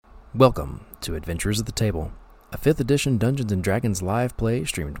Welcome to Adventures at the Table, a 5th edition Dungeons & Dragons live play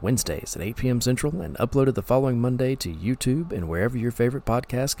streamed Wednesdays at 8 p.m. Central and uploaded the following Monday to YouTube and wherever your favorite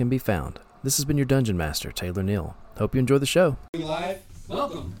podcasts can be found. This has been your Dungeon Master, Taylor Neal. Hope you enjoy the show. Live.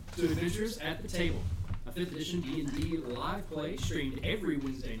 Welcome to Adventures at the Table, a 5th edition D&D live play streamed every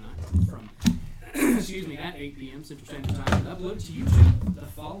Wednesday night from at 8 p.m. Central Standard Time and uploaded to YouTube the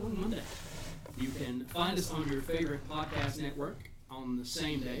following Monday. You can find us on your favorite podcast network on the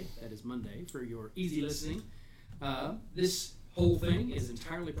same day, that is Monday, for your easy listening. This whole thing is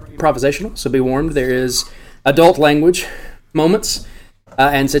entirely improvisational, so be warned, there is adult language, moments,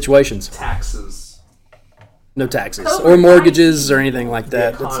 and situations. Taxes. No taxes, or mortgages, or anything like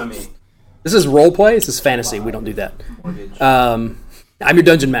that. The economy. This is role play, this is fantasy, we don't do that. I'm your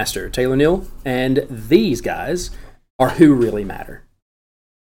Dungeon Master, Taylor Neal, and these guys are who really matter.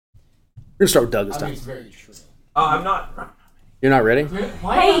 We're going to start with Doug this time. It's very true. I'm not... You're not ready?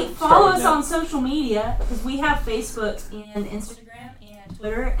 Hey, follow us on social media, because we have Facebook and Instagram and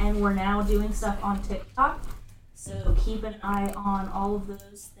Twitter, and we're now doing stuff on TikTok. So keep an eye on all of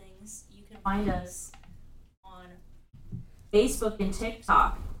those things. You can find us on Facebook and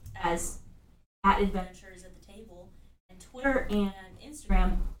TikTok as at Adventures at the Table, and Twitter and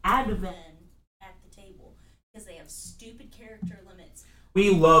Instagram Adven at the Table, because they have stupid character limits.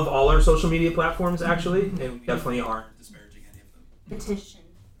 We love all our social media platforms, actually, and we definitely aren't disparaging any of them. Petition.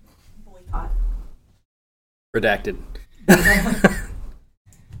 Boycott. Redacted.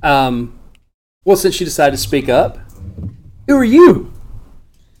 Well, since you decided to speak up, who are you?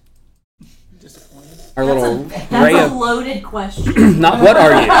 Our little That's ray a of... loaded question. Not what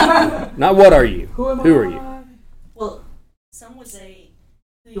are you? Not what are you? Who are you? Well, some would say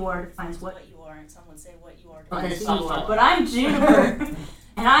who you are defines what you are, and some would say what you are defines Okay, who stop, you are. stop. But I'm Juniper,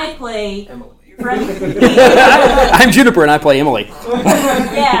 and I play Emily. I'm Juniper and I play Emily.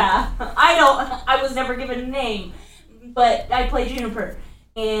 Yeah, I was never given a name, but I play Juniper,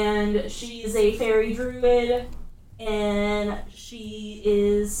 and she's a fairy druid, and she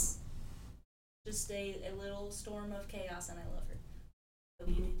is just a little storm of chaos, and I love her. So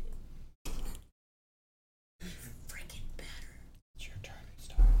you do too. Freaking better. It's your turn.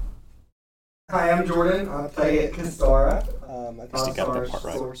 Start. Hi, I'm Jordan. I play Kastara. At least you got that part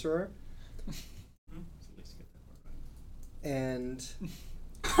right. Sorcerer. And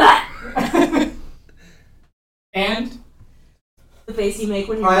And The face you make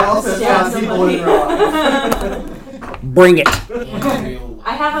when you I also stab stab people in somebody. the eye. Bring it.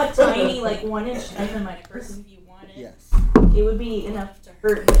 I have a tiny, 1-inch knife in my purse if you want it. Yes. It would be enough to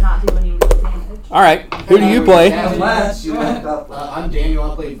hurt but not do any real damage. All right. Who do you play? Unless you end up with I'm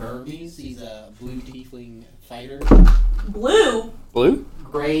Daniel. I play Vermes. He's a blue tiefling fighter. Blue? Blue?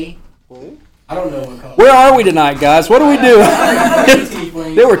 Gray. I don't know what color. Where are we tonight, guys? What do we do?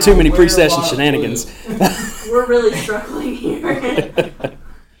 Tiefling. There were too many Wear a pre-session lot of shenanigans. blue. We're really struggling here.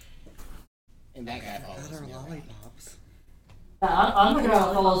 And that guy follows That are me around. lollipops. I'm the guy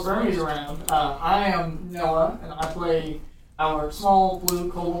that follows Vermes around. I am Noah, and I play our small blue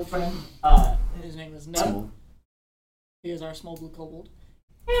kobold friend. His name is Ned. He is our small blue kobold.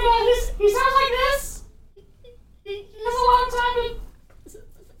 And he sounds like this. He has a lot of time to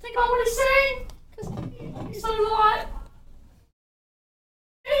think about what he's saying, because he studies a lot.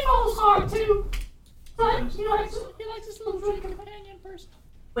 And he follows hard, too. But he likes his little drink companion person.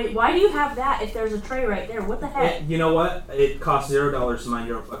 Wait, why do you have that if there's a tray right there? What the heck? You know what? It costs $0 to mind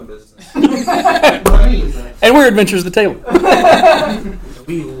your own fucking business. And we're Adventures at the Table.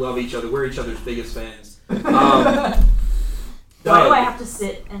 We love each other. We're each other's biggest fans. Why do I Doug, have to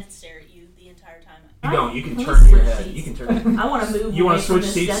sit and stare at you the entire time? you don't. You can Let me turn your switch head. seats. You can turn. I want to move. You want away to from switch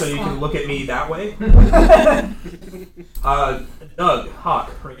this seats so desk you can clock. look at me that way? Doug,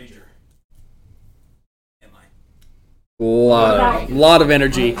 Hawk, Ranger. Am I? Lot of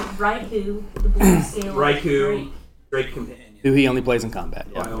energy. Raikou, the blue scale. Raikou, Drake Companion. Who he only plays in combat.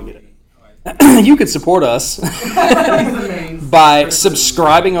 Yeah, Oh, we get it. alright. You could support us by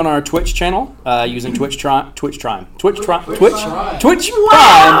subscribing on our Twitch channel using Twitch Prime. Wow, that's Wow,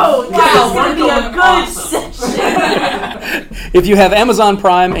 going to be we're a going good awesome. session. If you have Amazon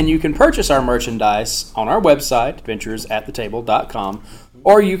Prime, and you can purchase our merchandise on our website, adventuresattethetable.com,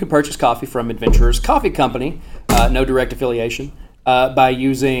 or you can purchase coffee from Adventurers Coffee Company, no direct affiliation, by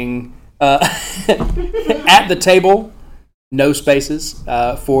using at the table, no spaces,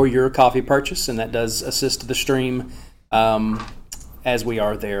 for your coffee purchase, and that does assist the stream as we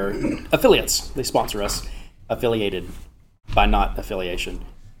are their affiliates. They sponsor us, affiliated by not affiliation.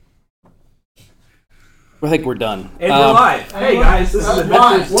 I think we're done. And we're live. Hey guys, this is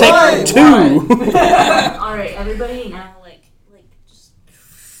Adventures. Take two. All right, everybody, now just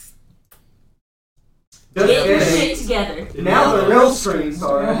together. Now the real stream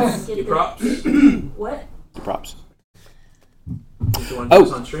starts. Get Your the- props. What? Props. You want to do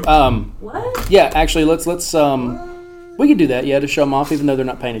this on stream? What? Yeah, actually, let's we can do that. Yeah, to show them off, even though they're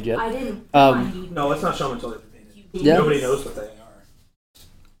not painted yet. I didn't. No, let's not show them until they're painted. Yeah. Nobody knows what they are.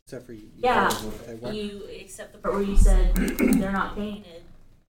 Except for you. Yeah, you except the part where you said they're not painted.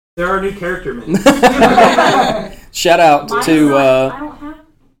 There are new character men. Shout out Mine's to not- I don't have.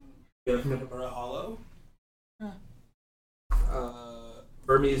 You have Nibbara Hollow.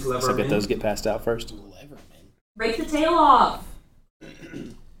 Burmese let's Leverman. get those get passed out first. Leverman. Break the tail off.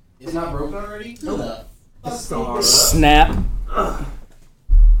 It's not broken already? No. It's still hard. Snap.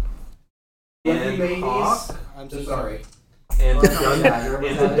 And Hawk. I'm so sorry. And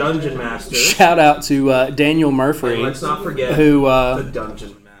the Dungeon Master. Shout out to Daniel And Murphy, let's not forget who the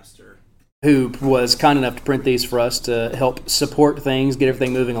Dungeon Master. who was kind enough to print these for us to help support things, get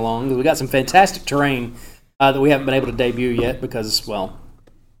everything moving along. We got some fantastic terrain that we haven't been able to debut yet because, well,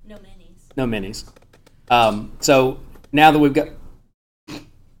 No minis. no minis. So now that we've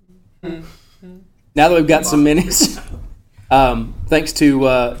got some minis, thanks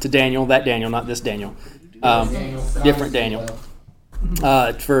to Daniel, that Daniel, not this Daniel, different Daniel,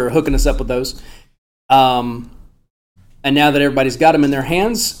 for hooking us up with those. And now that everybody's got them in their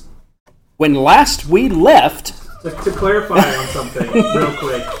hands, when last we left, To clarify on something real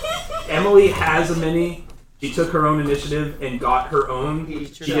quick, Emily has a mini. She took her own initiative and got her own.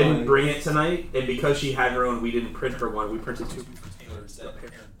 She didn't bring it tonight, and because she had her own, we didn't print her one. We printed two for Taylor instead,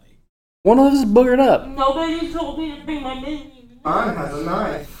 apparently. one of us is boogered up. Nobody told me to bring my mini. Mine has a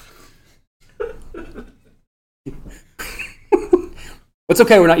knife. It's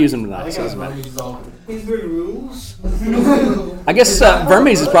okay, we're not using them I tonight. think So it I doesn't matter. Vermes all. These are rules. I guess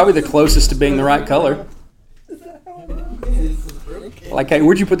Vermes is probably the closest to being the right color. Like, hey,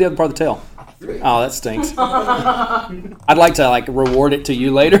 where'd you put the other part of the tail? Oh, that stinks. I'd like to reward it to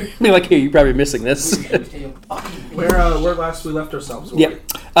you later. Be like, here, you're probably missing this. Where last we left ourselves? Yep.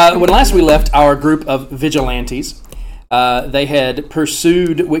 When last we left our group of vigilantes, they had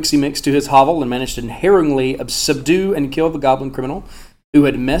pursued Wixie Mix to his hovel and managed to harrowingly subdue and kill the goblin criminal who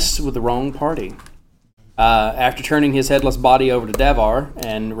had messed with the wrong party. After turning his headless body over to Davar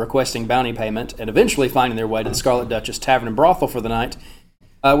and requesting bounty payment, and eventually finding their way to the Scarlet Duchess Tavern and Brothel for the night,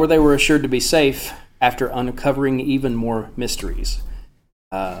 where they were assured to be safe after uncovering even more mysteries.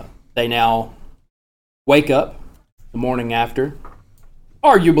 They now wake up the morning after,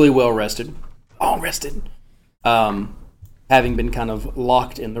 arguably well rested, all rested, having been kind of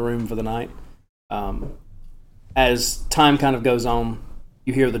locked in the room for the night. As time kind of goes on,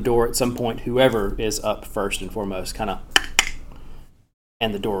 you hear the door at some point, whoever is up first and foremost, kind of,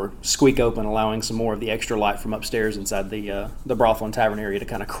 and the door squeak open, allowing some more of the extra light from upstairs inside the brothel and tavern area to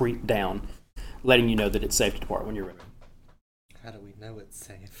kind of creep down, letting you know that it's safe to depart when you're ready. How do we know it's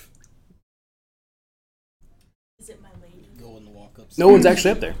safe? Is it my lady? Go in the walk up. No one's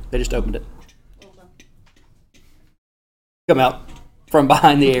actually up there. They just opened it. Come out from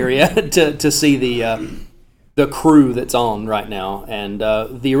behind the area to see the crew that's on right now, and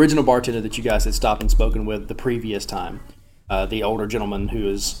the original bartender that you guys had stopped and spoken with the previous time, the older gentleman who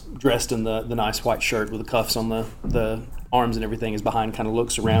is dressed in the nice white shirt with the cuffs on the arms and everything is behind, kind of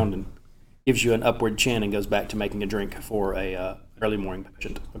looks around and gives you an upward chin and goes back to making a drink for a early morning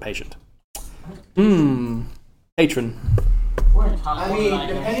patient. Patron. I mean,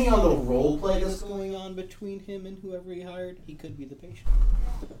 depending on the role play that's going on between him and whoever he hired, he could be the patient.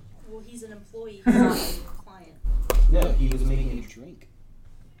 Well, he's an employee, he's not a client. No, he was making a drink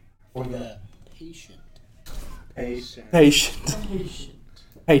for the patient.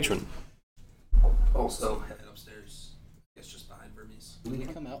 Patron. Also, head upstairs. It's just behind Burmese. Do we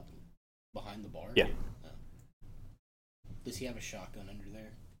come out behind the bar? Yeah. No. Does he have a shotgun under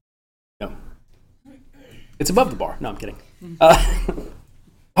there? No. It's above the bar. No, I'm kidding. I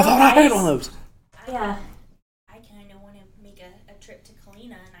thought I had one of those. I kind of want to make a trip to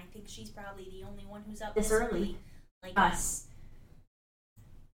Kalina, and I think she's probably the only one who's up this early, like us.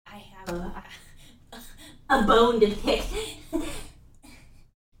 I have a bone to pick. I've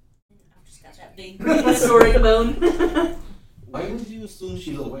just got that big historic bone. Why would you assume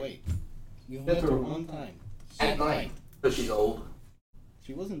she's awake? You met her one time. At night. But she's old.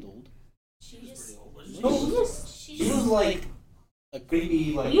 She wasn't old. She just... She was like a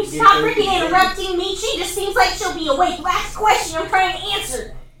creepy, like... You stop freaking interrupting me! She just seems like she'll be awake. Last question I'm trying to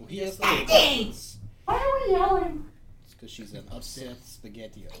answer! Well, he has Dang! Why are we yelling? It's because she's an upset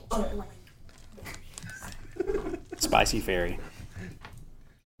spaghetti. Spicy fairy.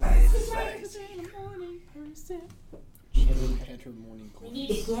 She hasn't had her morning We coffee.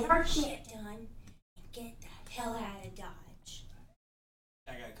 need to get our shit done and get that hell out of Dodge.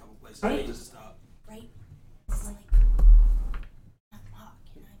 I got a couple places I need to stop. Right? It's like, I'm Hawk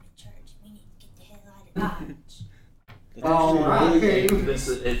and I'm in charge. We need to get the hell out of Dodge.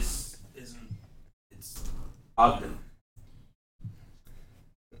 It's Bogden.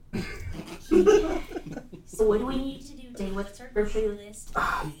 So what do we need to do today? What's our grocery list?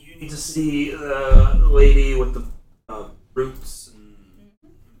 You need to see the lady with the roots and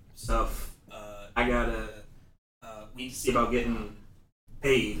stuff. We need to see about getting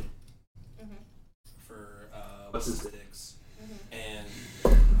paid for what's his dicks, and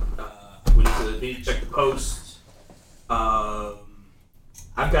we need to check the post.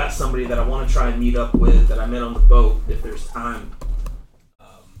 I've got somebody that I want to try and meet up with that I met on the boat if there's time.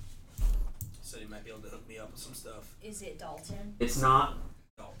 So he might be able to hook me up with some stuff. Is it Dalton? It's not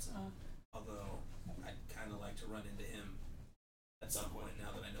Dalton, although I'd kind of like to run into him at some point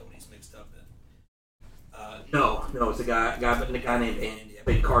now that I know what he's mixed up in. No, it's a guy named Andy. I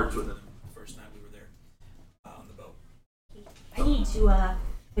played cards with him the first night we were there on the boat. I need to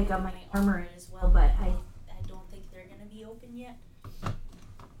pick up my armor as well, but I don't think they're going to be open yet.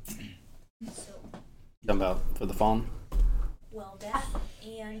 So. Talking about for the fawn? Well, that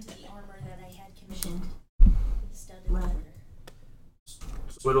and the armor that I had commissioned with the studded leather.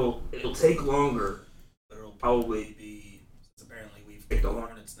 So it'll take longer, but it'll probably be, since apparently we've picked a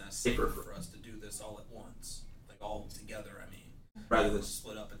hornet's nest, safer for us to do this all at once, like all together. I mean, rather than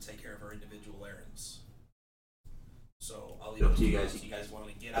split up and take care of our individual errands. So I'll leave it up to you guys. Do you guys want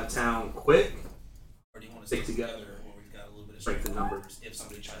to get out of town quick, or do you want to stick together where we've got a little bit of strength in numbers if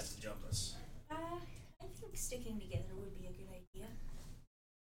somebody tries to jump us? I think sticking together would be a good idea.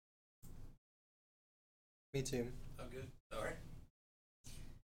 Me too. Oh, good. All right.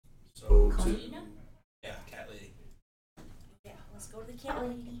 So Colina? Yeah, cat lady. Yeah, let's go to the cat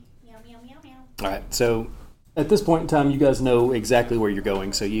lady. Meow, meow, meow, meow. All right. So at this point in time, you guys know exactly where you're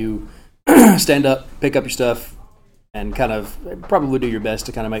going. So you stand up, pick up your stuff, and kind of probably do your best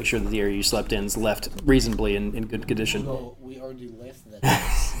to kind of make sure that the area you slept in is left reasonably in good condition. No, we already left that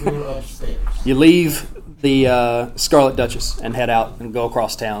house. We were upstairs. You leave the Scarlet Duchess and head out and go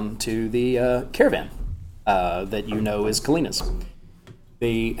across town to the caravan that you know is Kalina's.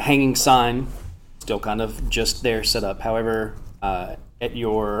 The hanging sign still kind of just there set up. However, at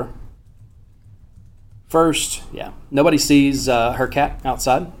your first, nobody sees her cat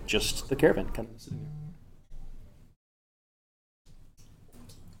outside, just the caravan kind of sitting there.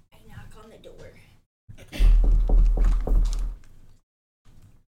 I knock on the door.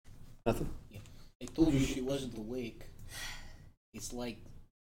 Nothing. I told you she wasn't awake. It's like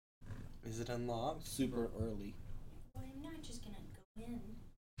Is it unlocked? super early. Well, I'm not just gonna go in.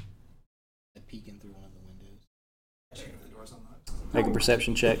 I peek in through one of the windows. Check if the door's unlocked. Make a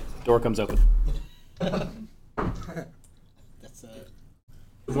perception check. Door comes open. That's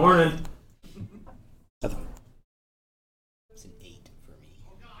Good morning. Nothing. it's an 8 for me.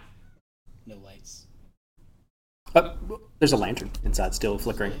 No lights. There's a lantern inside still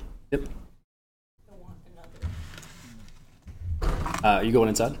flickering. Yep. I want another. You going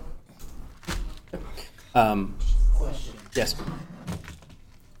inside? Question. Yes.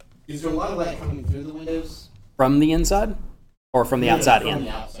 Is there a lot of light coming through the windows? From the inside? Or from the outside From in?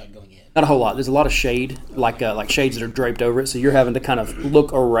 the outside going in. Not a whole lot. There's a lot of shade, like shades that are draped over it, so you're having to kind of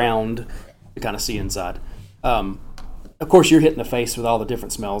look around to kind of see inside. Of course, you're hitting the face with all the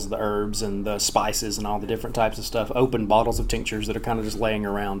different smells of the herbs and the spices and all the different types of stuff. Open bottles of tinctures that are kind of just laying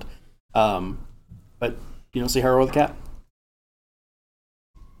around. But you don't see her or the cat?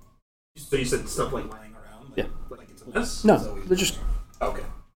 So you said stuff like lying around? Like, Yeah. Like it's a mess? No, Is that what you- they're just Okay.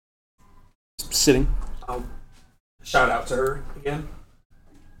 sitting. I'll shout out to her again.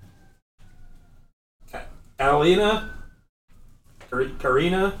 Catalina?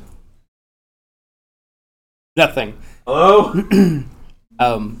 Karina? Nothing. Hello?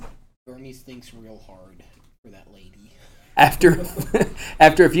 Burmese thinks real hard for that lady. After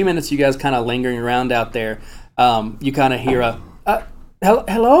a few minutes, you guys kind of lingering around out there, you kind of hear a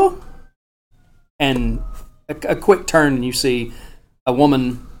hello, and a quick turn, and you see a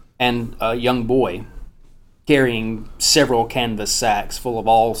woman and a young boy carrying several canvas sacks full of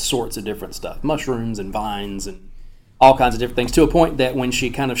all sorts of different stuff, mushrooms and vines and all kinds of different things, to a point that when she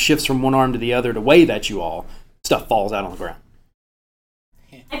kind of shifts from one arm to the other to wave at you all, stuff falls out on the ground.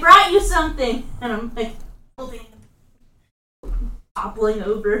 I brought you something, and I'm like holding, toppling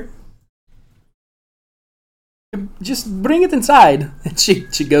over. Just bring it inside. And she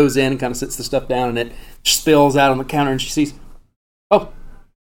goes in and kind of sits the stuff down, and it spills out on the counter, and she sees, oh,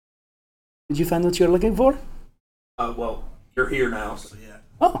 did you find what you're looking for? Well, you're here now, so yeah.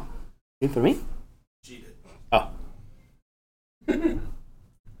 Oh, good for me. She did.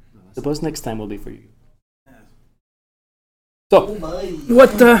 suppose next time will be for you. So, Oh my.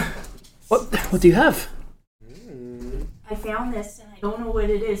 what do you have? I found this and I don't know what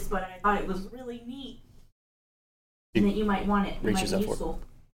it is, but I thought it was really neat. And that you might want it. It might Reaches be up for useful.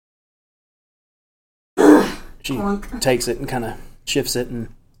 She Clunk. takes it and kind of shifts it and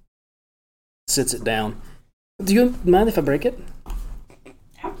sits it down. Do you mind if I break it? I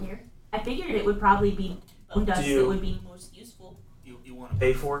don't care. I figured it would probably be bone dust that would be most useful. You want to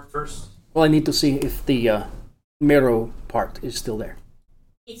pay for it first? Well, I need to see if the marrow part is still there.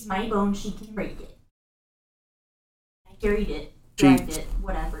 It's my bone, she can break it. I carried it, She- dragged it,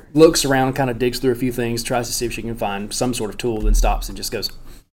 whatever. Looks around, kind of digs through a few things, tries to see if she can find some sort of tool, then stops and just goes,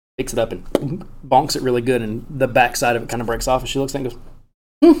 picks it up and bonks it really good, and the back side of it kind of breaks off, and she looks at it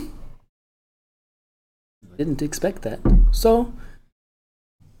and goes, Didn't expect that. So,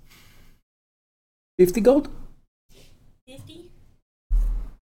 50 gold? 50?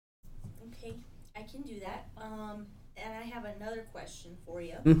 Okay, I can do that. And I have another question for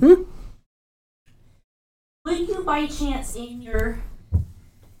you. Mm-hmm. Would you by chance in your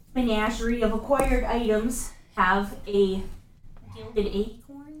menagerie of acquired items have a gilded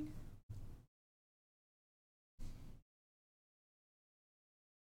acorn?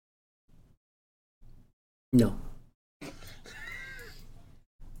 No.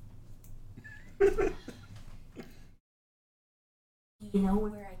 Do you know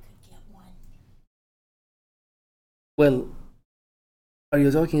where I could get one? Well, are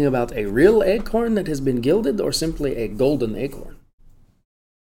you talking about a real acorn that has been gilded or simply a golden acorn?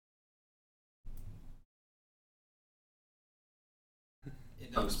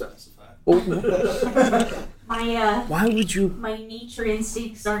 It don't specify. Why would you? My nature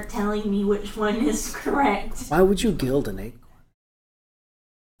instincts aren't telling me which one is correct. Why would you gild an acorn?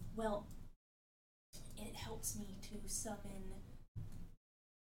 Well, it helps me to summon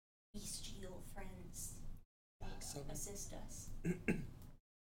bestial friends that assist us,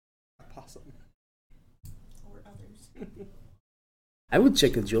 Possum. or others. I would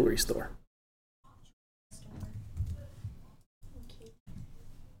check a jewelry store. Okay.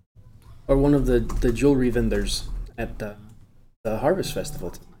 Or one of the jewelry vendors at the Harvest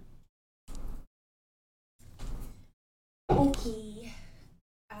Festival. Okay.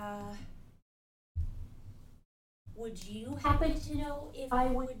 Would you happen to know if I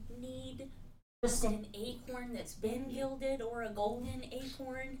would need just an acorn that's been gilded or a golden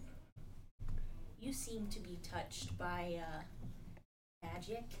acorn? You seem to be touched by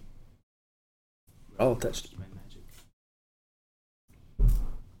magic. We're all touched by magic.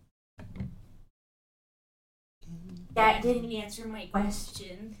 That didn't answer my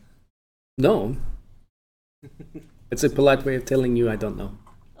question. No. It's a polite way of telling you I don't know.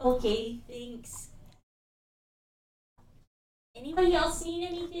 Okay, thanks. Anybody else seen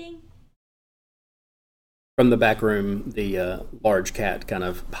anything? From the back room, the large cat kind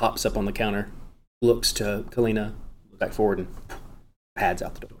of hops up on the counter, looks to Kalina, back forward, and pads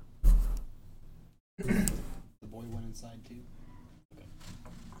out the door. The boy went inside too.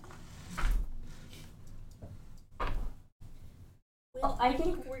 Well, I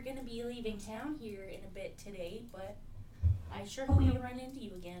think we're gonna be leaving town here in a bit today, but I sure hope we run into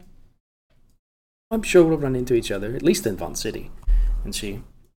you again. I'm sure we'll run into each other, at least in Vaughn City. And she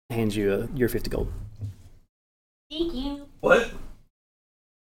hands you your 50 gold. Thank you. What?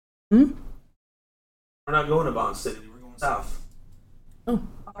 Hmm? We're not going to Bond City. We're going south. Oh,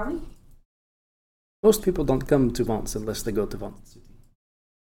 Are we? most people don't come to Vance unless they go to Vaughn City.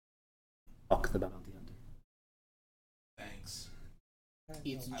 Fuck the bounty hunter. Thanks.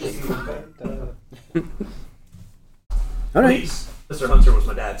 It's just All right. Please. Mr. Hunter was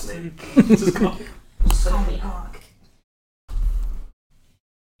my dad's name. Just call me Hawk.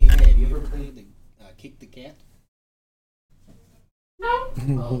 Hey, man, have you ever played the Kick the Cat? No.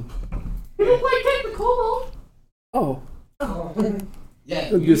 Oh. You didn't play Kick the Cobalt. Oh, Yeah,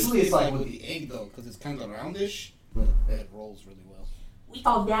 Just- usually it's like with the egg though, because it's kind of roundish, but it rolls really well. We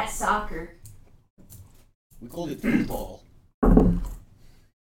called that soccer. We called it football. Is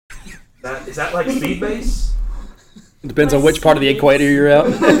that like speed base? it depends on which part of the equator you're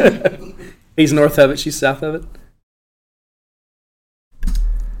out. He's north of it, she's south of it.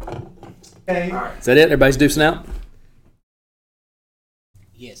 Okay. Alright. Is that it? Everybody's deucing out?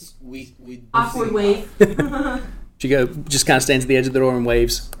 Yes, we Awkward wave. She just kind of stands at the edge of the door and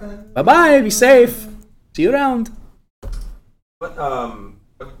waves. Bye-bye, be safe. See you around. What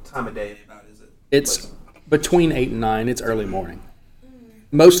time of day about is it? It's between 8 and 9. It's early morning.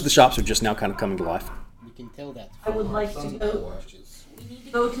 Most of the shops are just now kind of coming to life. You can tell that. I would like to go. Washes. We need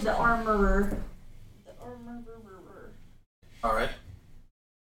to go to the armorer. The armorer. Alright.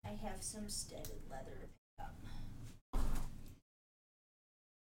 I have some studded leather to pick up.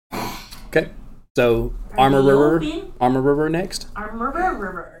 Okay. So Armorer next.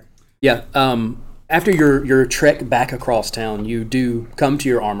 Armorer. Yeah. After your trek back across town, you do come to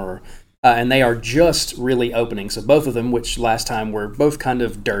your armorer, and they are just really opening. So both of them, which last time were both kind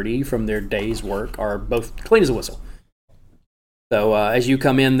of dirty from their day's work, are both clean as a whistle. So as you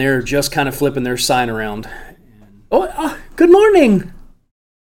come in, they're just kind of flipping their sign around. Good morning.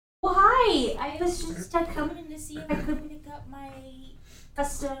 Well, hi. I was just coming in to see if I could pick up my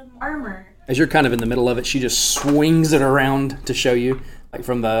custom armor. As you're kind of in the middle of it, she just swings it around to show you, like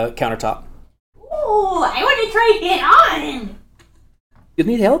from the countertop. Ooh, I want to try it on. You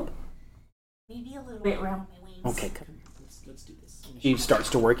need help? Maybe a little bit around my wings. Okay, come here. Let's do this. She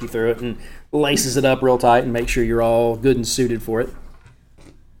starts to work you through it and laces it up real tight and make sure you're all good and suited for it.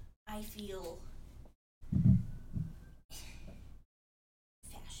 I feel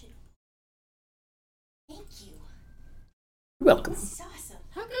fashionable. Thank you. You're welcome. This is awesome.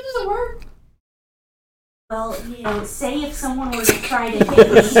 How good does it work? Well, say if someone were to try to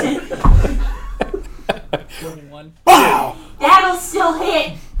hit me. 21. Wow! That'll still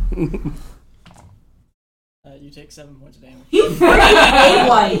hit. You take 7 points of damage. You freaking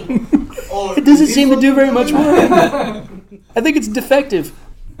white. It doesn't seem to do very much work. I think it's defective.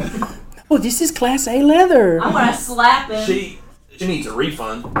 Oh, this is Class A leather. I want to slap him. She needs a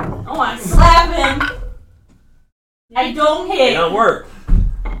refund. I want to slap him. I don't hit. It don't work.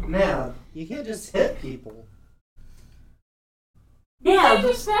 Man, you can't just hit people. Yeah. You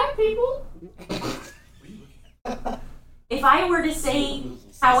just stab people. If I were to say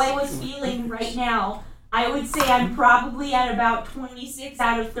how I was feeling right now, I would say I'm probably at about 26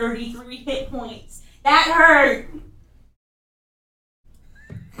 out of 33 hit points. That hurt!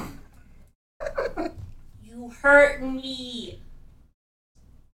 You hurt me!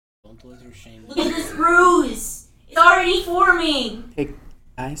 Don't let her shame Look at this bruise! It's already forming! Hey,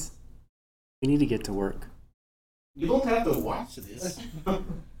 guys, we need to get to work. You don't have to watch this. We'll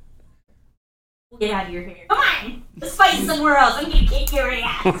get out of your hair. Come on! Let's fight somewhere else. I'm gonna kick your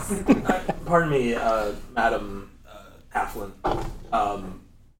ass! Pardon me, Madam Halflin.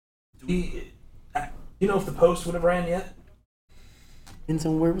 Do you know if the post would have ran yet? Depends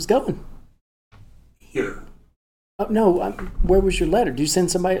on where it was going. Here. Oh no! Where was your letter? Did you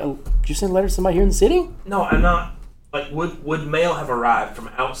send somebody? Did you send a letter to somebody here in the city? No, I'm not. Like, would mail have arrived from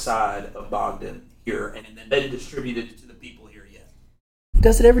outside of Bogden here and then been distributed to the people here yet? It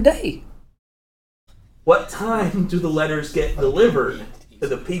does it every day. What time do the letters get delivered to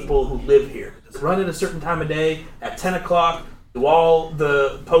the people who live here? Does it run at a certain time of day? At 10 o'clock? Do all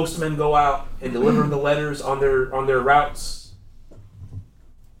the postmen go out and deliver the letters on their routes?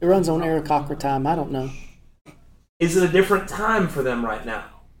 It runs on Aarakocra time. I don't know. Is it a different time for them right now?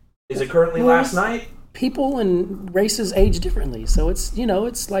 Is it currently last night? People and races age differently, so it's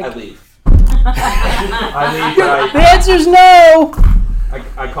like. I leave. I The answer's no.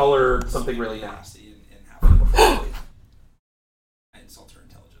 I call her something really nasty and have her before I leave. I insult her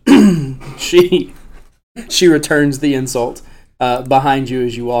intelligence. She returns the insult behind you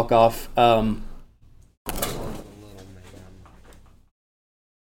as you walk off. I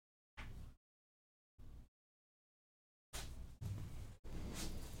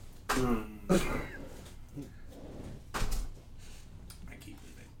keep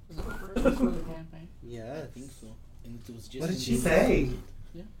leaving. Is it the first for the campaign? Yeah, I think so. And it was just What did she say?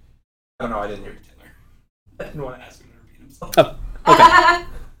 Oh no, I didn't hear Taylor. I didn't want to ask him to repeat himself. Oh, okay.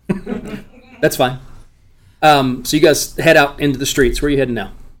 That's fine. So you guys head out into the streets. Where are you heading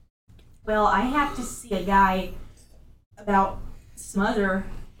now? Well, I have to see a guy about some other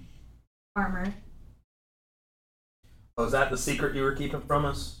armor. Oh, is that the secret you were keeping from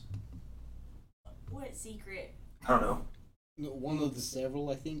us? What secret? I don't know. one of the several,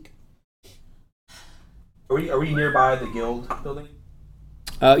 I think. Are we nearby the guild building?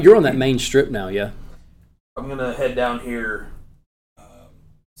 You're on that main strip now, yeah. I'm gonna head down here,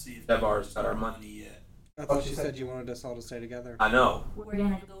 see if Devar's got our money yet. I thought you said you wanted us all to stay together. I know. We're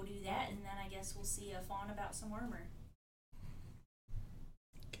gonna go do that, and then I guess we'll see a fawn about some armor.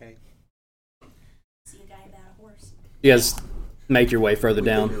 Okay. See a guy about a horse. You guys make your way further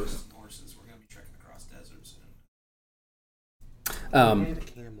down. Horses. We're gonna be trekking across deserts. I need a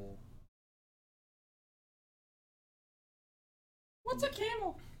camel. What's a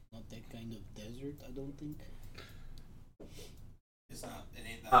camel? Not that kind of desert, I don't think. It's not. It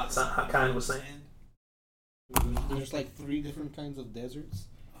ain't that. It's not kind of sand. There's like 3 different kinds of deserts.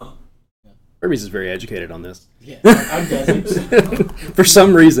 Hermes is very educated on this. Yeah, I'm deserts. For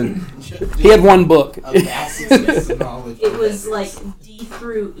some reason. He had one book. A vast knowledge. It of was vendors. like D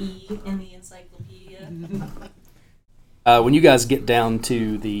through E in the encyclopedia. When you guys get down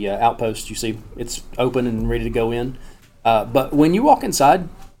to the outpost, you see it's open and ready to go in. But when you walk inside,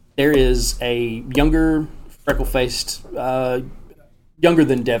 there is a younger, freckle-faced, younger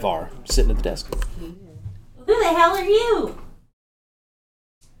than Devar, sitting at the desk. Who the hell are you?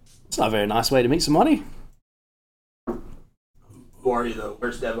 It's not a very nice way to meet somebody. Who are you, though?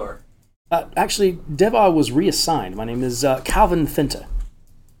 Where's Devar? Actually, Devar was reassigned. My name is Calvin Finta.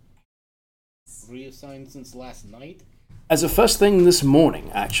 Reassigned since last night? As of first thing this morning,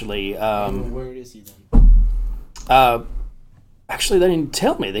 actually. Where is he then? Actually, they didn't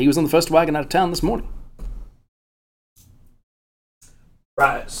tell me that he was on the first wagon out of town this morning.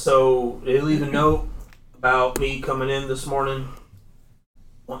 Right, so they leave a note about me coming in this morning.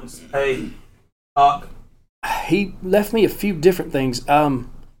 Wanting to say, talk. He left me a few different things.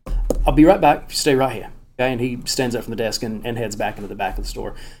 I'll be right back if you stay right here. Okay, and he stands up from the desk and heads back into the back of the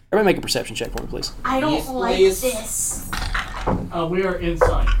store. Everybody make a perception check for me, please. I don't Yes, like please. this. We are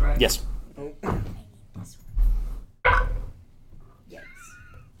inside, right? Yes. Yes.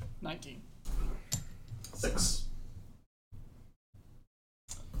 19. 6.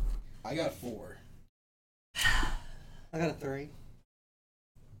 I got 4. I got a 3.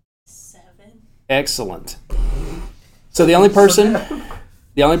 7. Excellent. So the only person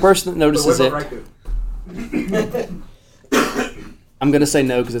that notices it, I'm going to say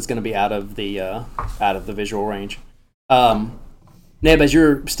no because it's going to be out of the visual range. Neb, as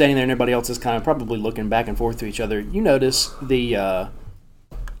you're standing there and everybody else is kind of probably looking back and forth to each other, you notice the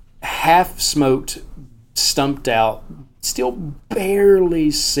half-smoked, stumped out, still barely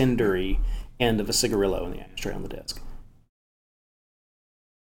cindery end of a cigarillo in the ashtray on the desk.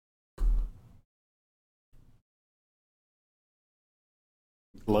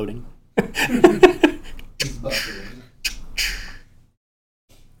 Loading. He's buffering.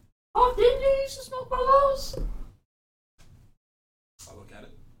 Oh, didn't you used to smoke one of those? I'll look at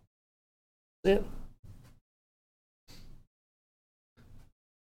it. That's it.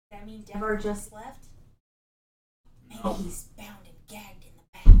 That mean Devar just left? Maybe No. he's bound and gagged in the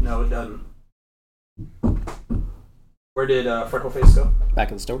back. No, it doesn't. Where did Freckleface go? Back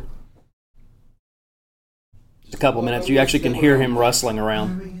in the store. Just a couple minutes. You actually can hear him rustling What are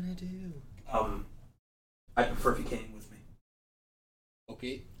around. we gonna do? I prefer if you came with me.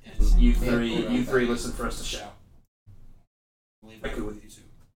 Okay. And you three listen for us to shout. I could with you too.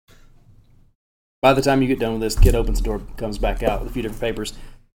 By the time you get done with this, the kid opens the door, comes back out with a few different papers.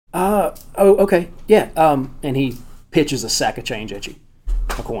 Oh, okay, yeah. And he pitches a sack of change at you,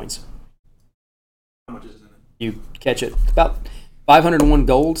 of coins. How much is in it? You catch it. About 501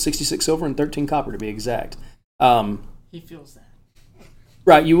 gold, 66 silver, and 13 copper to be exact. He feels that.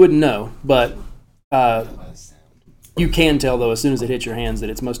 Right, you wouldn't know, but you can tell, though, as soon as it hits your hands, that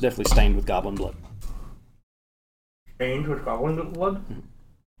it's most definitely stained with goblin blood. Stained with goblin blood?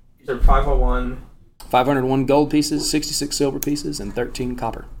 You said 501. 501 gold pieces, 66 silver pieces, and 13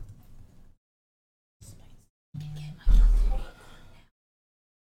 copper.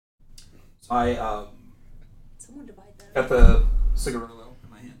 So I Someone divide that got up. the cigarillo in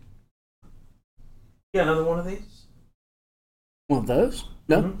my hand. Yeah, another one of these? One of those?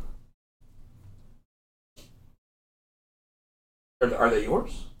 No? Mhm. Are they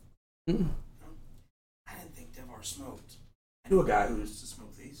yours? Mm-mm. I didn't think Devar smoked. I knew a guy who used to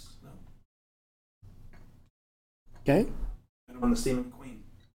smoke these. No. Okay. Met him on the Steaming Queen.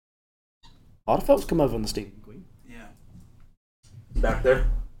 A lot of folks come over on the Stephen Queen. Yeah. Back there.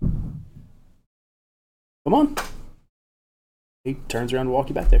 Come on. He turns around to walk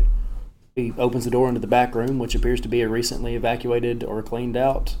you back there. He opens the door into the back room, which appears to be a recently evacuated or cleaned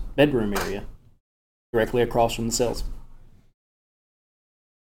out bedroom area, directly across from the cells.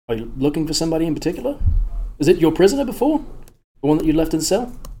 Are you looking for somebody in particular? Is it your prisoner before? The one that you left in the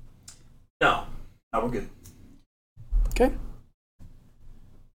cell? No. No, we're good. Okay.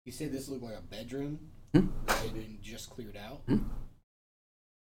 You said this looked like a bedroom Hmm? that had been just cleared out.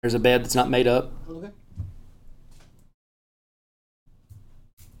 There's a bed that's not made up. Okay.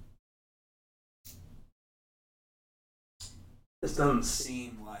 This doesn't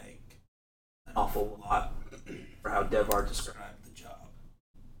seem like an awful lot for how Devar described the job.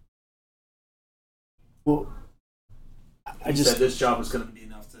 Well, I He just said this job was going to be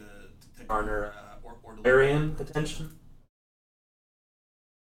enough to garner Ordalarian attention.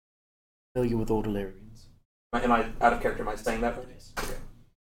 tell you with Ordalarians. Am I out of character? Am I saying that right? Okay.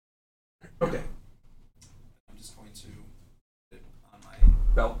 Okay. I'm just going to put it on my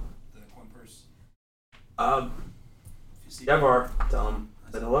belt, the coin purse. If you see Devar, tell him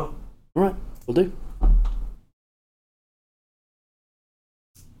I said hello. All Will do.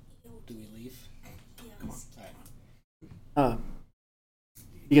 Do we leave? I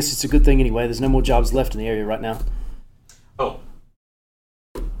guess it's a good thing anyway. There's no more jobs left in the area right now. Oh.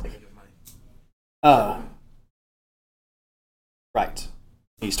 Take it money. Right.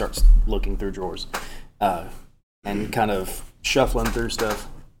 He starts looking through drawers and kind of shuffling through stuff.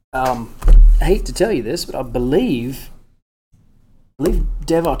 I hate to tell you this, but I believe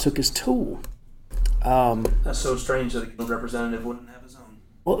Deva took his tool. That's so strange that a guild representative wouldn't have his own.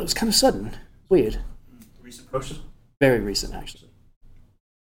 Well, it was kind of sudden. Weird. Recent promotion? Very recent, actually.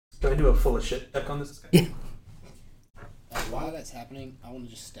 Can I do a full of shit check on this guy? Yeah. While that's happening, I want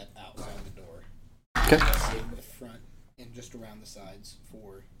to just step outside the door. Okay. Save the front and just around the sides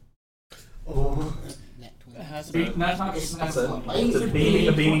for net 20. That's not It's a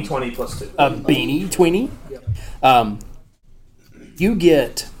beanie 20 plus 2. A beanie 20. You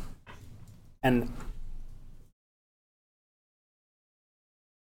get an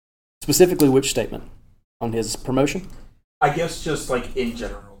specifically which statement on his promotion? I guess just like in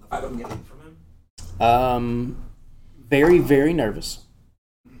general, the vibe I'm getting from him. Very, very nervous.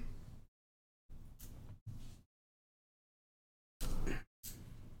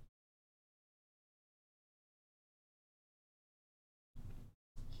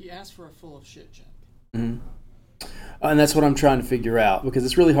 He asked for a full of shit check. Mm-hmm. And that's what I'm trying to figure out, because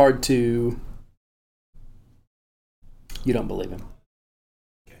it's really hard to... You don't believe him.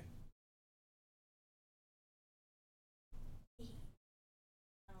 Okay.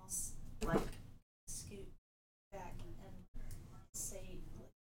 Like, scoot back and say,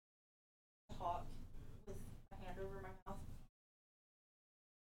 talk with my hand over my mouth.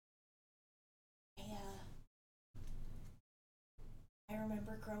 I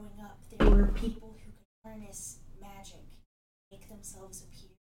remember growing up, there were people who could harness magic, make themselves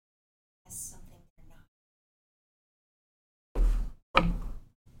appear as something they're not.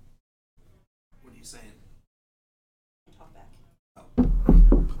 What are you saying? Talk back. Oh.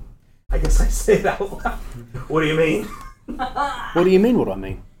 I guess I say it out loud. What do you mean? What do you mean, what do I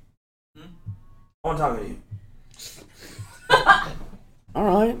mean? I want to talk to you. All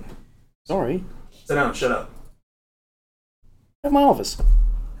right. Sorry. Sit down, shut up. At my office.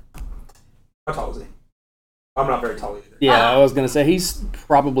 How tall is he? I'm not very tall either. Yeah, I was going to say he's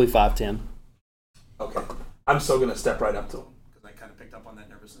probably 5'10". Okay. I'm still going to step right up to him, because I kind of picked up on that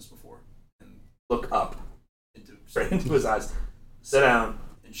nervousness before, and look up, straight into his eyes. Sit down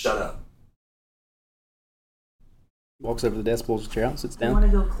and shut up. Walks over to the desk, pulls his chair out, sits I down. want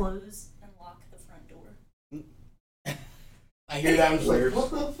to go close and lock the front door. I hear that. I'm just like,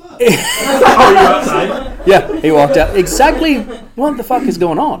 what the fuck? Oh, are you outside? Yeah, he walked out. Exactly what the fuck is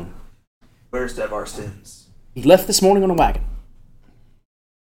going on? Where's Devar Stins? He left this morning on a wagon.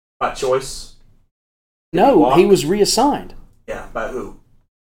 By choice? No, he was reassigned. Yeah, by who?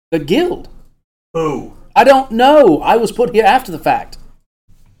 The guild. Who? I don't know. I was put here after the fact.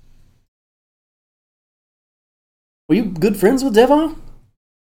 Were you good friends with Devon?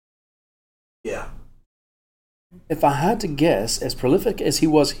 Yeah. If I had to guess, as prolific as he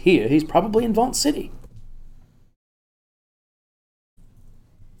was here, he's probably in Vaunt City.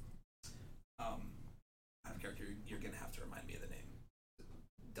 Out of character, you're going to have to remind me of the name.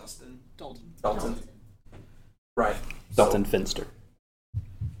 Dalton. Dalton. Right. Dalton So, Finster.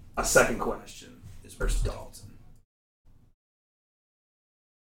 a second question is where's Dalton?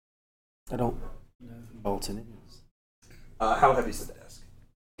 I don't know who Dalton is. How heavy is the desk?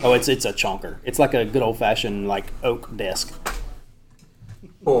 Oh, it's a chonker. It's like a good old-fashioned like oak desk.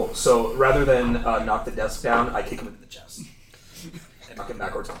 Cool. So rather than knock the desk down, I kick him in the chest and knock him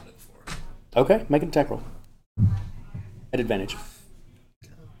backwards onto the floor. Okay, make an attack roll. At advantage.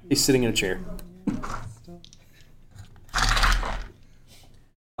 He's sitting in a chair.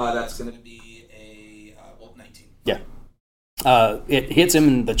 That's going to be a 19. Yeah. It hits him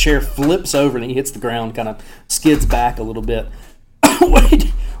and the chair flips over and he hits the ground, kind of skids back a little bit.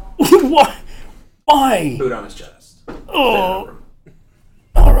 Wait! What? Why? Boot on his chest. Oh.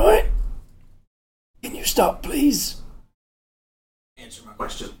 All right. Can you stop, please? Answer my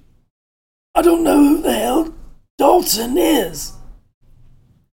question. I don't know who the hell Dalton is.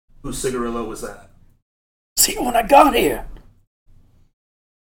 Whose cigarillo was that? See, when I got here.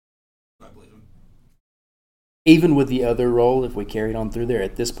 I believe him. Even with the other role, if we carried on through there,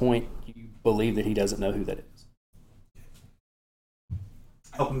 at this point, you believe that he doesn't know who that is.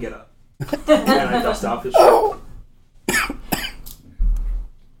 I help him get up. And I dust off his shirt.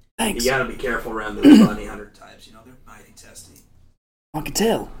 Thanks. You gotta be careful around those bounty hunter types. You know, they're mighty testy. I can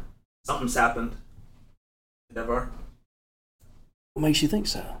tell. Something's happened. Devar? What makes you think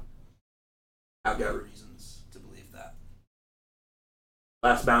so? I've got reasons to believe that.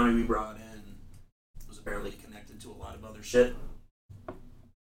 Last bounty we brought in was apparently connected to a lot of other shit,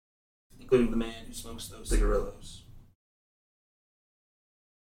 including the man who smokes those cigarillos.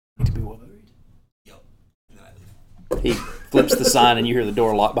 Need to be worried. Yep. And then I leave. He flips the sign and you hear the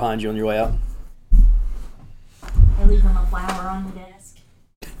door lock behind you on your way out. I leave him a flower on the desk.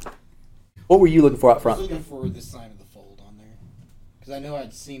 What were you looking for out I was front? looking for the sign of the fold on there. Because I know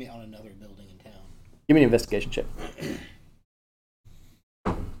I'd seen it on another building in town. Give me an investigation check.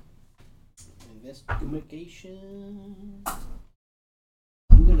 Investigation.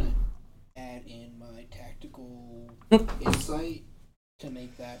 I'm going to add in my tactical insight to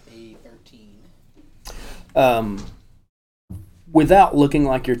make that a 13. Without looking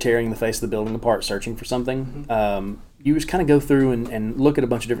like you're tearing the face of the building apart searching for something, you just kind of go through and look at a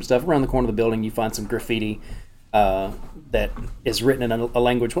bunch of different stuff. Around the corner of the building, you find some graffiti that is written in a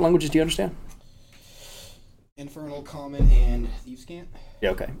language. What languages do you understand? Infernal, Common, and Thieves' Cant. Yeah,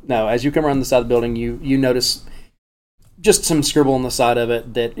 okay. Now, as you come around the side of the building, you notice just some scribble on the side of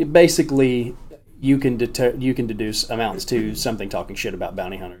it that it basically you can deduce amounts to something talking shit about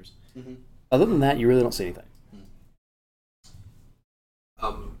bounty hunters. Mm-hmm. Other than that, you really don't see anything.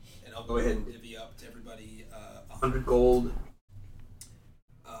 And I'll go ahead and divvy up to everybody 100 gold,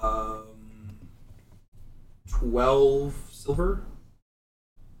 12 silver.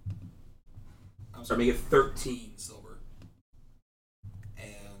 I'm sorry, make it 13 silver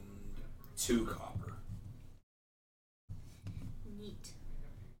and 2 copper. Neat.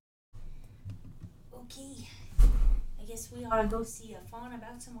 Okay. I guess we ought to go see a fawn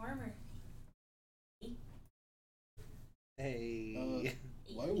about some armor. Hey.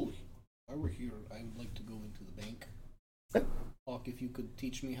 While we're here, I would like to go into the bank. Hawk, if you could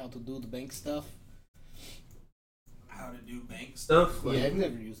teach me how to do the bank stuff. How to do bank stuff? Yeah, I've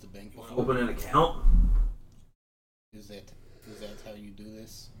never used the bank You want before. to open an account? Is that how you do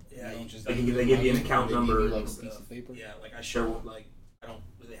this? Yeah, You don't just they do give it, you an they account give you, number like and a stuff. piece of paper. Yeah, like I share one. Like I don't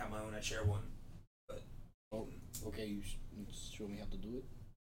really have my own. I share one. Oh, okay. You show me how to do it.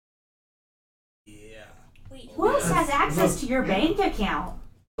 Yeah. Wait, who else has access to your bank account?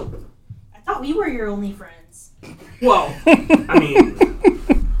 I thought we were your only friends. Well, I mean,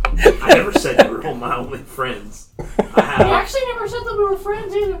 I never said you were all my only friends. We actually never said that we were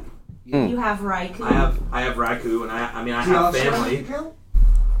friends either. You have Raikou. I have Raikou, and I Do you have all share a bank family. account?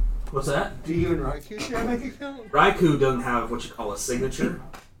 What's that? Do you and Raikou share a bank account? Raikou doesn't have what you call a signature,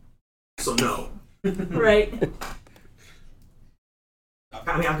 so no. Right.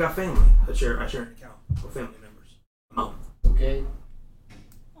 I mean, I've got family. I share an account with family members. Mom, Okay.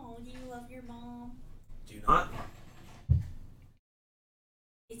 Oh, do you love your mom? do you not?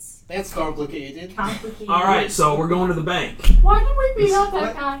 It's That's complicated. complicated. All right, so we're going to the bank. Why did we beat up that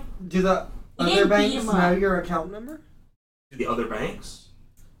What? guy? Do the You other didn't beat banks him know up. your account number? To the other banks.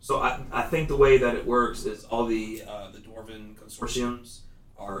 So I think the way that it works is all the Dwarven consortiums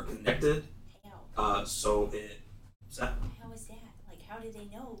are connected. How? So it. What's that? How is that? Like, how do they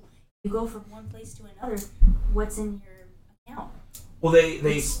know? You go from one place to another. What's in your account? Well, they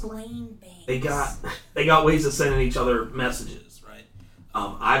Explain banks. they got ways of sending each other messages, right?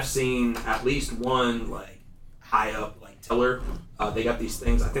 I've seen at least one like high up like tiller. They got these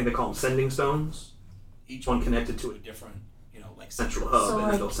things. I think they call them sending stones. Each one connected to a different, like central hub, So, and then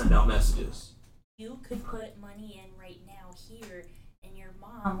like- they'll send out messages. You could put money in right now here, and your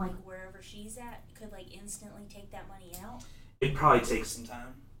mom, like wherever she's at, could like instantly take that money out. It probably takes some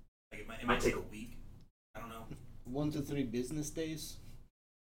time. Like it might take a week. I don't know. 1 to 3 business days.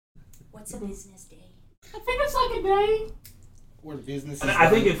 What's a business day? I think it's like a day. Or business. And I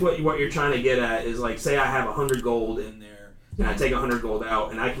think if what you're trying to get at is like, say I have 100 gold in there, and I take 100 gold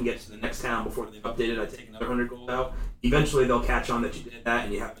out, and I can get to the next town before they've updated. I take another 100 gold out. Eventually, they'll catch on that you did that,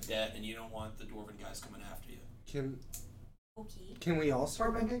 and you have a debt, and you don't want the dwarven guys coming after you. Okay. Can we all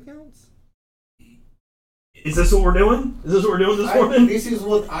start bank accounts? Is this what we're doing? Is this what we're doing this morning? This is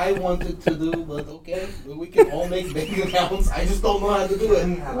what I wanted to do, but okay. We can all make bank accounts. I just don't know how to do Can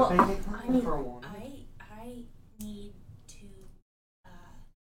we it. have Well, a bank account I mean, for one? I need to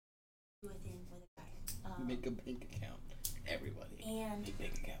do a thing with a guy. Make a bank account. Everybody. And Make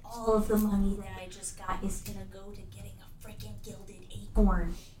bank accounts. all of the money that I just got is gonna go to getting a freaking gilded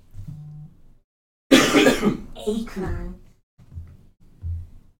acorn. Acorn.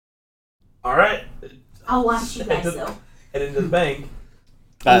 All right. I'll watch you guys though. Head into the bank.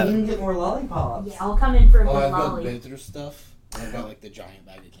 You can get more lollipops. Yeah, I'll come in for a Oh, good I've got lolly. better stuff. I've got like the giant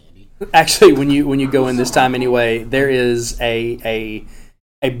bag of candy. Actually, when you go in this time anyway, there is a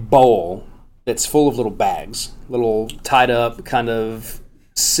bowl that's full of little bags, little tied up kind of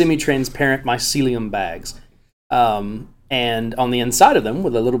semi-transparent mycelium bags. And on the inside of them,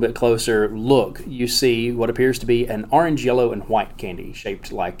 with a little bit closer look, you see what appears to be an orange, yellow, and white candy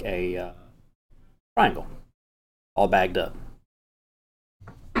shaped like a triangle, all bagged up.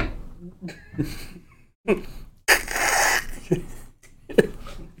 I'll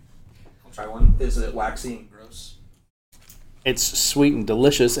try one. Is it waxy and gross? It's sweet and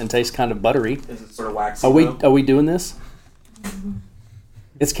delicious and tastes kind of buttery. Is it sort of waxy? Are we doing this?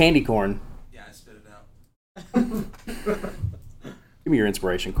 It's candy corn. Yeah, I spit it out. Give me your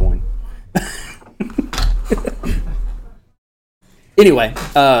inspiration coin. Anyway,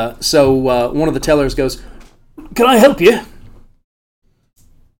 so one of the tellers goes, "Can I help you?"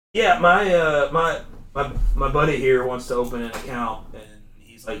 Yeah, my buddy here wants to open an account, and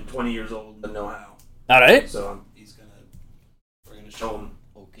he's like 20 years old and doesn't know how. All right. So we're gonna show him.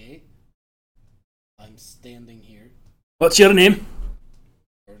 Okay. I'm standing here. What's your name?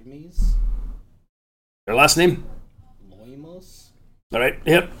 Hermes. Your last name? Loimos. All right.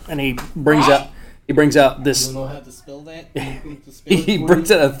 Yep. And he brings out this. You don't know how to spell that? He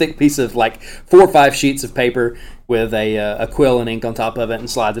brings out a thick piece of like 4 or 5 sheets of paper with a quill and ink on top of it and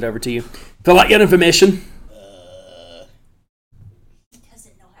slides it over to you. Fill out your information. He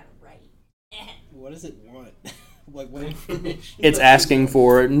doesn't know how to write. What does it want? Like what information? It's asking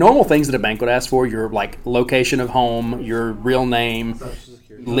for normal things that a bank would ask for: your like location of home, your real name,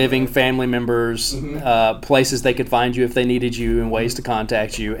 living family members, places they could find you if they needed you, and ways to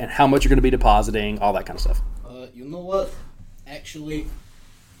contact you, and how much you're going to be depositing, all that kind of stuff. You know what? Actually,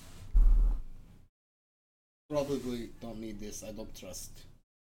 probably don't need this. I don't trust.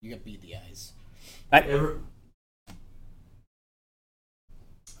 You got beady eyes.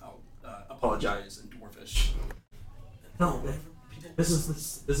 I'll apologize in Dwarfish. No, this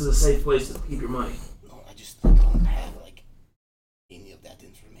is a safe place to keep your money. No, I just don't have like any of that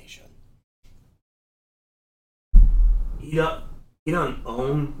information. He doesn't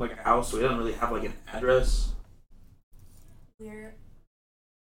own like a house, so he doesn't really have like an address. We're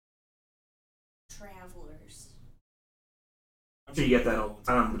travelers. I'm sure you get that all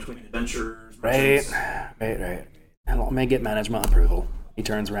the time between adventurers. Right. Let me get management approval. He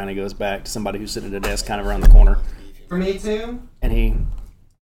turns around and goes back to somebody who's sitting at a desk kind of around the corner. For me too? And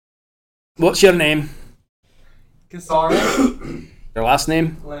what's your name? Casara. Your last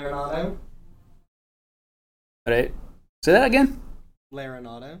name? Laranado. All right. Say that again?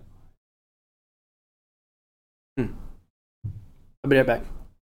 Laranado. I'll be right back.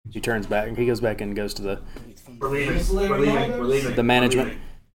 He turns back. He goes back and goes to the We're leaving. The management.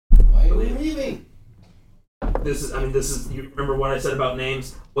 Why are we leaving? This is. You remember what I said about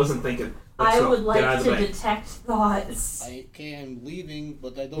names? Wasn't thinking. Let's I go. would Get like out of the to way. detect thoughts. Okay, I'm leaving,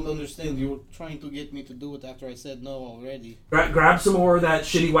 but I don't understand. You were trying to get me to do it after I said no already. Grab some more of that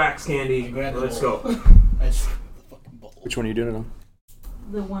shitty wax candy. Let's go. I just grabbed the fucking bowl. Which one are you doing it on?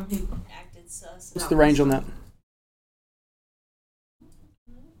 The one who acted sus. What's the range on that?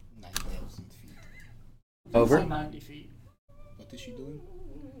 9,000 feet. Over? It's like 90 feet. What is she doing?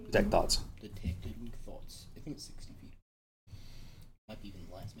 Detect thoughts. Detecting thoughts. I think it's 60 feet. Might be even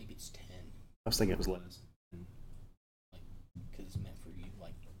less. Maybe it's 10. I was thinking it was less. Because it's meant for you,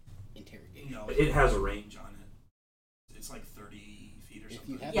 like, interrogation. No, it has a range on it. It's like 30 feet or If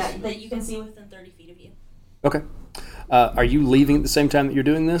something. you have Yeah, that you can see within 30 feet of you. Okay. Are you leaving at the same time that you're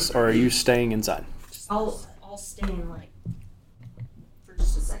doing this, or are you staying inside? I'll stay in like for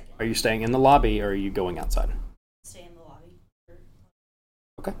just a second. Are you staying in the lobby, or are you going outside? Stay in the lobby.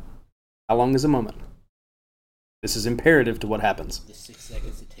 Okay. How long is a moment? This is imperative to what happens. The 6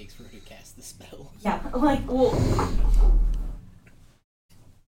 seconds it takes for her to cast the spell. Yeah, like well,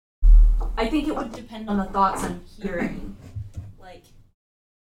 I think it would depend on the thoughts I'm hearing. Like,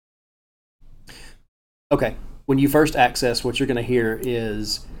 Okay. When you first access, what you're going to hear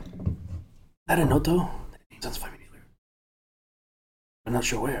is, I don't know, though. That name sounds familiar. I'm not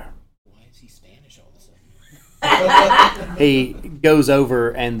sure where. Why is he Spanish all of a sudden? He goes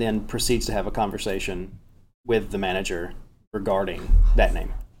over and then proceeds to have a conversation with the manager regarding that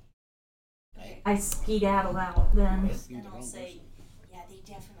name. I speak out loud then, Yes, you're and the I'll wrong say, person. yeah, they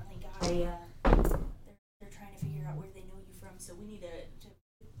definitely got they're trying to figure out where they know you from, so we need to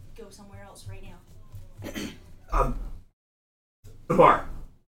go somewhere else right now. The bar.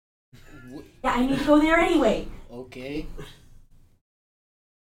 Yeah, I need to go there anyway. Okay.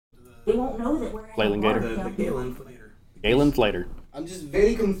 They won't know that we're at Leyland the bar Gator. The down Galen later. Galen Flater. I'm just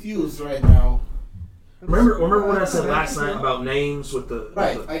very confused right now. Remember what I said last night about names with the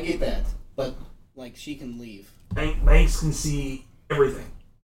Right, with the- I get that. But, like, she can leave. banks can see everything.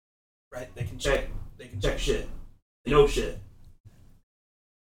 Right? They can check shit. They know shit.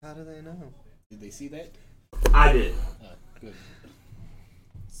 How do they know? Did they see that? I did. Good.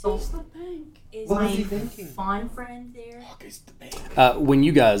 So It's the bank. is What my was he thinking? fawn friend there? It's the bank. When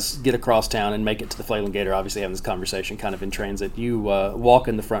you guys get across town and make it to the Flail and Gator, obviously having this conversation kind of in transit, you walk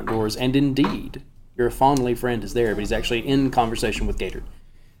in the front doors, and indeed, your fondly friend is there, but he's actually in conversation with Gator.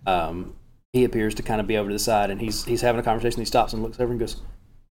 He appears to kind of be over to the side, and he's having a conversation. He stops and looks over and goes,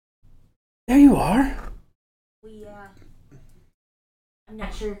 "There you are." We, I'm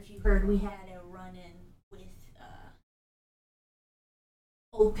not sure if you heard, we had a run-in with,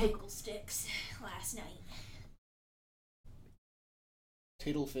 old pickle sticks last night.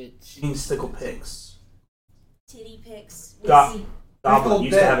 Tittle fits. She means stickle pigs. Titty picks, Goblin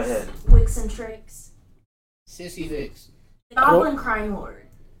used to have a head. wicks and tricks. Sissy fix. The Goblin Crime Lord.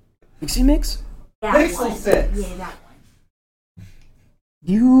 Pixie Mix? That Pixel one. Six. Yeah, that one.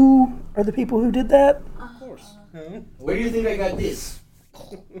 You are the people who did that? Of course. No. Where do you think I got this?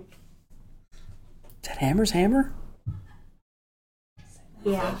 Is that Hammer's hammer?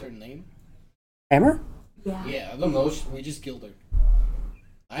 Yeah. That's her name? Hammer? Yeah. Yeah, I don't know. We just killed her.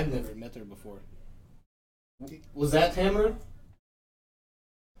 I've never met her before. Was that Hammer?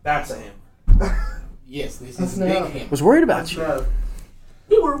 That's a hammer. Yes, this That's is no. Big Hammer. Was worried about you. No.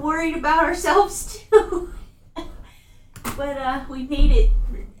 We were worried about ourselves too. But we made it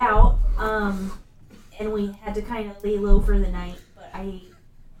out. And we had to kind of lay low for the night. But I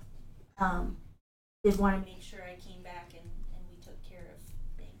did want to make sure I came back and we took care of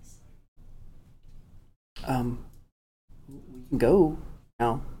things. We can go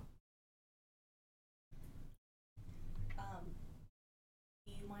now.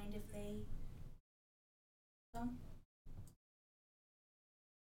 Do you mind if they come?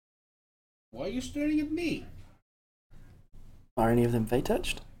 Why are you staring at me? Are any of them Fey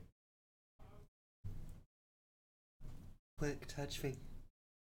touched? Quick, touch me.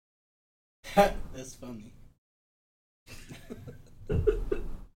 That's funny. Not getting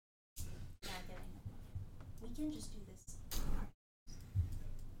it. We can just do this.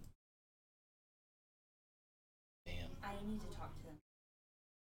 Damn. I need to talk to them.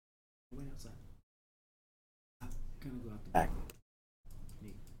 Wait outside. I'm gonna go out the back.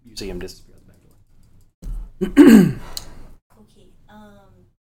 You see him disappear out the back door. Okay,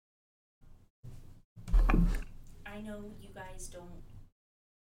 I know you guys don't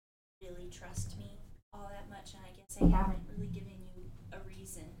really trust me all that much, and I guess I haven't really given you a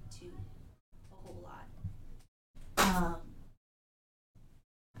reason to a whole lot.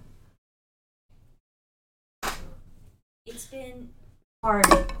 It's been hard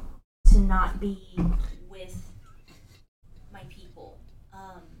to not be with my people.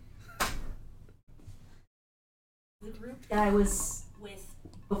 The group that I was with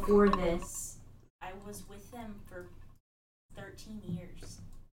before this, I was with them for 13 years.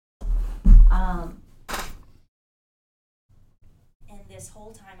 And this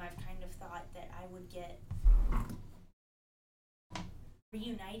whole time I've kind of thought that I would get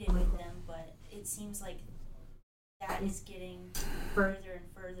reunited with them, but it seems like that is getting further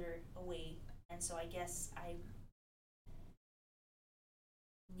and further away. And so I guess I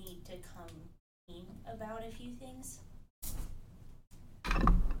need to come clean about a few things.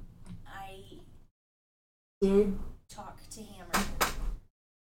 I did talk to Hammer.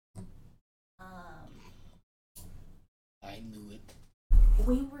 I knew it.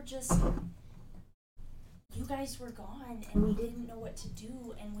 We were just, you guys were gone and we didn't know what to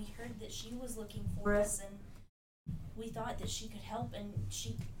do, and we heard that she was looking for us, and we thought that she could help, and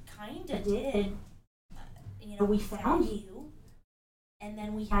she kinda did. We found you, and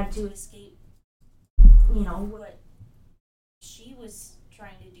then we had to escape, what she was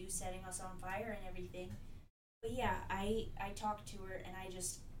trying to do, setting us on fire and everything. But yeah, I talked to her, and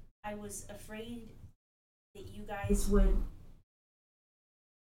I was afraid that you guys would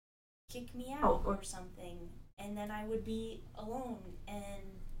kick me out or something, and then I would be alone,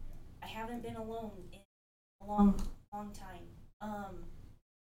 and I haven't been alone in a long time.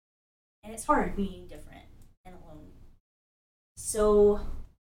 And it's hard being different and alone. So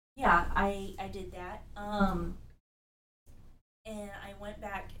yeah, I did that. And I went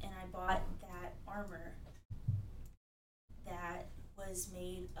back and I bought that armor that was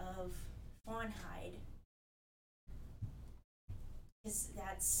made of fawn hide.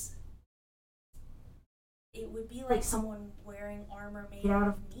 Because it would be like someone wearing armor made out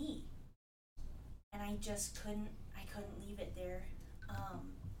of me. And I just couldn't leave it there.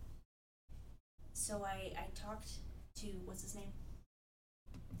 So I talked to, what's his name?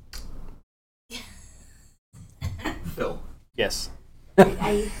 Phil. Yes.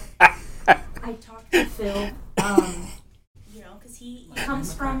 I talked to Phil, because he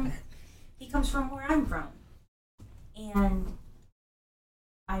comes from where I'm from, and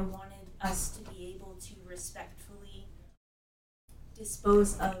I wanted us to be able to respectfully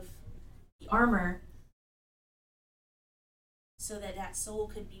dispose of the armor so that that soul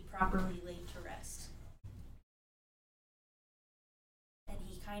could be properly laid to rest. And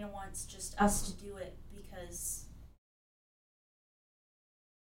he kind of wants just us to do it because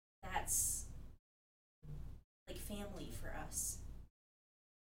that's like family for us.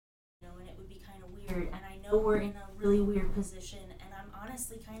 You know, and it would be kind of weird. And I know we're in a really weird position, and I'm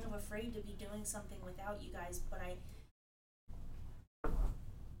honestly kind of afraid to be doing something without you guys, but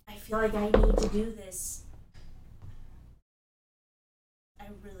I feel like I need to do this. I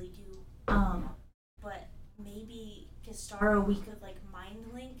really do. But maybe, Kistaro, we could like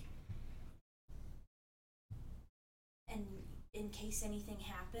mind link, and in case anything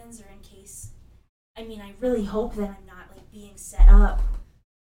happens, or in case, I mean, I really hope that I'm not like being set up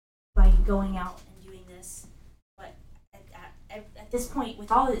by going out and doing this. But at this point,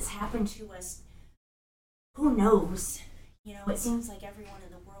 with all that's happened to us, who knows? You know, it seems like everyone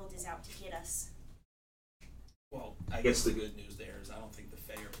in the world is out to get us. Well, I guess the good news there is I don't think the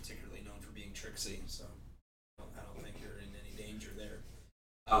Fae are particularly known for being tricksy, so I don't think you're in any danger there.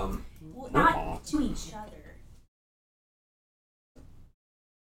 Well, not to each other.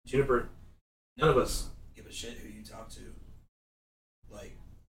 Juniper, none of us give a shit who you talk to. Like,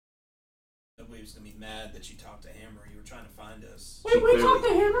 nobody was gonna be mad that you talked to Hammer. You were trying to find us. Wait, we talked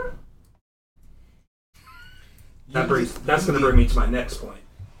to Hammer? That's gonna bring me to my next point.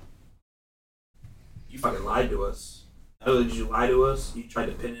 You fucking lied to us. Not only did you lie to us, you tried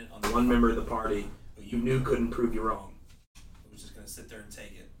to pin it on one member of the party who you knew couldn't prove you wrong. Who was just gonna sit there and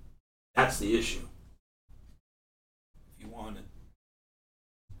take it. That's the issue.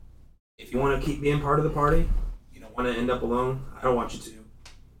 If you want to keep being part of the party, you don't want to end up alone, I don't want you to.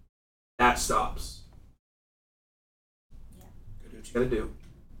 That stops. Yeah. Go do what you gotta do.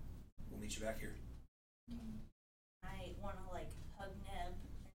 We'll meet you back here. I want to like hug Neb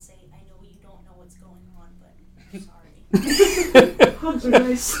and say, I know you don't know what's going on, but I'm sorry. Hugs are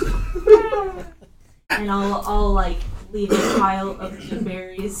nice. And I'll like leave a pile of the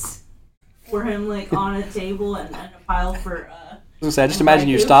berries for him like on a table, and a pile for I just imagine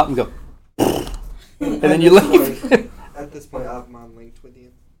you stop and go, and then you leave. At this point, I'm on linked with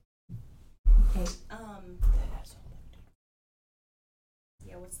you. Okay.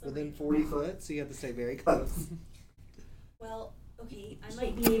 Yeah. What's the Within range? 40 foot, so you have to stay very close. Well, okay. I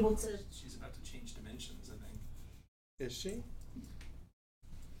might be able to. She's about to change dimensions, I think. Is she?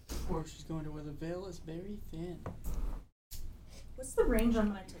 Or she's going to where the veil is very thin. What's the range on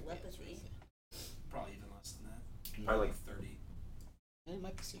my telepathy? Probably even less than that. Probably like 30. It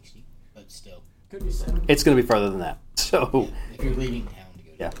might be 60, but still. Could be 70. It's going to be further than that. So, If you're leaving town to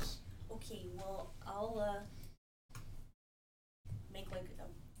go to Yeah. this. Okay. Well, I'll make like a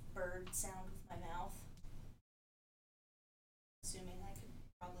bird sound with my mouth. Assuming I could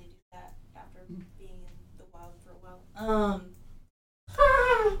probably do that after being in the wild for a while.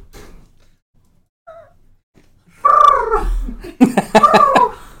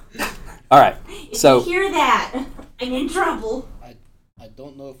 all right. If So, you hear that, I'm in trouble. I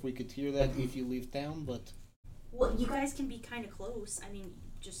don't know if we could hear that if you leave town, but Well, you guys can be kind of close. I mean,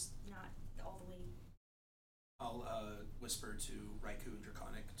 just not all the way. I'll whisper to Raikou and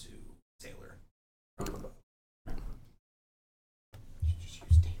Draconic to Taylor. just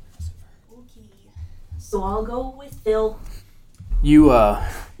use Taylor as a verb. Okay. So I'll go with Phil. you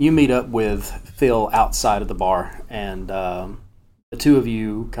meet up with Phil outside of the bar, and the two of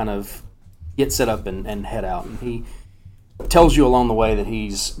you kind of get set up and head out. And he tells you along the way that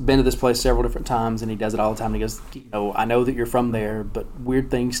he's been to this place several different times, and he does it all the time. And he goes, I know that you're from there, but weird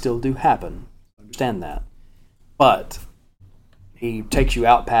things still do happen. Understand that. But he takes you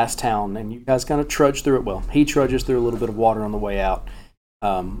out past town, and you guys kind of trudge through it. Well, he trudges through a little bit of water on the way out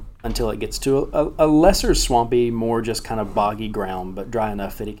until it gets to a lesser swampy, more just kind of boggy ground, but dry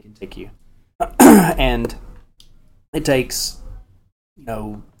enough that he can take you. And it takes,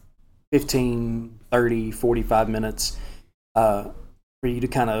 15, 30, 45 minutes for you to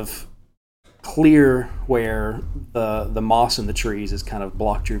kind of clear where the moss in the trees has kind of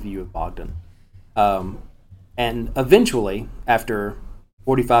blocked your view of Bogden. And eventually, after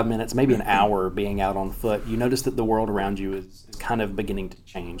 45 minutes, maybe an hour being out on foot, you notice that the world around you is kind of beginning to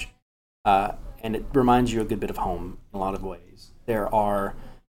change. And it reminds you a good bit of home in a lot of ways. There are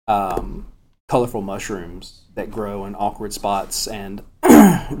colorful mushrooms that grow in awkward spots, and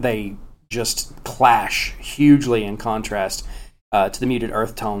they just clash hugely in contrast to the muted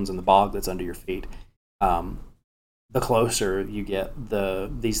earth tones and the bog that's under your feet. the closer you get,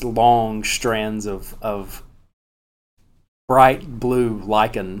 these long strands of bright blue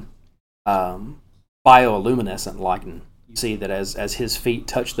lichen, bioluminescent lichen. You see that as his feet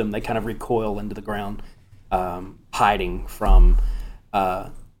touch them, they kind of recoil into the ground, hiding from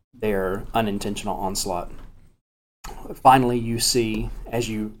their unintentional onslaught. Finally, you see, as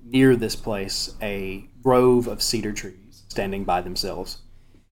you near this place, a grove of cedar trees standing by themselves,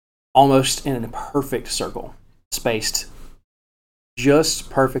 almost in a perfect circle, spaced just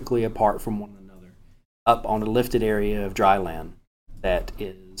perfectly apart from one another, up on a lifted area of dry land that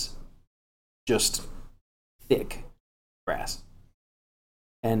is just thick grass.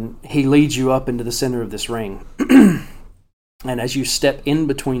 And he leads you up into the center of this ring. And as you step in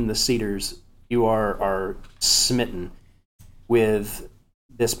between the cedars, you are smitten with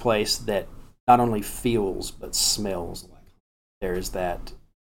this place that not only feels but smells like. There is that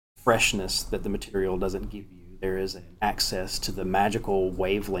freshness that the material doesn't give you. There is an access to the magical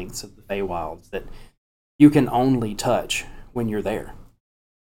wavelengths of the Feywilds that you can only touch when you're there.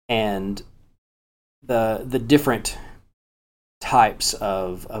 And the different types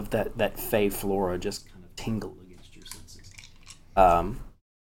of that Fey flora just kind of tingle against your senses.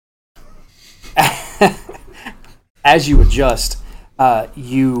 As you adjust,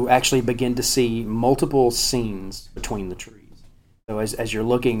 you actually begin to see multiple scenes between the trees. So as you're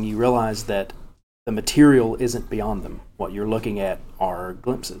looking, you realize that the material isn't beyond them. What you're looking at are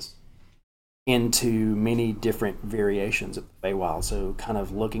glimpses into many different variations of the Feywild. So kind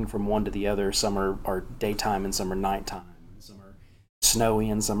of looking from one to the other. Some are daytime and some are nighttime. Some are snowy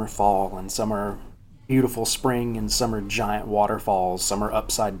and some are fall. And some are beautiful spring and some are giant waterfalls. Some are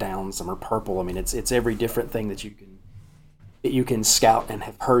upside down. Some are purple. I mean, it's every different thing that you can scout and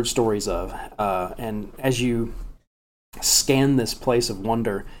have heard stories of. And as you scan this place of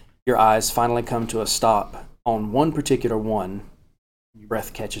wonder, your eyes finally come to a stop on one particular one. Your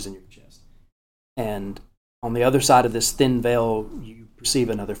breath catches in your chest. And on the other side of this thin veil, you perceive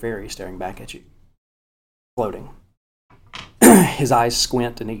another fairy staring back at you, floating. His eyes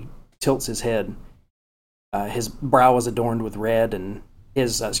squint and he tilts his head. His brow is adorned with red, and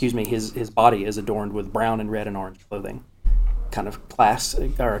his body is adorned with brown and red and orange clothing, kind of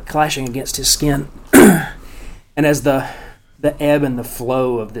clashing against his skin. And as the ebb and the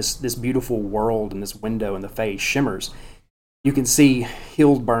flow of this beautiful world and this window in the face shimmers, you can see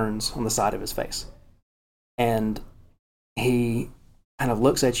healed burns on the side of his face. And he kind of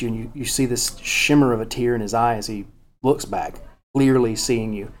looks at you, and you see this shimmer of a tear in his eye as he looks back, clearly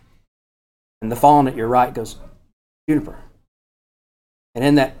seeing you. And the fawn at your right goes, "Juniper." And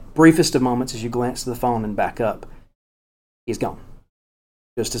in that briefest of moments, as you glance to the fawn and back up, he's gone,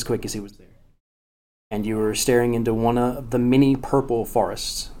 just as quick as he was there. And you are staring into one of the many purple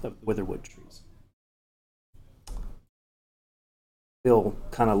forests of witherwood trees. Bill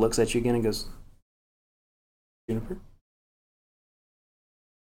kind of looks at you again and goes, "Juniper?"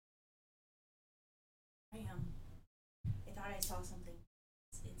 I thought I saw something.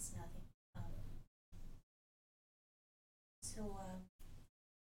 It's nothing.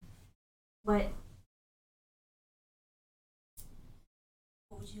 What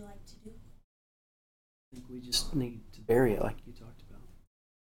would you like to do? I think we just need to bury it like you talked about.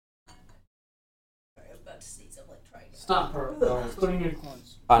 Sorry, I was about to say something like triangle. Stop her. Putting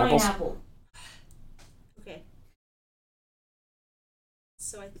unicorns. Pineapples? Pineapple. Okay.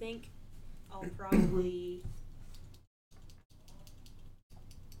 So I think I'll probably...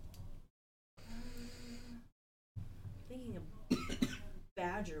 thinking a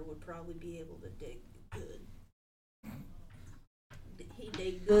badger would probably be able to dig good. He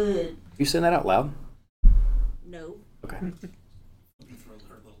dig good. You saying that out loud? No. Okay. For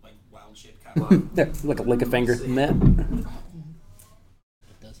her little like wild shit kind of. Yeah, like a lick a finger in that. It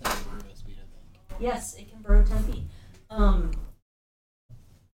does have a burrow speed, I think. Yes, it can burrow 10 feet.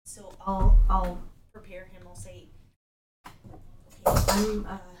 So I'll prepare him. I'll say, okay,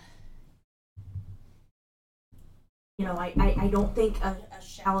 I don't think a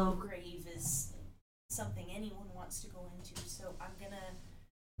shallow grave is something anyone wants to go into, so I'm gonna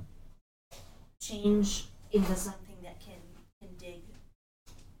change into something that can dig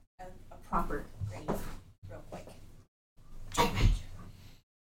a proper grave real quick.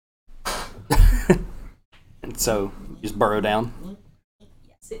 And so you just burrow down.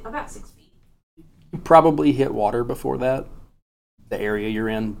 Yes, about 6 feet. You probably hit water before that, the area you're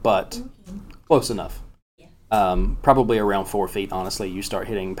in, but close enough. Yeah. Probably around 4 feet, honestly. You start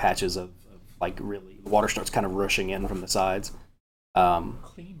hitting patches of like really, the water starts kind of rushing in from the sides.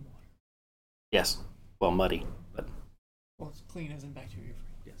 Clean water. Yes. Well, muddy, but Well, it's clean as in bacteria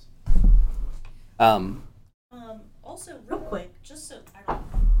free. yes. Also, real quick, just so I don't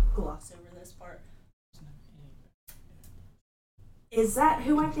gloss over this part, is that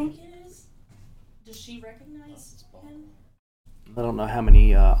who I think it is? Does she recognize him? I don't know how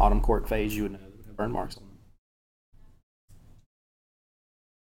many Autumn Court Fays you would know that would have burn marks on them.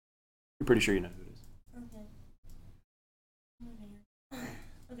 You're pretty sure you know who it is.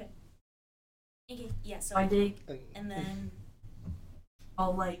 Okay. Okay. Yeah. So I dig, and then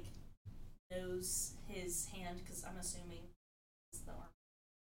I'll like nose his hand because I'm assuming it's the arm.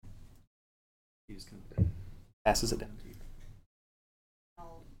 He just kind of passes it down to you.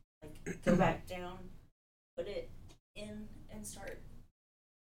 I'll like go back down, put it in, and start.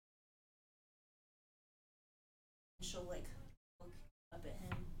 She'll like look up at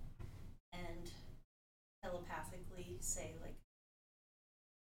him and telepathically say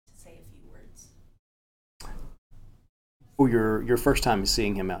a few words. For your first time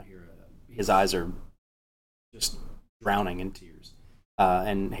seeing him out here, his eyes are just drowning in tears,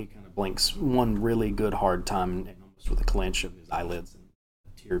 and he kind of blinks one really good hard time, and almost with a clench of his eyelids, and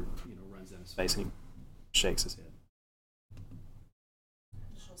a tear runs down his face, and he shakes his head.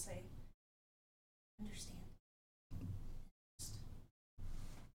 She'll say, "Understand." Just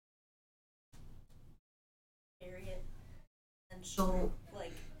carry it, and she'll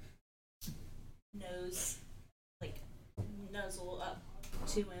nuzzle up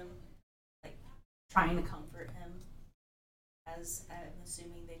to him, trying to comfort him, as I'm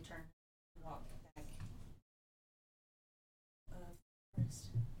assuming they turn and walk back.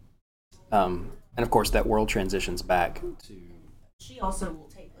 And of course, that world transitions back to. She also will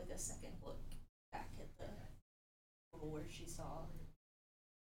take a second look back at the portal where she saw.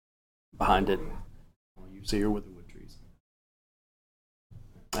 Behind it, you see her with the wood trees.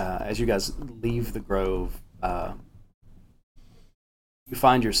 As you guys leave the grove, you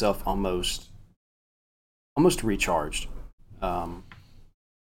find yourself almost recharged,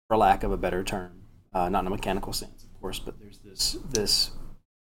 for lack of a better term. Not in a mechanical sense, of course, but there's this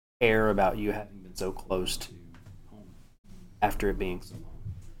air about you having been so close to home after it being so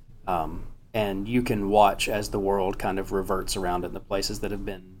long. And you can watch as the world kind of reverts around in the places that have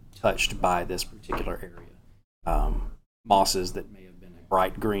been touched by this particular area. Mosses that may have been a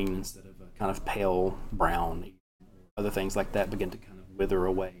bright green instead of a kind of pale brown. Other things like that begin to kind of wither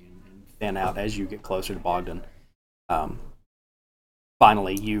away and thin out as you get closer to Bogden.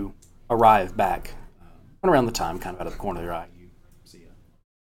 Finally, you arrive back, and around the time, kind of out of the corner of your eye, you see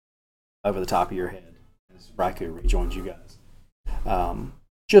over the top of your head as Raikou rejoins you guys.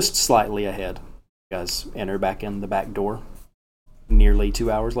 Just slightly ahead. You guys enter back in the back door nearly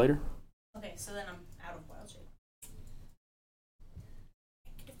 2 hours later. Okay, so then I'm out of wild shape.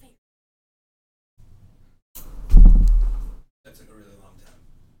 That took a really long time.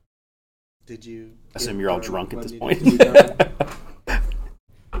 Did you assume you're all drunk at this point?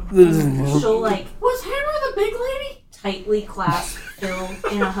 She'll was Hammer the big lady? Tightly clasp Phil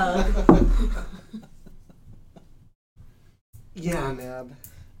in a hug. Yeah, Nab.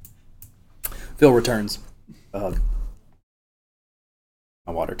 Phil returns a hug.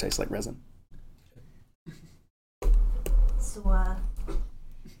 My water tastes like resin. So,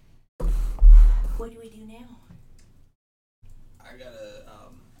 what do we do now? I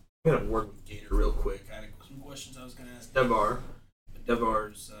gotta work with Gator real quick. I had some questions I was gonna ask Devar.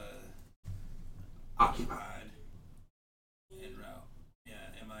 Devar's occupied en route.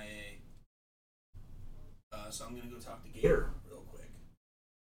 Yeah, MIA. So I'm gonna go talk to Gator real quick.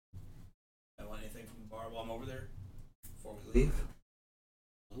 I want anything from the bar while I'm over there before we leave.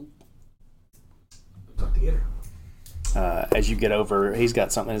 Go talk to Gator. As you get over, he's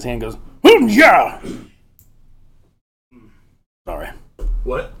got something in his hand. Goes, yeah. Sorry.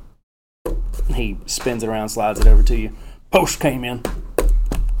 What? He spins it around, slides it over to you. Post came in.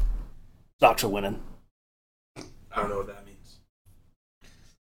 Stocks are winning. I don't know what that means.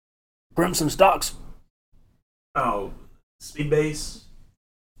 Crimson stocks. Oh, speed base.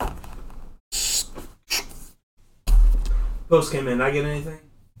 Post came in. Did I get anything?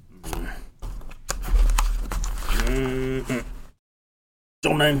 What's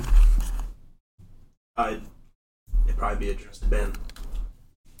your name? It'd probably be addressed to Ben.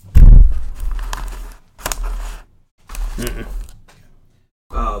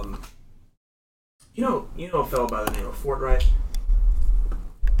 You know a fellow by the name of Fort, right?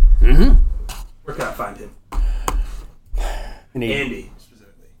 Mm-hmm. Where can I find him? Andy,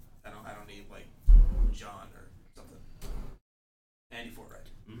 specifically. I don't need John or something. Andy Fort, right?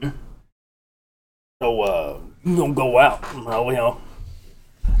 Mm-hmm. So you gonna go out,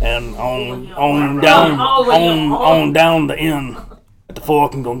 and on down the end At the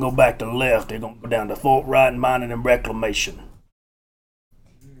fork, I'm gonna go back to the left. They're gonna go down to Fort Wright Mining and Reclamation.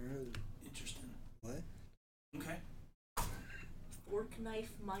 Interesting. What? Okay. Fork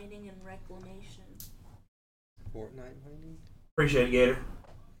knife mining and reclamation. Fortnite mining? Appreciate it, Gator.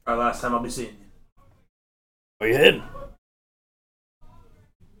 Our last time I'll be seeing you. Where you heading?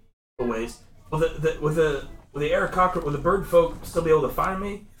 A ways. Will the Aarakocra, will the bird folk still be able to find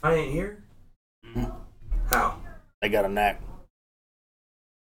me if I ain't here? Mm-hmm. How? They got a knack.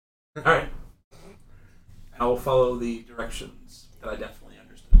 Alright. I will follow the directions that I definitely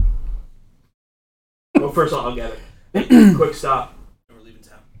understood. Well, first I'll get it. Quick stop. And we're leaving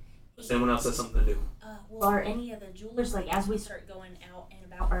town. Does anyone else have something to do? Well, are any of the jewelers, like, as we start going out and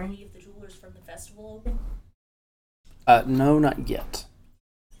about, are any of the jewelers from the festival open? No, not yet.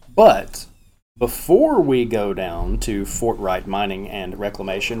 But before we go down to Fort Wright Mining and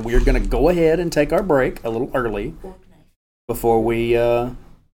Reclamation, we're going to go ahead and take our break a little early before we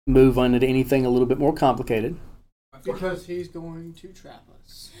move on to anything a little bit more complicated. Because he's going to trap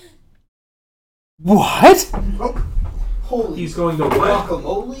us. What? Holy He's going to what?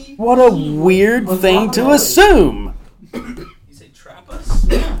 guacamole? What a weird thing to assume. You say trap us?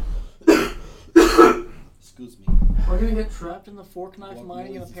 Excuse me. We're going to get trapped in the fork knife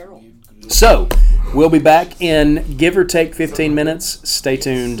mining and apparel. So, we'll be back in give or take 15 minutes. Stay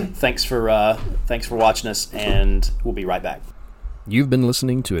tuned. Thanks for watching us, and we'll be right back. You've been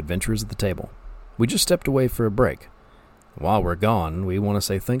listening to Adventures at the Table. We just stepped away for a break. While we're gone, we want to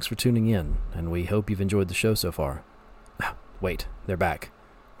say thanks for tuning in, and we hope you've enjoyed the show so far. Wait, they're back.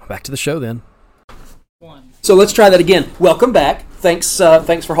 Back to the show then. So let's try that again. Welcome back. Thanks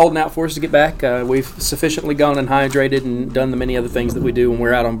for holding out for us to get back. We've sufficiently gone and hydrated and done the many other things that we do when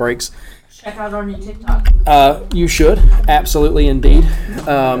we're out on breaks. Check out our new TikTok. You should, absolutely indeed.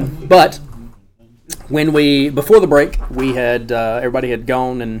 But before the break, we had everybody had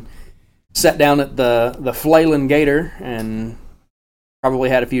gone and sat down at the Flailin' Gator and probably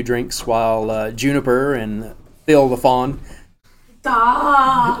had a few drinks while Juniper and Phil the Fawn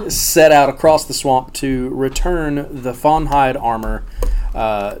set out across the swamp to return the fawn hide armor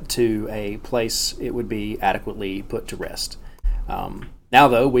to a place it would be adequately put to rest. Now,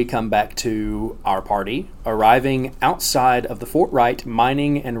 though, we come back to our party, arriving outside of the Fort Wright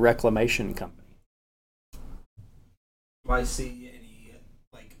Mining and Reclamation Company. Do I see any,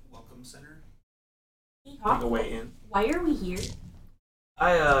 welcome center? Take a way in. Why are we here?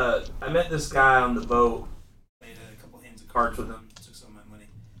 I met this guy on the boat, played a couple hands of cards with him, took some of my money.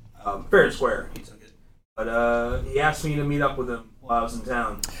 Fair and square, he took it. But he asked me to meet up with him while I was in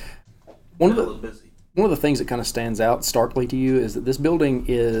town. A little busy. One of the things that kind of stands out starkly to you is that this building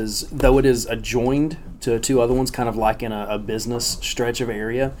is, though it is adjoined to two other ones, kind of like in a business stretch of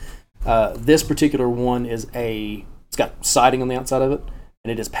area, this particular one it's got siding on the outside of it,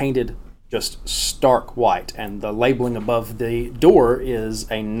 and it is painted just stark white, and the labeling above the door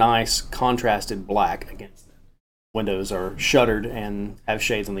is a nice contrasted black against it. Windows are shuttered and have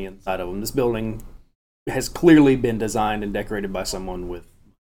shades on the inside of them. This building has clearly been designed and decorated by someone with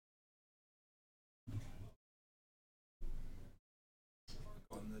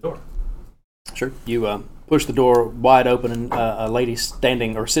door. Sure. You push the door wide open, and a lady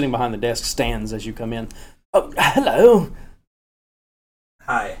standing or sitting behind the desk stands as you come in. Oh, hello.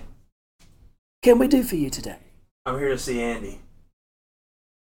 Hi. Can we do for you today? I'm here to see Andy.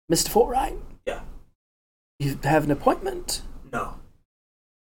 Mr. Fortright? Yeah. You have an appointment? No.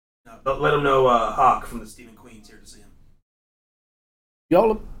 But let him know Hawk from the Stephen Queen's here to see him.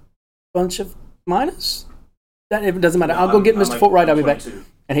 Y'all a bunch of minors? It doesn't matter. I'll go get Mr. Fortright. I'll be back.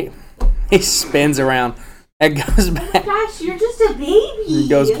 And he spins around and goes back. Gosh, you're just a baby. He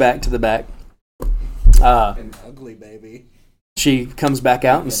goes back to the back. An ugly baby. She comes back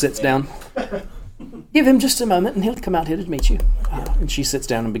out and sits down. Give him just a moment, and he'll come out here to meet you. And she sits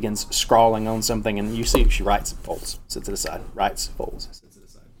down and begins scrawling on something, and you see she writes, folds, sits it aside, writes, folds, sits it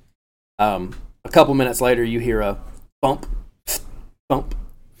aside. A couple minutes later, you hear a bump, bump,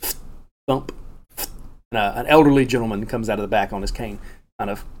 bump, and an elderly gentleman comes out of the back on his cane, kind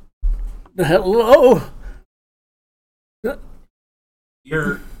of, hello?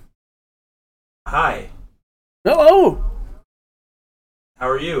 Hi. Hello? How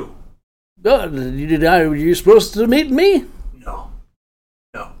are you? Good. Were you supposed to meet me? No.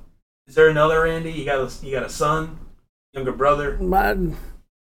 Is there another Andy? You got a son? Younger brother? No.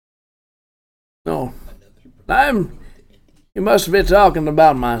 You must be talking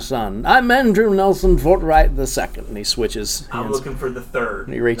about my son. I'm Andrew Nelson Fortright II. And he switches hands. I'm looking for the third.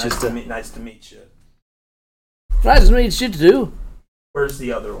 And he reaches Nice to meet you. Nice to meet you too. Where's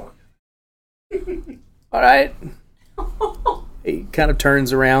the other one? All right. he kind of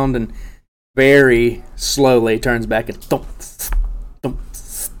turns around and very slowly turns back and thumps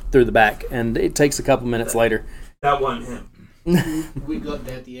through the back. And it takes a couple minutes later. That wasn't him. We got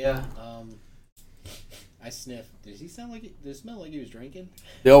that, yeah. I sniffed. Does he sound like it? Does it smell like he was drinking?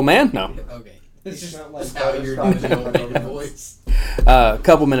 The old man? No. Okay. It's It's just not like how that. you're It's doing not your old man voice. A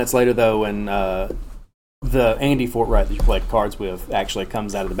couple minutes later, though, when the Andy Fortright that you played cards with actually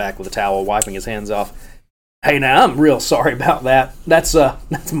comes out of the back with a towel, wiping his hands off. Hey, now I'm real sorry about that. That's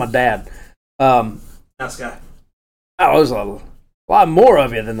my dad. Nice guy. Oh, there's a lot more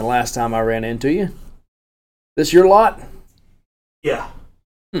of you than the last time I ran into you. This your lot? Yeah.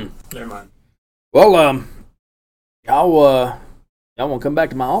 Never mind. Well, y'all want to come back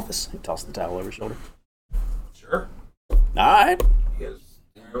to my office? He tossed the towel over his shoulder. Sure. All right. You guys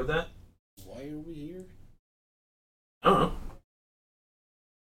agree with that? Why are we here? I don't know.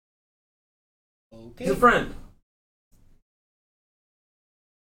 Okay. He's a friend.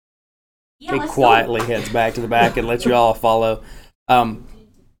 Yeah, He let's quietly heads back to the back and lets you all follow.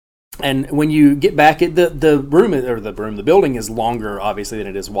 And when you get back, the building is longer, obviously, than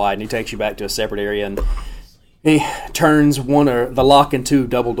it is wide, and he takes you back to a separate area, and he turns the lock in two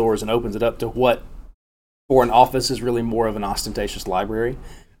double doors and opens it up to what, for an office, is really more of an ostentatious library.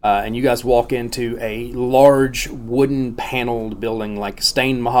 And you guys walk into a large wooden paneled building, like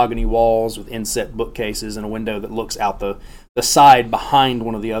stained mahogany walls with inset bookcases and a window that looks out the side behind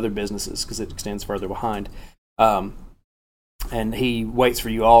one of the other businesses because it extends further behind. And he waits for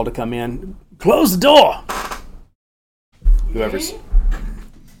you all to come in. Close the door! Whoever's...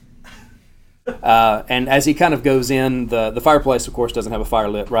 and as he kind of goes in, the fireplace, of course, doesn't have a fire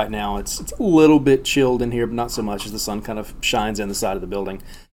lit right now. It's a little bit chilled in here, but not so much as the sun kind of shines in the side of the building.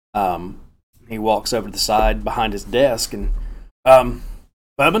 He walks over to the side behind his desk and,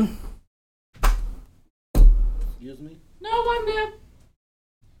 Bourbon? Excuse me? No, I'm dead.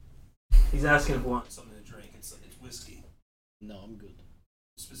 He's asking if we want something to drink. It's whiskey. No, I'm good.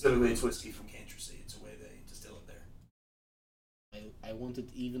 Specifically, it's whiskey from Cantressy. It's the way they distill it there. I wanted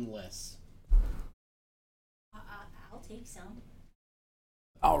even less. I'll take some.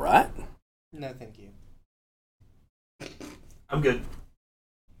 All right. No, thank you. I'm good.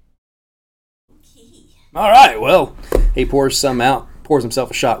 Okay. All right, well, he pours some out, pours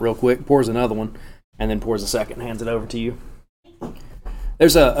himself a shot real quick, pours another one, and then pours a second, hands it over to you.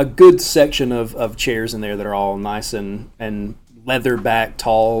 There's a good section of chairs in there that are all nice and leather back,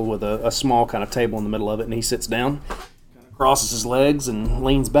 tall, with a small kind of table in the middle of it, and he sits down, kind of crosses his legs, and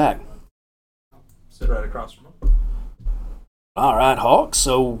leans back. Sit right across from him. All right, Hawk,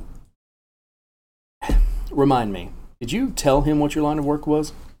 so remind me, did you tell him what your line of work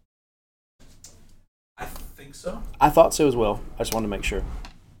was? I think so. I thought so as well. I just wanted to make sure.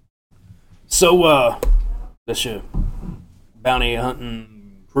 So, this your bounty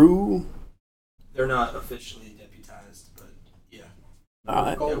hunting crew? They're not officially deputized, but yeah. All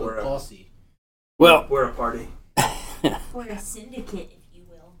right. Call we're the a- posse. Well, We're a party. Or a syndicate, if you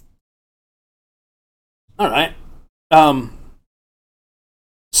will. all right.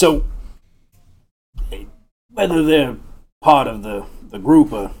 So, whether they're part of the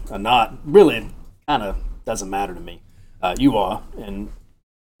group or not, really kind of doesn't matter to me. You are, and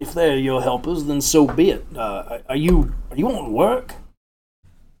if they're your helpers, then so be it. Are you on work?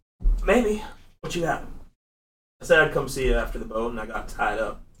 Maybe. What you got? I said I'd come see you after the boat, and I got tied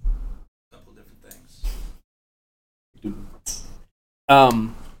up. A couple different things.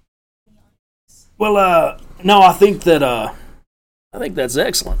 Well, no, I think that's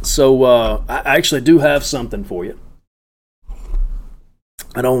excellent. So, I actually do have something for you.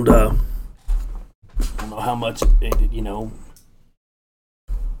 I don't know how much,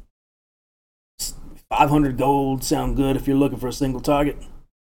 500 gold sound good if you're looking for a single target?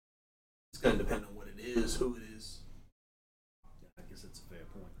 It's going to depend on what it is, who it is. I guess that's a fair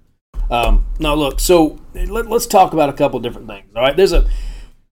point. No, look, so let's talk about a couple different things, all right? There's a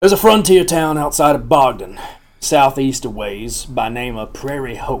frontier town outside of Bogden, southeast of ways, by name of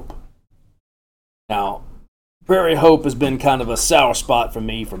Prairie Hope. Now, Prairie Hope has been kind of a sour spot for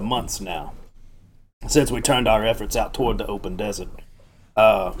me for months now, since we turned our efforts out toward the open desert.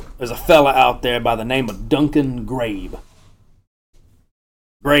 There's a fella out there by the name of Duncan Grabe.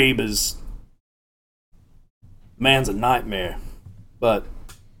 Grabe is... man's a nightmare, but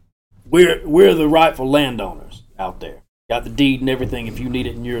we're the rightful landowners out there. Got the deed and everything if you need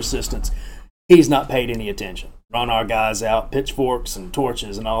it in your assistance. He's not paid any attention. Run our guys out, pitchforks and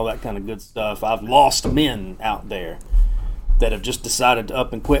torches and all that kind of good stuff. I've lost men out there that have just decided to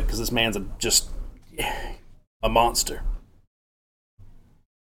up and quit because this man's just a monster.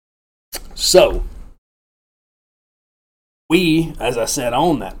 So, We, as I said,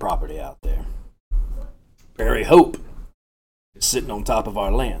 own that property out there. Prairie Hope is sitting on top of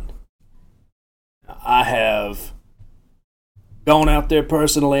our land. I have gone out there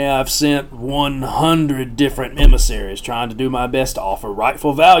personally. I've sent 100 different emissaries trying to do my best to offer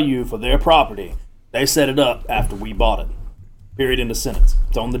rightful value for their property. They set it up after we bought it. Period, end of sentence.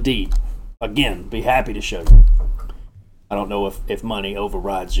 It's on the deed. Again, be happy to show you. I don't know if money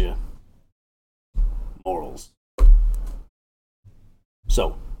overrides your morals.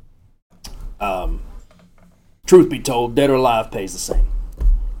 So, truth be told, dead or alive pays the same.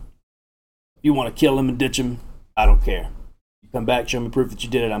 If you want to kill him and ditch him, I don't care. You come back, show me proof that you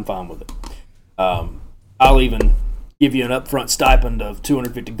did it, I'm fine with it. I'll even give you an upfront stipend of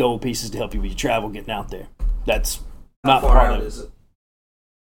 250 gold pieces to help you with your travel getting out there. That's not How far part out of is it?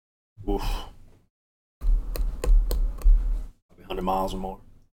 Oof. Probably 100 miles or more.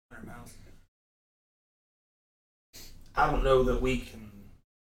 100 miles. I don't know that we can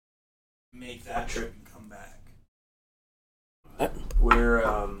make that trip and come back. We're,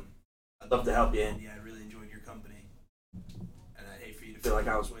 I'd love to help you, Andy. I really enjoyed your company. And I'd hate for you to feel like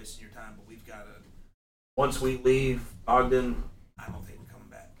I was wasting your time, but we've got to, once we leave Bogden, I don't think we're coming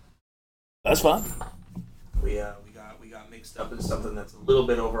back. That's fine. We got mixed up in something that's a little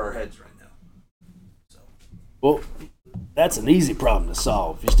bit over our heads right now. So. Well, that's an easy problem to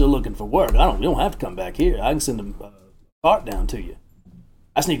solve. If you're still looking for work, you don't have to come back here. I can send a cart down to you.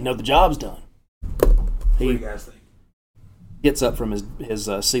 I just need to know the job's done. What do you guys think? Gets up from his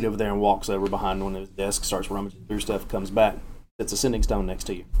seat over there and walks over behind one of his desks, starts rummaging through stuff, comes back, sets a sending stone next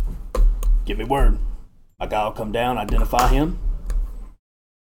to you. Give me word. My guy will come down, identify him.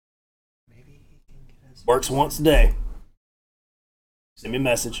 Works once a day. Send me a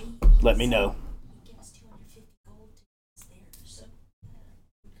message. Let me know. Give us 250 gold to us there, so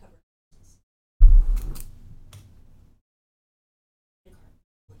we cover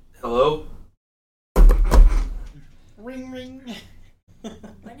Hello? Ring, ring.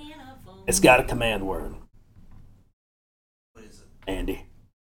 banana phone. It's got a command word. What is it? Andy.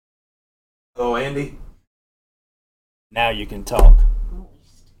 Oh, Andy? Now you can talk.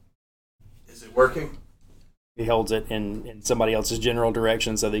 Is it working? He holds it in somebody else's general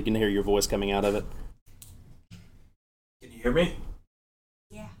direction so that you can hear your voice coming out of it. Can you hear me?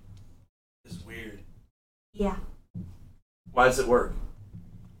 Yeah. This is weird. Yeah. Why does it work?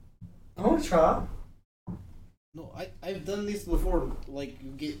 I want to try. No, I've done this before. Like,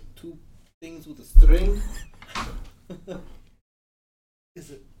 you get two things with a string.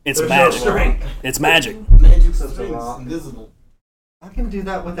 Is it? It's There's magic. no string. It's magic. Magic That's a strings, rock. invisible. I can do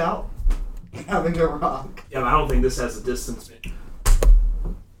that without having a rock. Yeah, but I don't think this has a distance.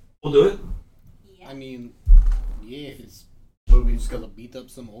 We'll do it. Yeah. I mean, yeah, if it's... What, are we just gonna beat up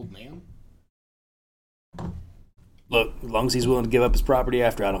some old man? Look, as long as he's willing to give up his property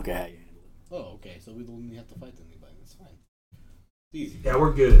after, I don't care how you handle it. Oh, okay, so we don't even have to fight anybody. That's fine. It's easy. Yeah,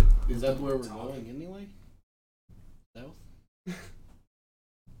 we're good. Is that where we're going anyway? South?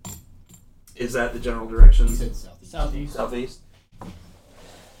 Is that the general direction? He said southeast. Southeast. Southeast? Let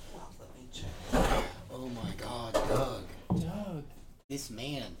me check. Oh my god, Doug. Doug. This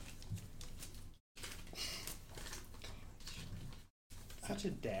man. Such a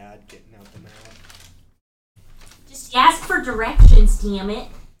dad getting out the mouth. Just ask for directions, damn it.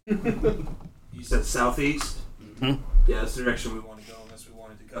 You said southeast? Mm-hmm. Yeah, that's the direction we want to go unless we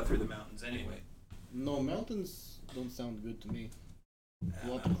wanted to cut through the mountains anyway. No, mountains don't sound good to me. A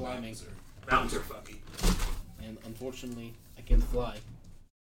lot of climbing. Mountains are fucky. And unfortunately, I can't fly.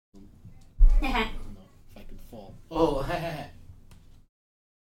 No, if I could fall. Oh,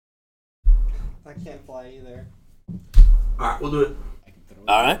 I can't fly either. Alright, we'll do it. I can throw it.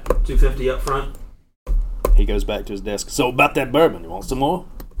 All right. 250 up front. He goes back to his desk. So about that bourbon, you want some more?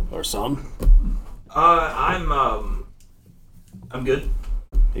 Or some? I'm good.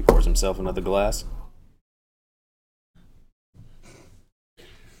 He pours himself another glass.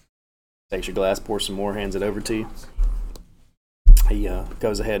 Takes your glass, pours some more, hands it over to you. He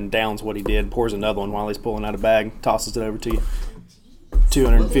goes ahead and downs what he did, pours another one while he's pulling out a bag, tosses it over to you.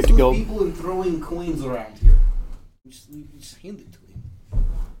 250 gold. People in throwing coins around here. You just hand it to him.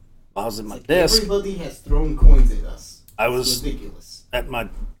 I was at my Like desk. everybody has thrown coins at us. I It's was ridiculous. at my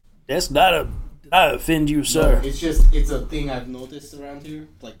desk. Did I offend you, sir? No, it's a thing I've noticed around here.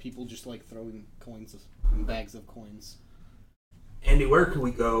 Like people just like throwing coins in bags of coins. Andy, where can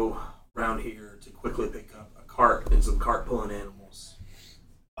we go around here to quickly pick up a cart and some cart pulling animals?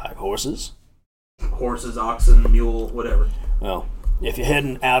 Like horses? Horses, oxen, mule, whatever. Well, if you're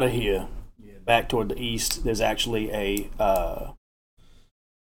heading out of here, back toward the east, there's actually a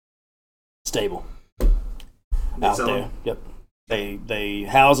stable. out sell there. 'em? Yep. They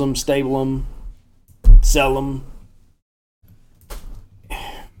house them, stable them, sell them.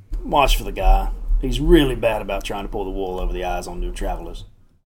 Watch for the guy. He's really bad about trying to pull the wool over the eyes on new travelers.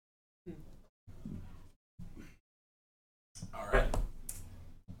 All right.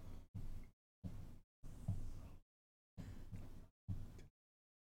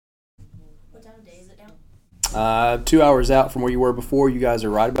 What time of day is it now? 2 hours out from where you were before. You guys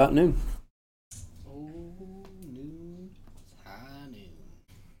are right about noon. Oh, noon. It's high noon.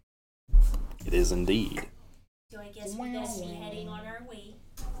 It is indeed. So I guess we best be heading on our way.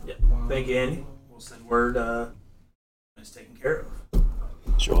 Yeah. Thank you, Andy. We'll send word when it's taken care of.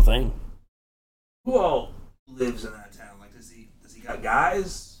 Sure thing. Who all lives in that town? Like, does he got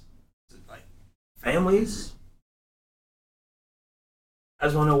guys? Is it like families? I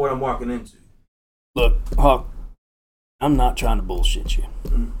just want to know what I'm walking into. Look, Hawk, I'm not trying to bullshit you.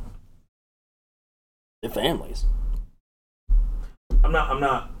 They're families. I'm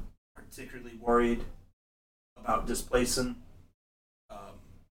not particularly worried about displacing.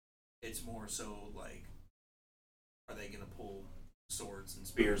 It's more so like, are they gonna pull swords and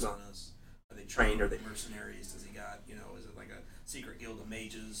spears on us? Are they trained? Are they mercenaries? Does he got, is it like a secret guild of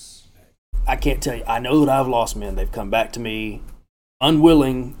mages? I can't tell you. I know that I've lost men. They've come back to me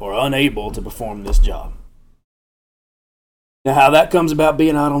unwilling or unable to perform this job. Now, how that comes about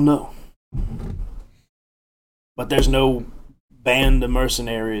being, I don't know. But there's no band of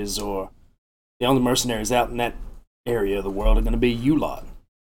mercenaries, or the only mercenaries out in that area of the world are going to be you lot.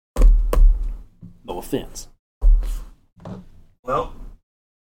 No offense. Well,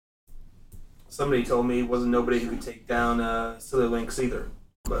 somebody told me it wasn't nobody who could take down Silly Lynx either.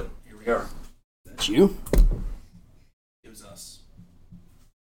 But here we are. That's you? It was us.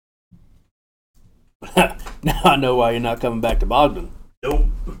 Now I know why you're not coming back to Bogden. Nope.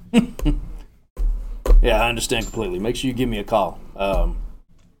 Yeah, I understand completely. Make sure you give me a call.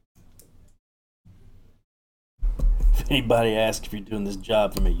 If anybody asks if you're doing this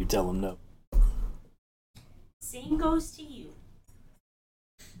job for me, you tell them no. Same goes to you.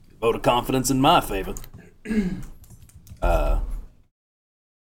 Vote of confidence in my favor. Y'all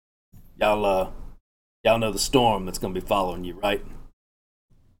know the storm that's going to be following you, right?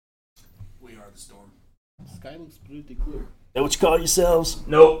 We are the storm. The sky looks pretty clear. Is that what you call yourselves?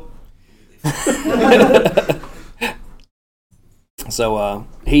 Nope. So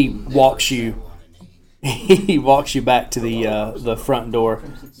he walks you. He walks you back to the front door,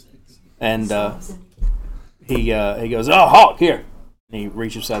 and he goes, "Oh, Hawk, here!" And he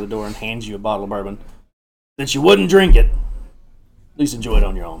reaches outside the door and hands you a bottle of bourbon. Since you wouldn't drink it, at least enjoy it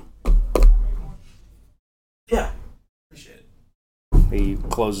on your own. Yeah. Appreciate it. He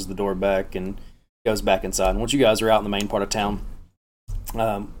closes the door back and goes back inside. And once you guys are out in the main part of town,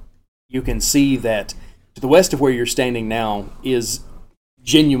 you can see that to the west of where you're standing now is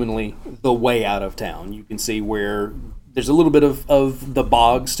genuinely the way out of town. You can see where there's a little bit of the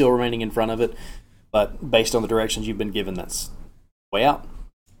bog still remaining in front of it, but based on the directions you've been given, that's way out.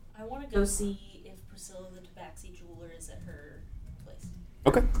 I want to go see if Priscilla the Tabaxi jeweler is at her place.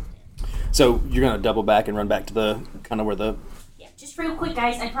 Okay. So you're going to double back and run back to the kind of where the... Yeah, just real quick,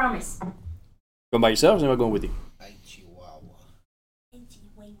 guys, I promise. Going by yourselves, or am I going with you?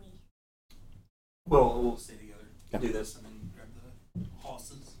 We'll stay together. Okay. Do this and then grab the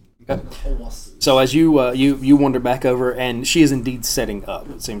horses. Okay. So as you wander back over, and she is indeed setting up.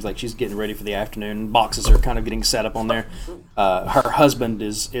 It seems like she's getting ready for the afternoon. Boxes are kind of getting set up on there. Her husband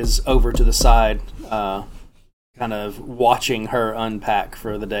is over to the side, kind of watching her unpack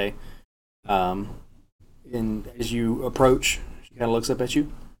for the day. And as you approach, she kind of looks up at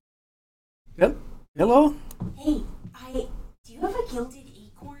you. Yep. Hello? Hey, do you have a gilded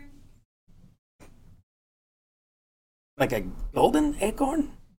acorn? Like a golden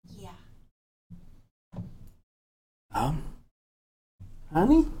acorn? Yeah.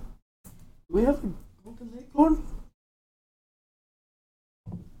 Honey? Do we have a golden acorn?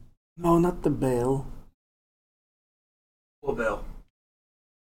 No, not the bell. What bell?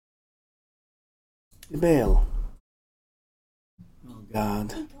 The bell. Oh,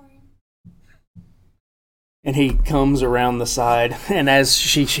 God. And he comes around the side, and as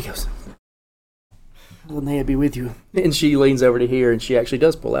she goes, "Well, may I be with you?" And she leans over to here, and she actually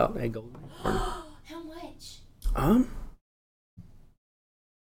does pull out a golden acorn. How much?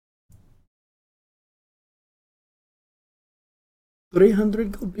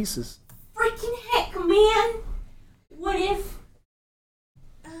 300 gold pieces. Freaking heck, man! What if...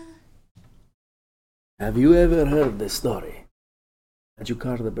 Have you ever heard the story that you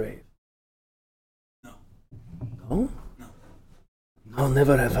the brave? No. No? No. No,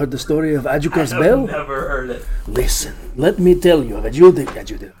 never have heard the story of Ajukar's I've bell? never heard it. Listen, let me tell you of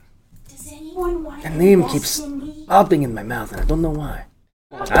Ajudir. Does anyone want The to name invest keeps in me? popping in my mouth, and I don't know why.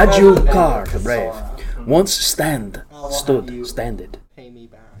 Ajukar the Brave once standed. Pay me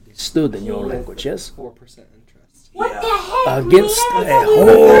back. Stood in your language, yes? 4% interest. What the heck, Against man? a That's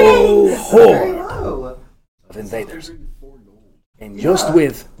only whole friends. horde Oh, of invaders. And just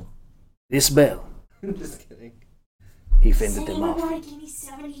with this bell, I'm just kidding. he Does fended them anyone off. want to give me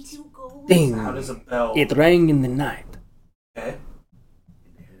 72 gold? Ding! How does a bell? It rang in the night Okay.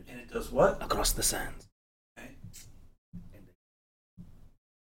 And it does what? across the sands. Okay.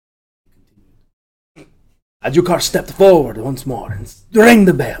 Ajukar stepped forward once more and rang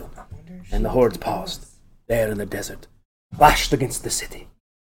the bell, and the hordes paused, there in the desert, flashed against the city.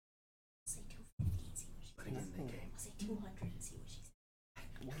 Say 250 and see what she says. Say 200 and see what she says.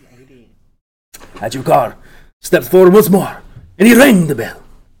 180. Ajukar stepped forward once more, and he rang the bell.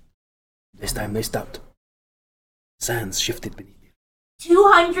 This time they stopped. Sands shifted beneath them,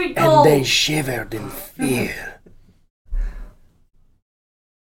 200 and gold. they shivered in fear.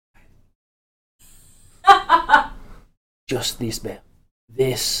 Just this bell,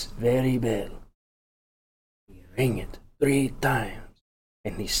 this very bell. He rang it 3 times,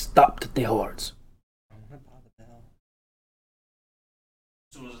 and he stopped the hordes. I want to buy the bell.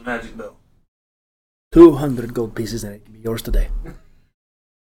 So it was a magic bell. 200 gold pieces, and it can be yours today.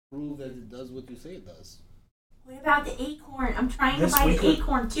 Prove that it does what you say it does. What about the acorn? I'm trying Yes, to buy we the could-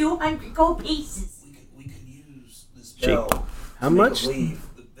 acorn. 200 gold pieces. We could use this Cheap. bell. How to much? Leave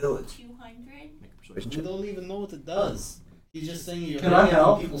the village. 200? We don't even know what it does. He's just saying you're Can I hurting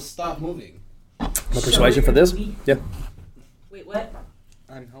help? people stop moving. No persuasion for this? Yeah. Wait, what?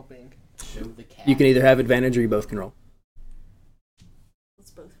 I'm helping. Show the cat. You can either have advantage or you both can roll.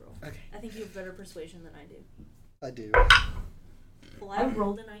 Let's both roll. Okay. I think you have better persuasion than I do. I do. Well, I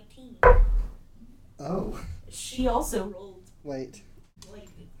rolled a 19. Oh, She also rolled, wait. like,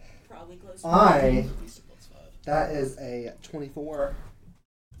 probably close to That is a 24.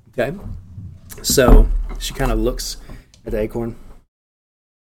 Okay. So she kind of looks at the acorn.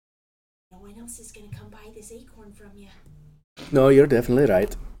 No one else is going to come buy this acorn from you. No, you're definitely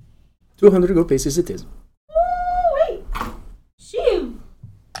right. 200 gold pieces it is. Wait! Shoot!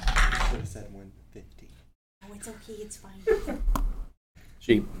 Should have said 150. Oh, it's okay. It's fine.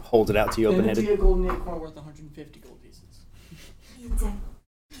 She holds it out to you And open-headed. a golden acorn worth 150 gold pieces. It's a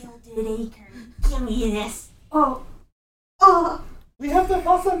gilded acorn. Give me this. Oh. Oh. We have the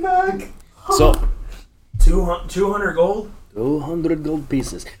awesome bag! So, 200 gold? 200 gold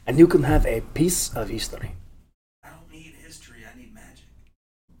pieces. And you can have a piece of history. I don't need history, I need magic.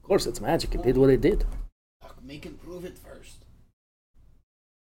 Of course, it's magic. It did what it did. Make him prove it first.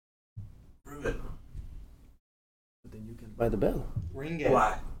 Prove it. But then you can buy the bell. Ring it.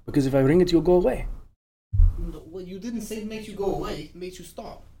 Why? Because if I ring it, you'll go away. No, well, you didn't say it makes you go away. It makes you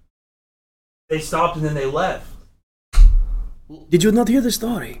stop. They stopped and then they left. Did you not hear the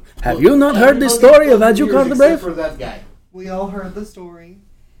story? Have Look, you not heard the everybody story of doesn't hear Ajukar it the except Brave? for that guy. We all heard the story.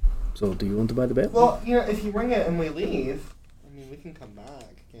 So, do you want to buy the bell? Well, you know, if you ring it and we leave, I mean, we can come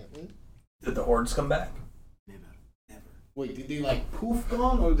back, can't we? Did the hordes come back? Never. Wait, did they like poof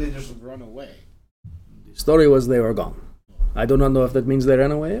gone or did they just run away? The story was they were gone. I do not know if that means they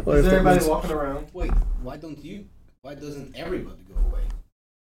ran away or Is if that everybody means... walking around? Wait, why doesn't everybody go away? What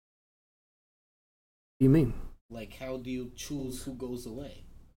do you mean? Like, how do you choose who goes away?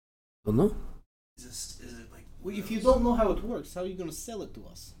 Don't know. Is it like... Well, if you don't know how it works, how are you going to sell it to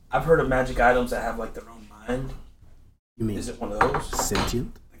us? I've heard of magic items that have like their own mind. You mean Is it one of those?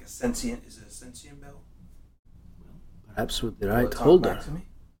 sentient? Like a sentient... Is it a sentient bell? Perhaps with the Will right it talk holder. back to me?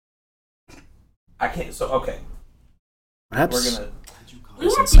 I can't... So, okay. Perhaps We're gonna... We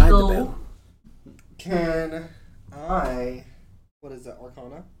it's have to inside the go. bell. Can I... What is it,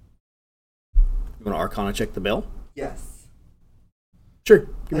 Arcana? You want to Arcana check the bell? Yes. Sure.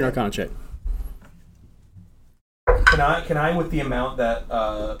 Give me an Arcana check. Can I, with the amount that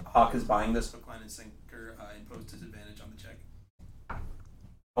Hawk is buying this hook, line, and sinker, impose disadvantage on the check? I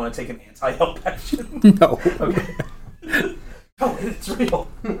want to take an anti-help action. No. Okay. Oh, it's real.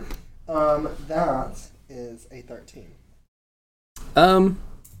 That is a 13.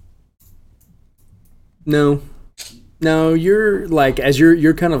 No. No, you're like, as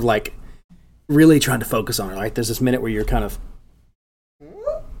you're kind of like really trying to focus on it. Like, there's this minute where you're kind of,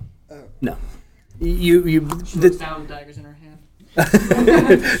 Oh. no. You She looks down with daggers in her hand.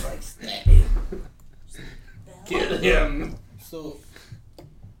 Like, stab him. Kill him. So,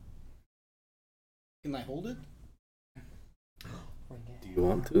 can I hold it? Do you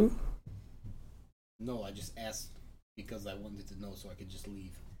want to? No, I just asked because I wanted to know so I could just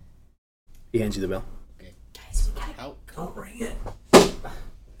leave. He hands you the bell. Okay. Guys, we gotta How? Don't ring it.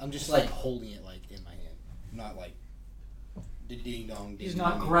 I'm just like holding it like in my hand, not like ding dong. He's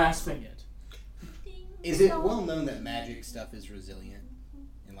not grasping it. Is it well known that magic stuff is resilient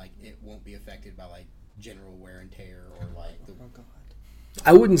and like it won't be affected by like general wear and tear or like the? Oh God.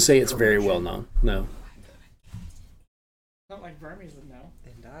 I wouldn't say it's very well known. No. Not like Vermes would know.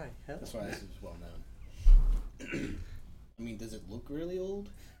 And I. Hell. That's why this is well known. I mean, does it look really old?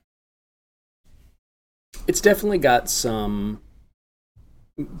 It's definitely got some,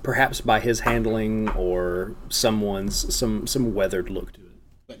 perhaps by his handling or someone's, some weathered look to it.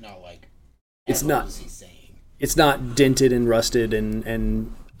 But not like. It's as not. old as he's saying. It's not dented and rusted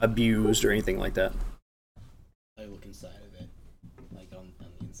and abused or anything like that. I look inside of it, like on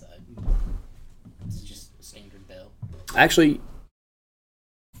the inside. It's just a standard bell. Actually,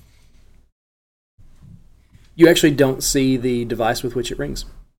 you actually don't see the device with which it rings.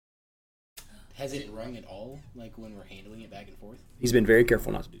 Has it rung at all? Like when we're handling it back and forth? He's been very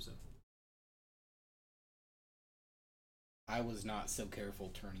careful not to do so. I was not so careful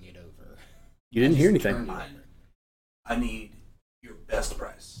turning it over. You didn't hear anything. Turned it over. I need your best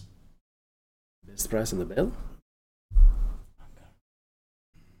price. Best price on the bell?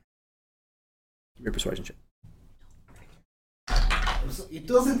 Give me a persuasion check. It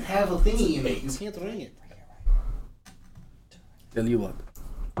doesn't have a thingy in it. You can't ring it. Tell you what.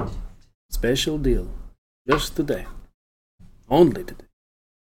 Special deal. Just today. Only today.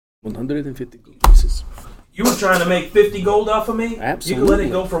 150 gold pieces. You were trying to make 50 gold off of me? Absolutely. You could let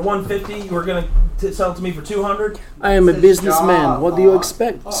it go for 150. You were going to sell it to me for 200? I am a businessman. What do you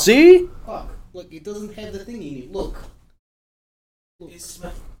expect? See? Fuck. Look, it doesn't have the thingy in it. Look. It's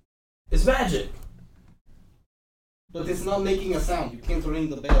magic. But it's not making a sound. You can't ring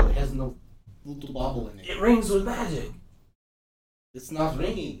the bell. It has no little bobble in it. It rings with magic. It's not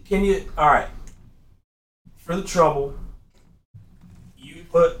ringing. Can you... Alright. For the trouble, you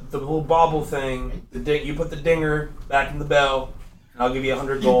put the little bobble thing, you put the dinger back in the bell, and I'll give you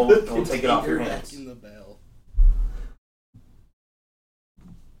 100 gold, and we'll take it off your hands. Back in the bell.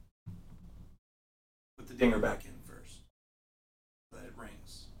 Put the dinger back in first. Let it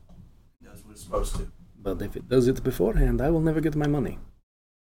rings. It does what it's supposed to. But if it does it beforehand, I will never get my money.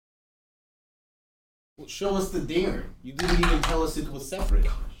 Well, show us the dinger. You didn't even tell us it was separate.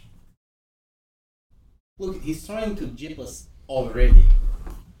 Look, he's trying to jip us already.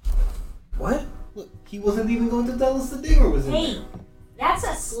 What? Look, he wasn't even going to tell us the dinger was in Hey, there. that's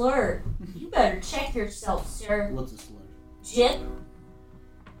a slur. You better check yourself, sir. What's a slur? Jip.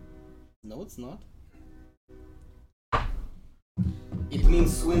 No, it's not. It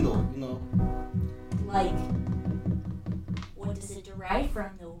means swindle, you know. Like, what does it derive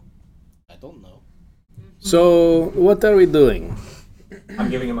from, though? I don't know. So, what are we doing? I'm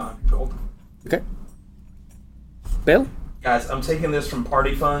giving him 100 gold. Okay. Bell? Guys, I'm taking this from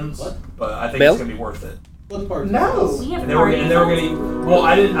party funds, What? but I think Bill? it's gonna be worth it. What part? No. We have And they were gonna. Well,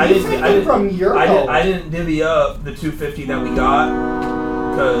 I didn't from your I didn't divvy up the 250 that we got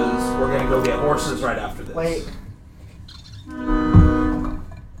because we're gonna go get horses right after this. Wait.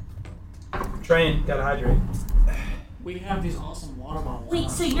 Train, gotta hydrate. We have these awesome water bottles. Wait,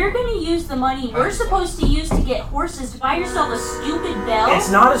 so you're gonna use the money we're supposed to use to get horses to buy yourself a stupid bell?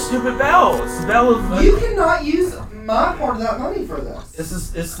 It's not a stupid bell. It's the bell of. You cannot use my part of that money for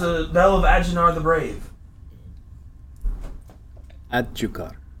this. It's the bell of Agenar the Brave. At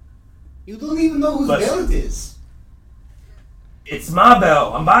Jukar. You don't even know whose But- bell it is. It's my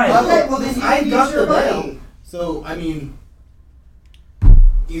bell. I'm buying Okay, it. well then you I can got use your the bell. money. So, I mean,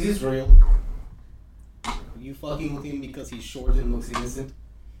 is this real? Are you fucking with him because he's short and looks innocent?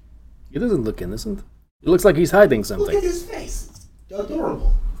 He doesn't look innocent. It looks like he's hiding Look something. at his face. It's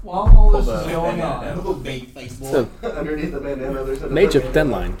adorable. While all this Hold is on. going on, Little baby face boy. So, Underneath the bandana, there's another Mage of bandana.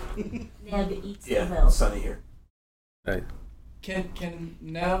 10 line. Neb eats the Yeah, bell. it's sunny here. Right. can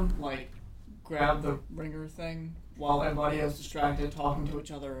Neb like grab the ringer thing while everybody is distracted talking to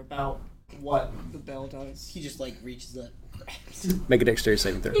each other about what the bell does? He just like reaches up, grabs. Make a dexterity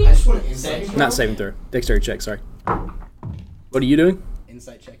saving throw. I just want to insight check. Not saving throw. Dexterity check, sorry. What are you doing?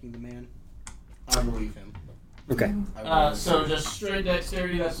 Insight checking the man. I believe him. Okay. So just straight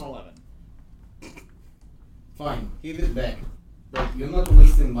dexterity, that's an 11. Fine, give it back. But you're not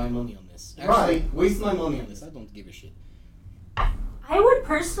wasting my money on this. Actually, Right. waste my money on this. I don't give a shit. I would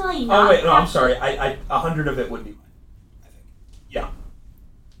personally not. Oh wait, no, I'm have- sorry. I 100 of it would be mine. I think. Yeah.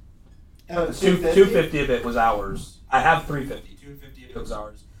 250? 250 of it was ours. I have 350. 250 of it was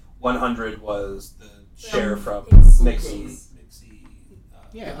ours. 100 was the share from Pixel Mixie. Days. Mixie.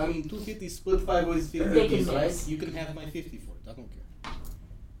 Yeah, I mean, 250 split 5 ways 50, right? You can have my 50 for it. I don't care.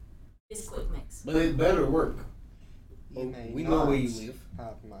 It's quick mix. But it better work. We know where you live.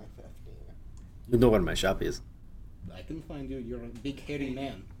 Have my 50. You know where my shop is. I can find you. You're a big hairy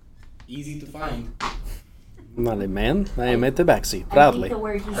man. Easy to find. I'm not a man. I am at the backseat, I proudly. think the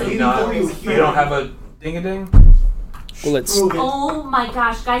word Are you not? You don't have a ding-a-ding? Well, it's Oh my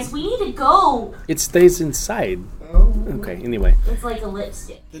gosh, guys, we need to go. it stays inside. Oh. Okay. Anyway, It's like a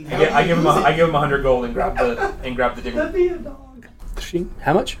lipstick. Then I give him 100 gold and grab the ding. That'd be a dog.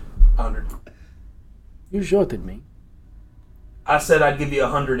 how much? 100. You shorted me. I said I'd give you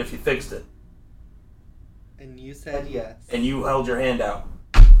 100 if you fixed it, And you said yes. and you held your hand out.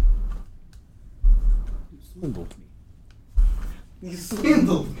 You swindled me. You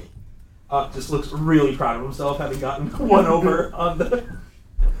swindled me. Just looks really proud of himself having gotten one over on the.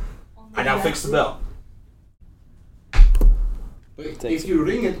 I now fixed the bell. But if you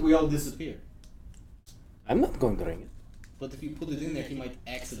ring it, we all disappear. I'm not going to ring it. But if you put it in there, he might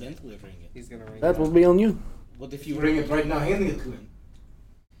accidentally ring it. He's gonna ring That it. will be on you. What if you ring it right now, handing it to him?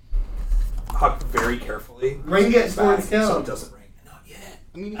 Huck very carefully. Ring it for its so it count. doesn't ring. Not yet.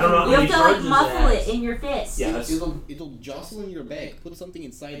 I mean, I don't know. You have He to like charges muffle that. it in your fist. Yeah, that's. It'll jostle in your bag. Put something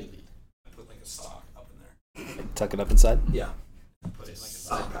inside of it. I put like a sock up in there. Tuck it up inside. Yeah. Put it in like a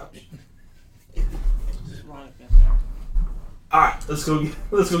side pouch. Just run it in there. All right, let's go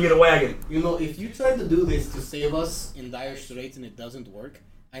get a wagon. You know, if you try to do this to save us in dire straits and it doesn't work,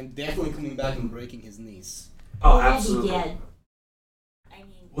 I'm definitely coming back and breaking his knees. Oh, We'll be absolutely. dead. I mean,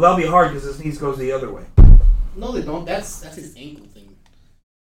 Well, that'll be hard because his knees goes the other way. No, they don't. That's his ankle thing.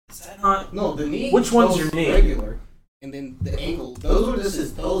 Is that not? No, the knee. Which one's goes your knee? Regular, and then the ankle. Those were just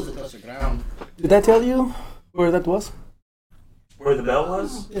his toes that touch the ground. Did I tell you where that was? Where the bell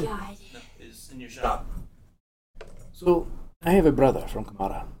was? oh God. Is in your shop. So, I have a brother from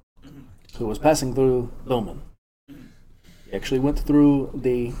Kamara who was passing through Bowman. He actually went through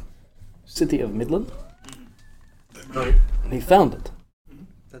the city of Midland, Right. and he found it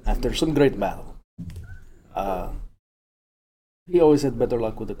That's after some great battle. He always had better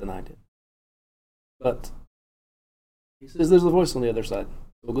luck with it than I did. But he says there's a voice on the other side.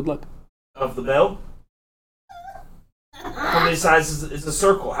 So good luck. Of the bell? How many sides is a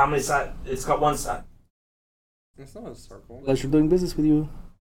circle? How many sides? It's got one side. It's not a circle. Pleasure doing business with you.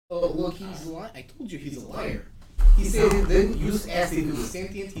 Oh, look, he's lying. I told you he's a liar. He said it, then you just asked if he was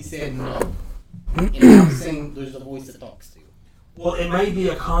sentient. He said no. And now he's saying there's a voice that talks to you. Well, it may be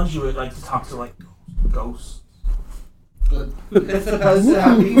a conduit, like to talk to like ghosts. But It's supposed to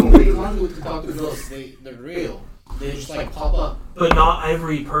have people people. they conduit to talk to ghosts. They're real. They just like pop up. But not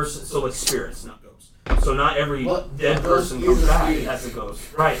every person. So it's spirits, not ghosts. So not every But dead a ghost person is comes a back spirit. as a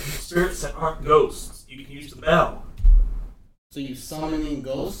ghost. Right. Spirits that aren't ghosts. You can use the bell. So you summoning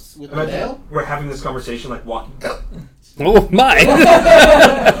ghosts with the bell? We're having this conversation like walking Oh my!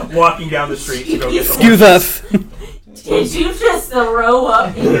 walking down the street to go get the You horse. the. Did you just throw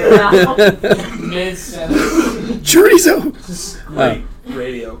up in your mouth? Mid sentence. Chorizo! This is great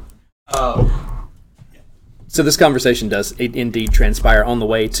radio. So this conversation does indeed transpire on the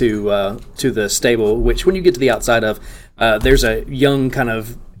way to the stable, which when you get to the outside of, there's a young kind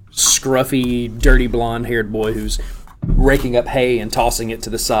of scruffy, dirty blonde-haired boy who's raking up hay and tossing it to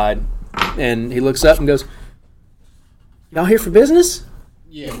the side. And he looks up and goes, "Y'all here for business?"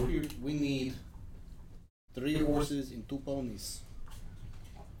 Yeah, we need 3 horses and 2 ponies.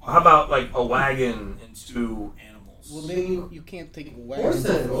 How about like a wagon and 2 animals? Well, then you can't take a wagon off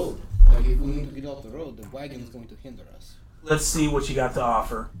Horses. the road. Like, if we need to get off the road, the wagon is going to hinder us. Let's see what you got to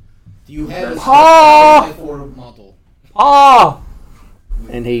offer. Do you have a Pa! 4 model? Ah!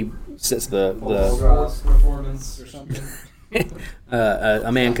 And he sets the Sports performance or something?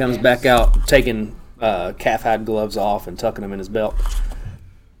 a man comes back out taking calf hide gloves off and tucking them in his belt.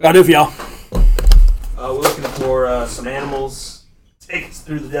 What I do for y'all? We're looking for some animals. Take us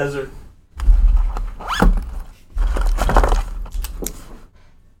through the desert.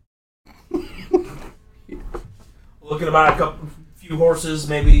 Looking about a few horses,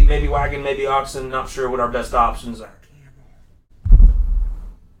 maybe wagon, maybe oxen. Not sure what our best options are.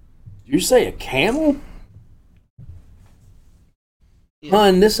 Did you say a camel? Yeah.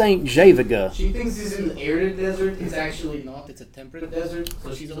 Hun, this ain't Javaga. She thinks it's an arid desert. It's actually not. It's a temperate desert.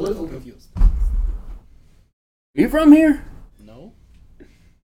 So she's a little confused. You from here? No,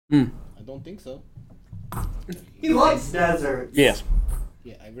 Hmm. I don't think so. He likes deserts. Yes.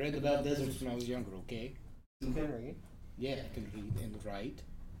 Yeah, I read about deserts when I was younger, okay? You can read. Yeah, I can read and write.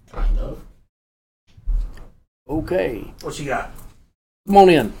 Kind of. Okay. What you got? Come on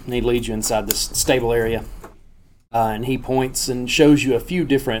in. And he leads you inside this stable area. and he points and shows you a few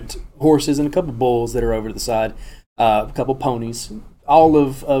different horses and a couple bulls that are over to the side, a couple ponies, all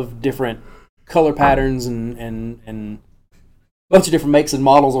of different color patterns and a bunch of different makes and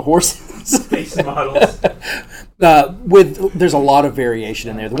models of horses. Makes and models. There's a lot of variation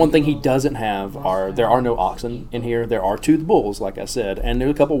in there. The one thing he doesn't have there are no oxen in here. There are two bulls, like I said, and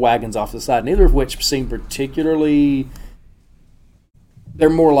there's a couple wagons off to the side. Neither of which seem particularly. They're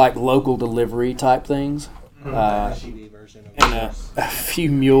more like local delivery type things. And a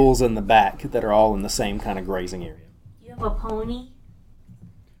few mules in the back that are all in the same kind of grazing area. You have a pony?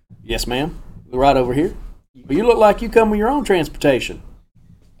 Yes, ma'am. Right over here. But you look like you come with your own transportation.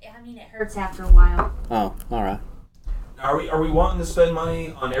 I mean, it hurts after a while. Oh, all right. Are we wanting to spend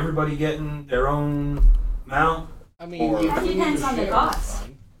money on everybody getting their own mount? I mean, Or- That depends on the cost.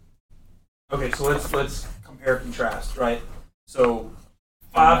 Okay, so let's compare and contrast, right? So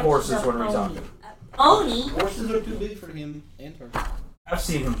 5 horses. What are we talking? A pony? Horses are too big for him and her. I've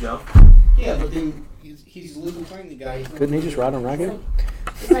seen him jump. Yeah, but then he's a little tiny guy. Couldn't he just ride on Ragged?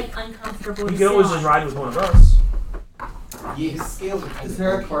 It's like uncomfortable to You can always sit just on. ride with one of us. Yeah, his scales are. Is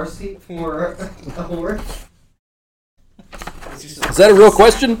there a car seat for a horse? Is that a real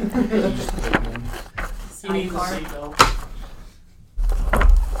question? Sidecar.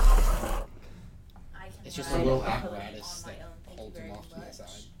 It's just a little apparatus that holds him off to the side.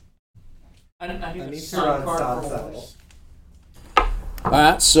 I need I a need to sidecar run for side horse. All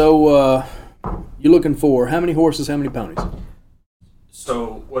right, so you're looking for how many horses, how many ponies?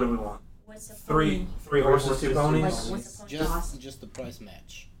 So what do we want? What's a Three pony? horses, 2 Like, ponies. what's a pony cost? Just the price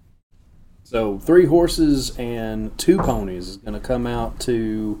match. So 3 horses and 2 ponies is going to come out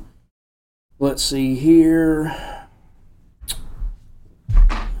to, let's see here.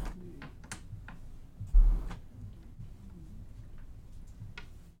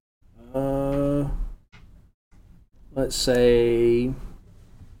 Let's say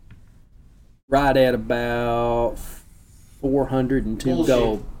right at about 402 Bullshit.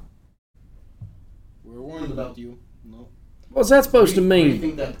 gold. We're warned about you. No. What's that supposed to What do you mean?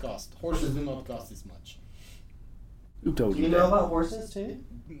 think that cost? Horses do not cost this much. Who told Do you you know that? about horses too?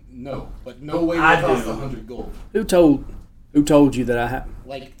 No, but no way I they cost do. 100 gold. Who told you that I have?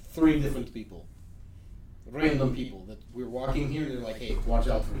 Like 3 different people. Random people that we're walking here and they're like, hey, watch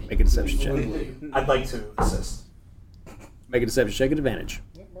out for me. Make a deception check. Literally. I'd like to assist. Make a deception check at advantage.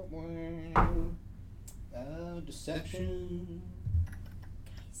 Deception.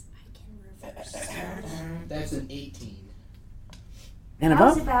 Guys, I can reverse. That's an 18. And if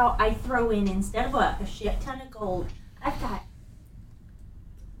How's I, about I throw in, instead of a shit ton of gold, I've got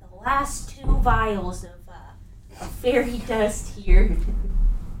the last 2 vials of fairy dust here.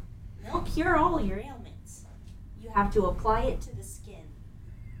 They'll cure all your ailments. You have to apply it to the skin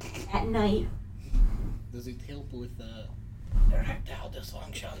at night. Does it help with erectile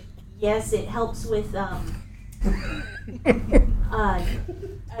dysfunction? Yes, it helps with a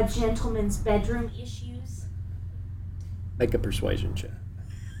gentleman's bedroom issues. make a persuasion check.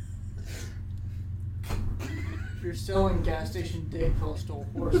 If you're selling gas station dick, they'll stole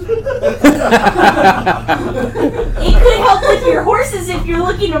horse. It could help with your horses if you're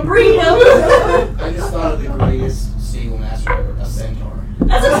looking to breed them. I just thought of the greatest single master ever, a centaur.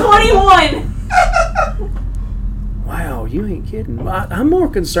 That's a 21. Wow, you ain't kidding. I'm more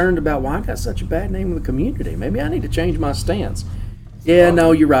concerned about why I got such a bad name in the community. Maybe I need to change my stance. Yeah,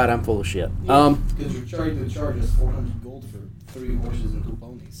 no, you're right. I'm full of shit. Because you're trying to charge us 400 gold for 3 horses and 2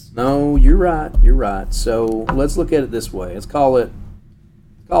 ponies. No, you're right. You're right. So let's look at it this way. Let's call it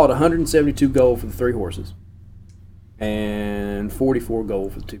 172 gold for the 3 horses, and 44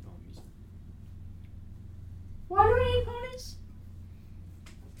 gold for the 2 ponies. Why do we need ponies?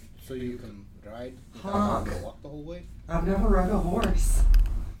 So you can ride without Honk. having to walk the whole way? I've never rode a horse.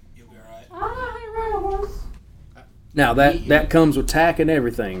 You'll be alright. I don't know how you ride a horse. Now that comes with tack and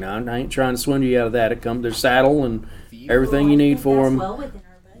everything. Now I ain't trying to swindle you out of that. It comes there's saddle and everything you need for them. Well within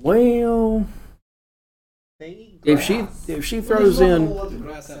our budget. Well, They eat if grass. she throws in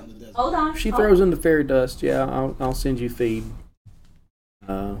Hold on. if she throws in the fairy dust, yeah, I'll send you feed.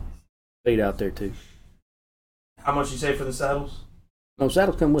 Feed out there too. How much you say for the saddles? No,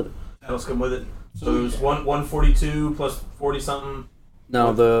 saddles come with it. Saddles come with it. So it was 142 plus 40 something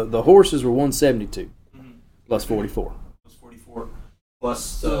No, the horses were 172 Mhm. plus 44. plus 44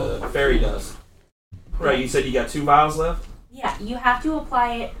 plus fairy dust. Right, you said you got 2 vials left? Yeah, you have to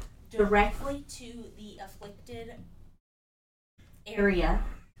apply it directly to the afflicted area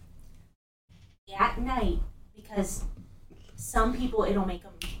at night because some people it'll make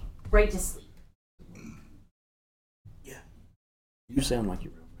them right to sleep. You sound like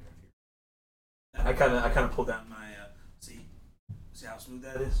you're. I kind of pulled down my see how smooth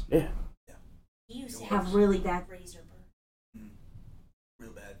that is. Yeah. He used to have really bad razor burn.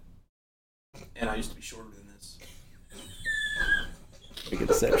 Real bad. And I used to be shorter than this. Make a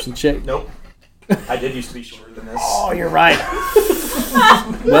deception check. Nope. I did used to be shorter than this. Oh, you're right.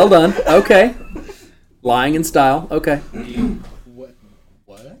 Well done. Okay. Lying in style. Okay.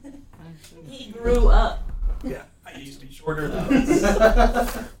 What? He grew up. Yeah, I used to be shorter than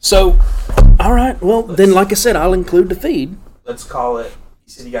this. So, all right. Well, then, like I said, I'll include the feed. Let's call it.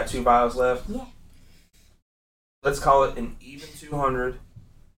 You said you got 2 vials left. Yeah. Let's call it an even 200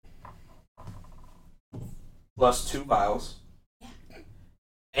 plus 2 vials.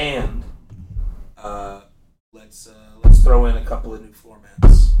 And let's throw in a couple of new floor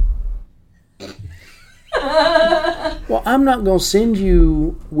mats. Well, I'm not going to send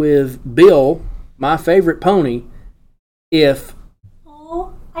you with Bill, my favorite pony, if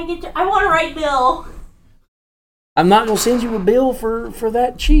Oh, I want to write Bill. I'm not going to send you with Bill for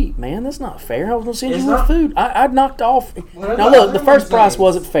that cheap, man. That's not fair. I was going to send It's you with not? food. I'd knocked off. What Now, about look, the other first price Wednesdays?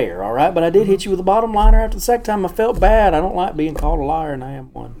 wasn't fair, all right? But I did hit you with a bottom liner after the second time. I felt bad. I don't like being called a liar, and I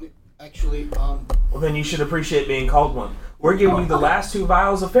am one. Actually, Well, then you should appreciate being called one. We're giving you the last 2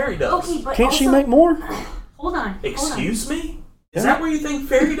 vials of fairy dust. Okay, but Can't she also- make more? Hold on. Excuse me? Is Yeah. that where you think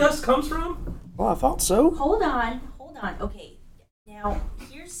fairy dust comes from? Well, I thought so. Hold on. Okay. Now,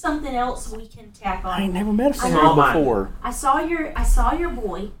 here's something else we can tack on. I ain't never met a I know. female before. I saw your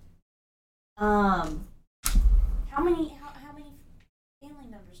boy. How many family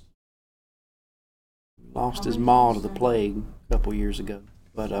members? Lost his ma to the plague a couple years ago.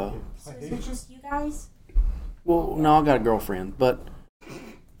 But, So is it just you guys? well, no, I got a girlfriend. But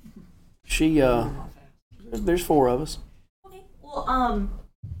she, there's 4 of us. Okay. Well,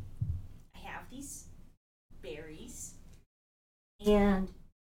 I have these berries, and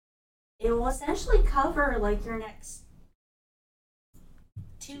it will essentially cover like your next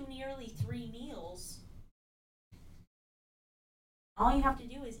 2, nearly 3 meals. All you have to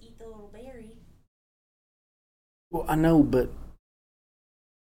do is eat the little berry. Well, I know, but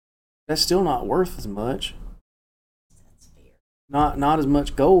that's still not worth as much. That's fair. Not as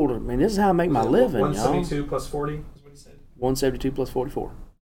much gold. I mean, this is how I make my living, y'all. 172 plus 40 is what he said. 172 plus 44.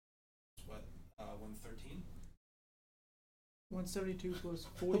 What? 113? 172 plus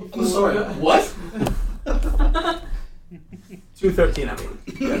 40. I'm sorry. What? 213, I mean.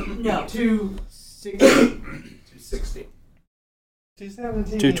 Yeah. No. 260. 260.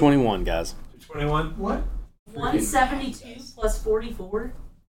 217. 221, guys. 221? What? 172 plus 44.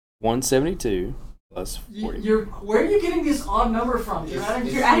 172 plus 40. Where are you getting this odd number from? You're adding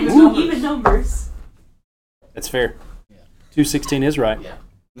You're adding even two numbers. even numbers. That's fair. Yeah. 216 is right. Yeah.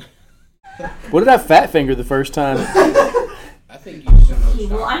 What did I fat finger the first time? I think you just don't know. Okay,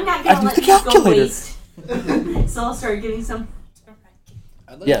 well, I'm not I gonna let used the this go calculator. waste. So I'll start giving some.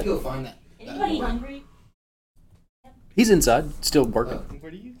 I'd like Yeah. to go find that. Anybody boy. hungry? He's inside, still working.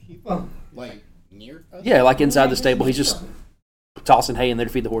 Where do you keep them? Like near us? Yeah, like inside the stable. He's just tossing hay in there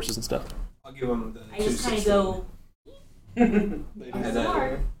to feed the horses and stuff. I'll give him the I just kind of 260. go. And That's then,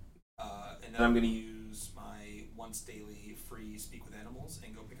 hard. and then I'm going to use my once daily free speak with animals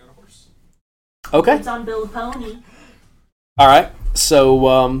and go pick out a horse. Okay. It's on Bill the Pony. All right. So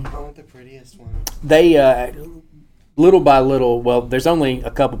I want the prettiest one. they, little by little, well, there's only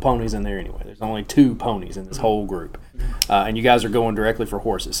a couple ponies in there anyway. There's only 2 ponies in this whole group, and you guys are going directly for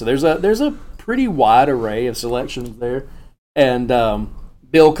horses. So there's a pretty wide array of selections there. And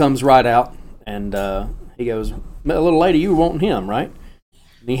Bill comes right out, and he goes, "Little lady, you were wanting him, right?"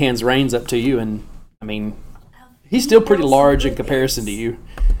 And he hands reins up to you, and I mean, he's still pretty large in comparison to you.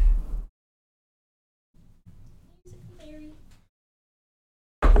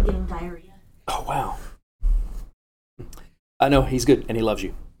 I give him diarrhea. Oh wow! I know he's good, and he loves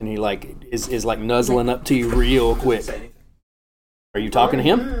you, and he is like nuzzling up to you real quick. Say anything. Are you talking to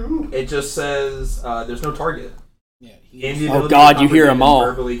him? It just says there's no target. Yeah. Gain the Oh, ability God, to you hear 'em comprehend all.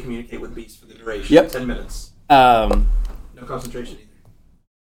 and verbally communicate with beasts for the duration. Yep. 10 minutes. Um, No concentration either.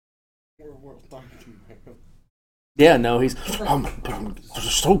 yeah, no, he's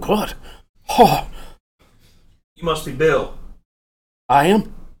so good. Oh, You must be Bill. I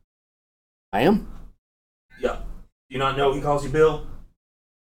am. Yeah. Do you not know he calls you Bill?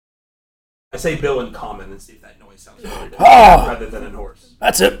 I say Bill in common and see if that noise sounds familiar Oh. rather than in horse.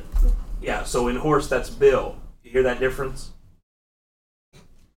 That's it. Yeah, so in horse, that's Bill. You hear that difference?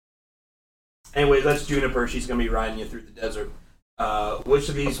 Anyway, that's Juniper. She's going to be riding you through the desert. Which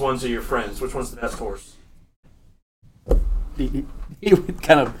of these ones are your friends? Which one's the best horse? He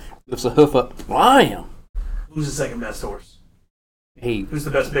kind of lifts a hoof up. Well, I am. Who's the second best horse? He Who's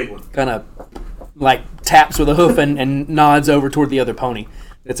the best big one? kind of like taps with a hoof and nods over toward the other pony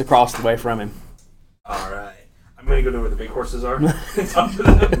that's across the way from him. All right. I'm going to go to where the big horses are and talk to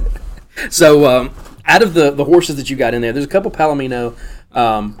them. So, out of the horses that you got in there's a couple Palomino.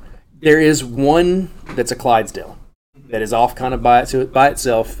 There is one that's a Clydesdale that is off kind of by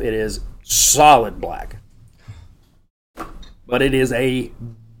itself. It is solid black. But it is a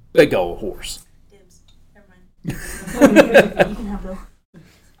big old horse. Dibs. Never mind. You can have Bill.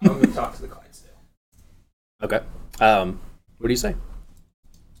 I'm going to talk to the Clydesdale. Okay. What do you say?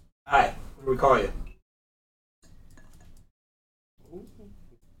 Hi. What do we call you?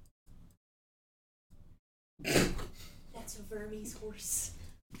 That's a Vermes horse.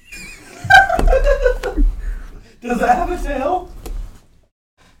 Does that have a tail?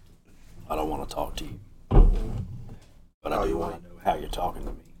 I don't want to talk to you. But I do want to know how you're talking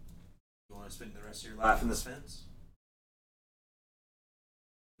to me. You want to spend the rest of your life in this fence?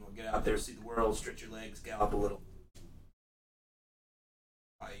 You want to get out there, see the world, stretch your legs, gallop a little.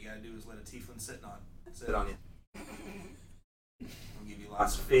 All you got to do is let a tiefling sit on you. I'll give you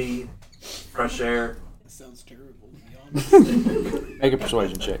lots of feed, fresh air. That sounds terrible, to be honest. Make a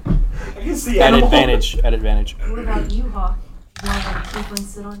persuasion check. I can see At animal. advantage. At advantage. What about you, Hawk? You want to have a tiefling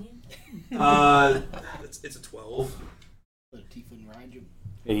sit on you? It's a 12. Let a tiefling ride you.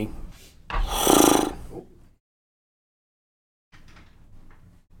 He.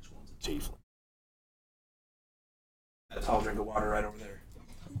 Which one's a tiefling? That tall drink of water right over there.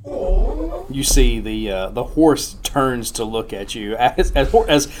 You see the horse turns to look at you as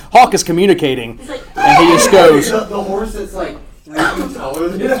Hawk is communicating, and he just goes. The horse that's like 3 feet taller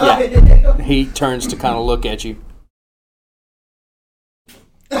than Yeah. He turns to kind of look at you.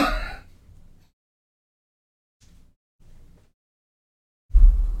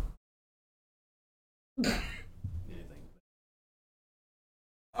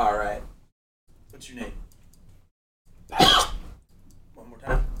 All right. What's your name? Pax. One more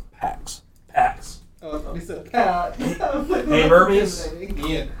time. Pax. Pax. Oh, I thought he said Pat. Hey, Vermes.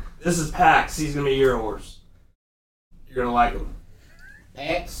 Yeah. This is Pax. He's going to be your horse. You're going to like him.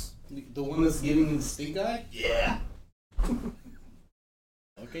 Pax? The one that's giving you the stink eye? Yeah.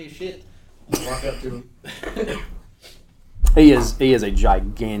 Okay, shit. I'll walk up to him. He is a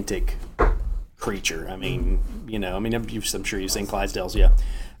gigantic creature. I mean, I'm sure you've seen Clydesdales, yeah.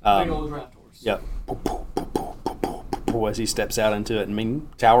 Big old draft horse. Yep. As he steps out into it,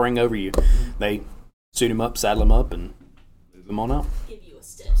 towering over you. They suit him up, saddle him up, and move him on out. Give you a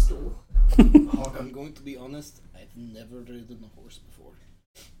step stool. Hawk, I'm going to be honest. I've never ridden a horse before.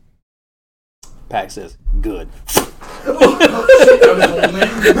 Pax says, "Good."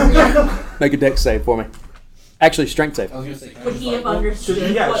 Make a dex save for me. Actually, strength save. I was going to say, Would he have understood Should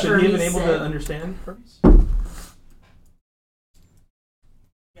he what have been Vermes able said? to understand Vermes?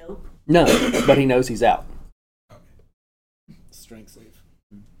 Nope. No, but he knows he's out. strength save.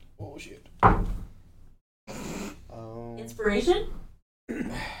 Oh, shit. Inspiration?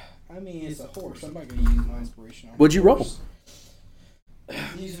 I mean, it's a horse. I'm not going to use my inspiration on What'd you roll?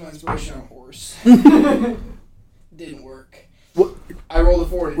 Use my inspiration on a horse. Didn't work. What? I rolled a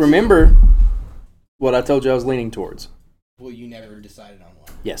 4. Remember what I told you I was leaning towards. Well, you never decided on one.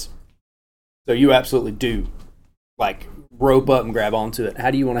 Yes. So you absolutely do, rope up and grab onto it. How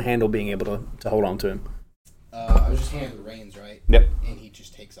do you want to handle being able to hold on to him? I was just handing the reins, right? Yep. And he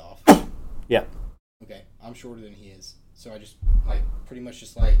just takes off. Yeah. Okay, I'm shorter than he is. So I just, pretty much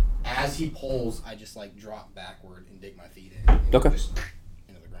as he pulls, I just, drop backward and dig my feet in. And Okay. Just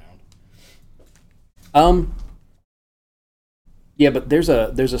into the ground. Yeah, but there's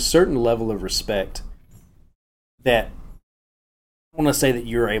a certain level of respect that I want to say that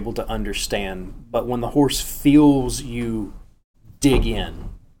you're able to understand, but when the horse feels you dig in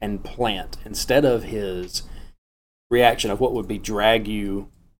and plant, instead of his reaction of what would be drag you,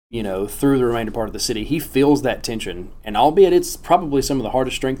 through the remainder part of the city, he feels that tension, and albeit it's probably some of the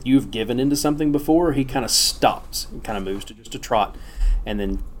hardest strength you've given into something before, he kind of stops and kind of moves to just a trot and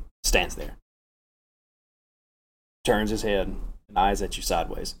then stands there. Turns his head and eyes at you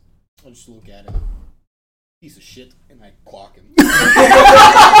sideways. I'll just look at him. Piece of shit, and I clock him.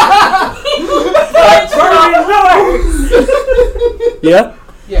 Yeah?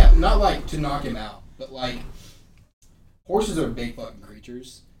 Yeah, not to knock him out, but horses are big fucking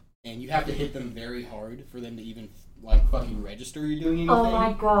creatures, and you have to hit them very hard for them to even fucking register you're doing anything. Oh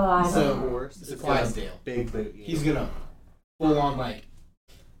my god. So it's a Clydesdale. Big boot. Yeah. He's gonna full on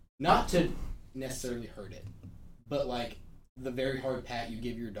not to necessarily hurt it, but the very hard pat you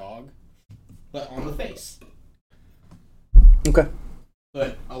give your dog, but on the face. Okay.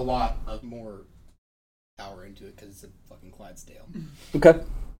 But a lot of more power into it because it's a fucking Clydesdale. Okay.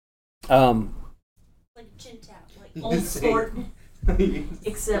 like a chin tap, like old sport,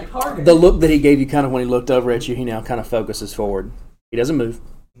 except harder. The look that he gave you kind of when he looked over at you, he now kind of focuses forward. He doesn't move.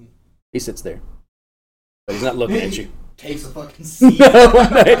 He sits there. But he's not looking at you. Takes a fucking seat.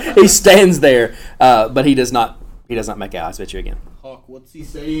 He stands there, but he does not make eyes at you again. Hawk, what's he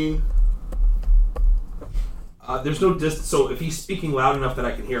saying? There's no distance, so if he's speaking loud enough that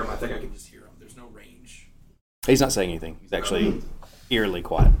I can hear him, I think I can just hear him. There's no range. He's not saying anything. He's actually eerily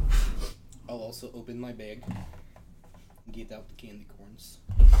quiet. I'll also open my bag and get out the candy corns.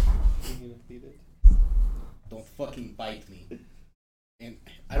 Don't fucking bite me. And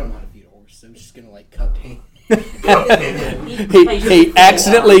I don't know how to feed a horse, so I'm just gonna like cup him. he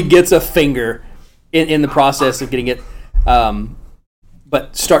accidentally gets a finger in the process of getting it,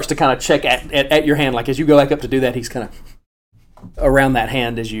 but starts to kind of check at your hand. Like as you go back up to do that, he's kind of around that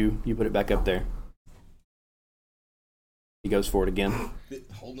hand as you put it back up there. He goes for it again.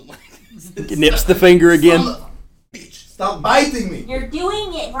 Hold it like this. He nips the finger again. Bitch, stop biting me! You're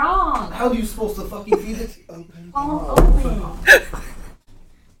doing it wrong. How are you supposed to fucking feed it? Open.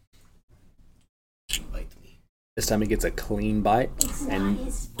 Bite me. This time he gets a clean bite It's not and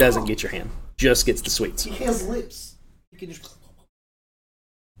his fault. doesn't get your hand. Just gets the sweets. He has lips. He can just.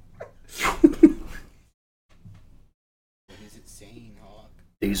 What is it saying, Hawk?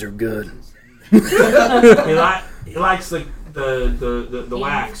 These are good. He likes the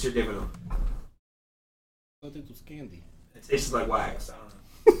wax you're giving him. I thought it was candy. It tastes like wax. I don't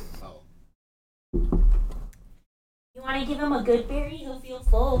know. Oh. You want to give him a good berry? He'll feel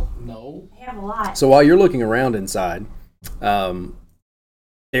full. No. I have a lot. So while you're looking around inside,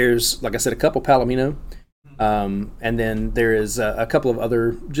 there's, like I said, a couple Palomino, and then there is a couple of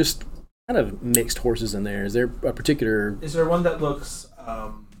other just kind of mixed horses in there. Is there a particular... Is there one that looks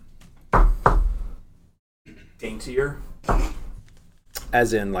daintier?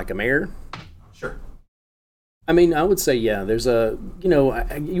 As in like a mare? Sure. I mean, I would say, yeah. There's a,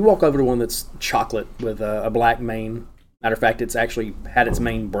 you walk over to one that's chocolate with a black mane. Matter of fact, it's actually had its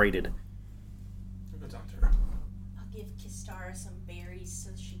mane braided. Go talk to her. I'll give Kistara some berries so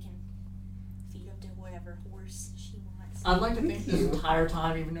she can feed them to whatever horse she wants. I'd like to think this entire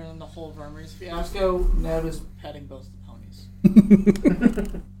time, even in the whole Vermeer's fiasco, Ned is petting both the ponies.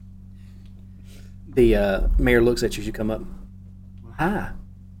 The mayor looks at you as you come up. Hi.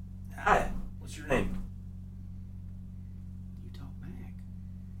 Hi. What's your name? You talk back.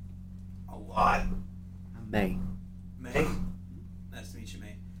 A lot. I'm May. May? Nice to meet you,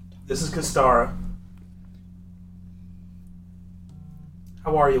 May. This is Kistara.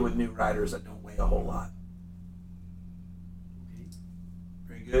 How are you with new riders that don't weigh a whole lot? Okay.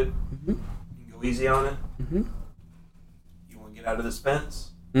 Very good? Mm-hmm. You can go easy on it? Mm-hmm. You want to get out of this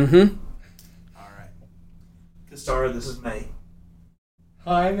fence? Mm-hmm. Alright. Kistara, this is May.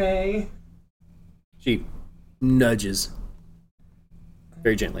 Hi, May. She nudges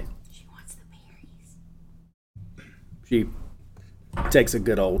very gently. She wants the berries. She takes a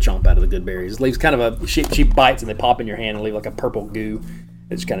good old chomp out of the good berries. Leaves kind of she bites and they pop in your hand and leave like a purple goo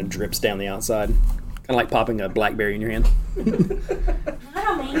that just kind of drips down the outside. Kind of like popping a blackberry in your hand. I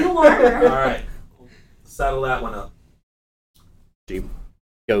don't mean the water. Alright. Saddle that one up. She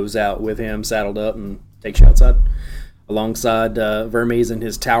goes out with him, saddled up, and takes you outside. Alongside Vermes and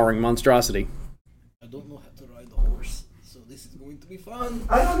his towering monstrosity. I don't know how to ride a horse, so this is going to be fun.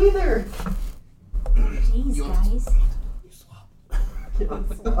 I don't either. Jeez, guys.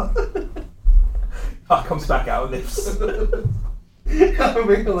 Oh, comes back out with this. I'm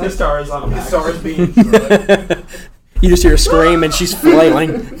really like, Kistara's on the back. Kistara's being drugged. You just hear a scream and she's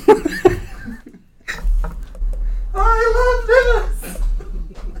flailing. I love this.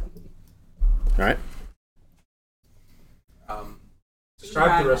 All right.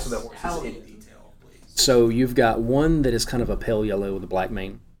 Describe the rest of the horses in detail, please. So you've got one that is kind of a pale yellow with a black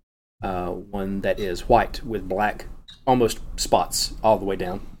mane. One that is white with black, almost spots all the way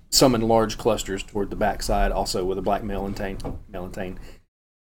down. Some in large clusters toward the backside, also with a black male and tail.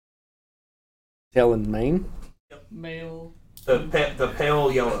 Tail and mane? Male. The pale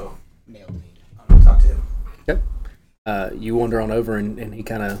yellow. Male name. I'm going to talk to him. Yep. You wander on over and he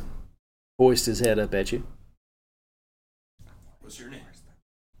kind of hoists his head up at you. What's your name?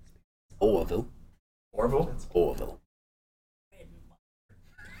 Orville. Orville? Orville.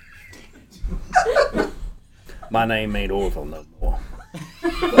 My name ain't Orville no more.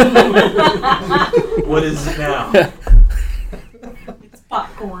 What is it now? It's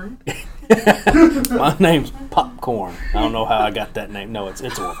popcorn. My name's Popcorn. I don't know how I got that name. No, it's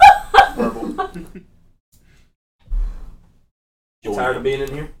Orville. Orville. You tired of being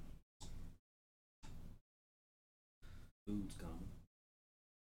in here? Food's gone.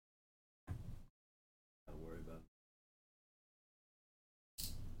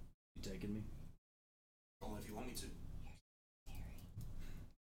 taking me? Only if you want me to.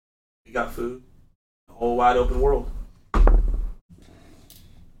 We got food. A whole wide open world.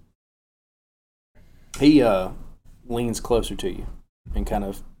 He leans closer to you and kind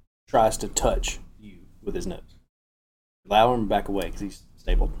of tries to touch you with his nose. Allow him to back away because he's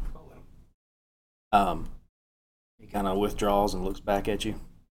stabled. He kind of withdraws and looks back at you.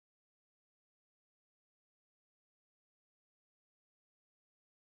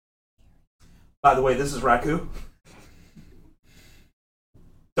 By the way, this is Raku.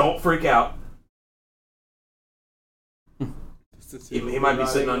 Don't freak out. He might be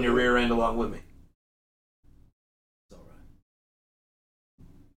sitting on your rear end along with me. It's all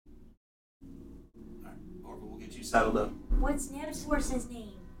right. Orville, we'll get you saddled up. What's Neb's horse's name?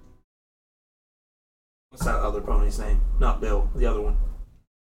 What's that other pony's name? Not Bill, the other one.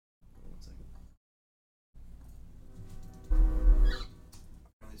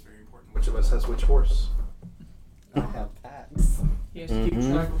 It's very important. Which of us has which horse? I have packs. He has to keep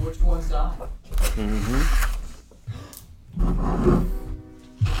track of which ones die.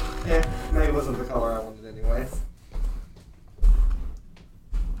 Yeah, maybe wasn't the color I wanted anyways.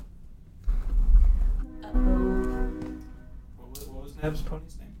 What was Neb's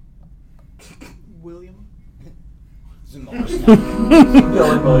pony's name? William. Bill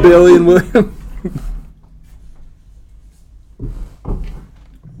and William. Billy and William.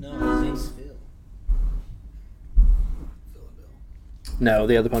 No, his name's Phil. Bill and Bill. No,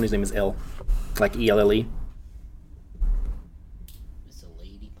 the other pony's name is L. Like E-L-L-E. It's a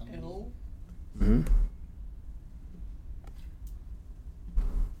lady pony. L. Mm-hmm.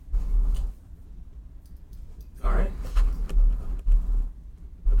 All right.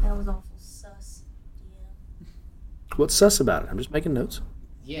 That was awful sus. Yeah. What's sus about it? I'm just making notes.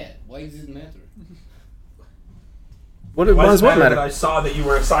 Yeah, why does it matter? What Why does does it what matter matter? that I saw that you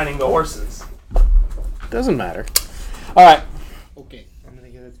were assigning the horses? Doesn't matter. All right. Okay. I'm gonna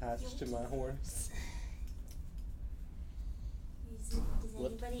get attached to my horse. Does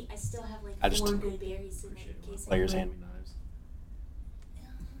anybody? I still have like I just- 4 good berries in case Players anybody, hand me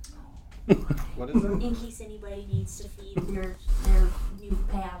knives. What is it? in case anybody needs to feed their new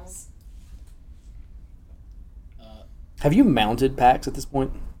pals. Have you mounted packs at this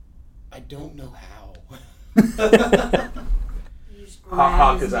point? I don't know how. You just grab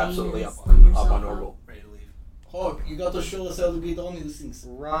Hawk his is name absolutely and up sling on yourself Orville, ready to leave. Hawk, you got to show us how to get on these things.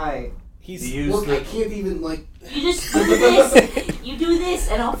 Right. He's You use look, the- I can't even like. You just do this. You do this,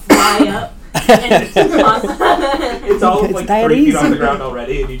 and I'll fly up. And It's all It's like that 3 feet off easy. the ground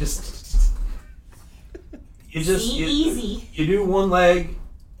already, and you just easy. You do one leg,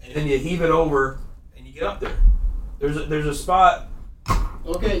 and then you heave it over, and you get up there. There's a spot.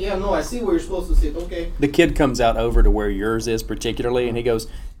 Okay, yeah, no, I see where you're supposed to sit. Okay. The kid comes out over to where yours is particularly, and he goes,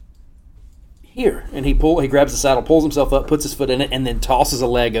 here. And he grabs the saddle, pulls himself up, puts his foot in it, and then tosses a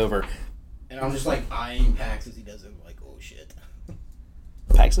leg over. And I'm just like eyeing Pax as he does it, like, oh shit.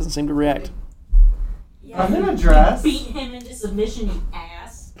 Pax doesn't seem to react. Yeah, I'm in a dress. Beat him into submission, you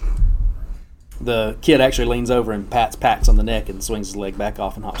ass. The kid actually leans over and pats Pax on the neck and swings his leg back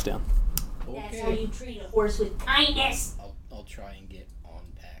off and hops down. That's how you treat a horse with kindness. I'll try and get on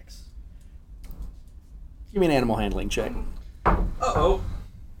Pax. Give me an animal handling check. Uh-oh.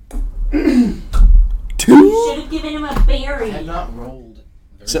 2? You should have given him a I berry. had not rolled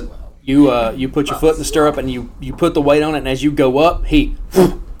very So well. you put your foot in the stirrup and you put the weight on it, and as you go up, he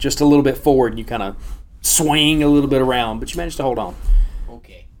just a little bit forward, and you kind of swing a little bit around, but you manage to hold on.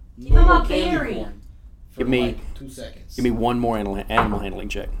 Okay. Give him a more candy berry. corn for Give me- like 2 seconds. Give me one more animal handling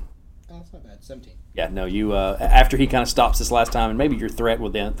check. Oh, that's not bad. 17. Yeah, no, you after he kind of stops this last time, and maybe your threat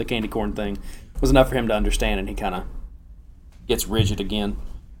with the candy corn thing was enough for him to understand, and he kind of gets rigid again.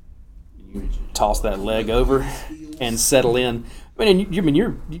 You toss that leg over and settle in. I mean,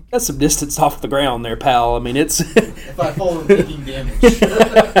 you got some distance off the ground there, pal. I mean, it's If I fall, I'm taking damage.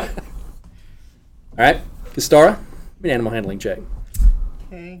 all right. Kastara, give me an animal handling check.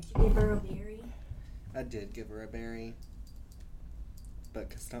 Okay. Did you give her a berry? I did give her a berry. But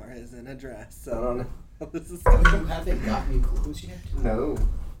Kastara is in a dress, so I don't know how this is going. You haven't got me clothes yet. No.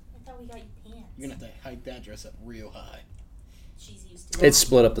 I thought we got you pants. You're gonna have to hike that dress up real high. She's used to it. It's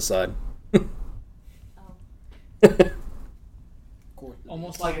split up the side. Oh.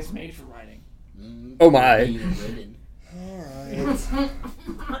 Almost like it's made for riding. Oh my. Alright.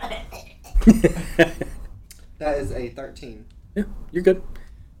 That is a 13. Yeah, you're good.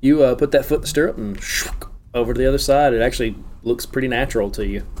 You put that foot in the stirrup and over to the other side. It actually looks pretty natural to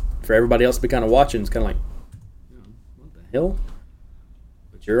you. For everybody else to be kind of watching, it's kind of like, what the hell?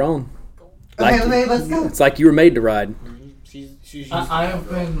 But you're on. Okay, let's go. It's like you were made to ride. She's I have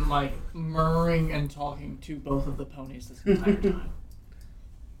been like murmuring and talking to both of the ponies this entire time.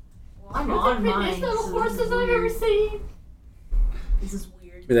 I'm on mine. Little horses I've ever seen. This is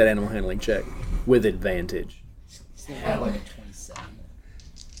weird. With that animal handling check with advantage. Still have like a 27.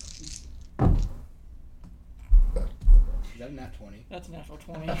 Is that a nat 20? That's a natural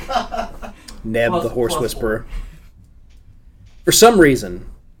 20. Neb, Plus- the horse plus whisperer. For some reason,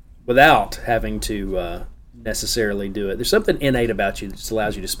 without having to necessarily do it, there's something innate about you that just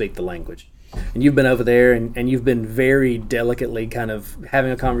allows you to speak the language. And you've been over there, and you've been very delicately kind of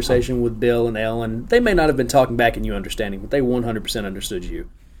having a conversation with Bill and Ellen. They may not have been talking back and you understanding, but they 100% understood you.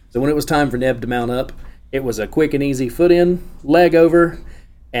 So when it was time for Neb to mount up, it was a quick and easy foot in, leg over,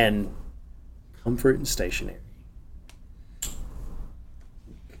 and comfort and stationary.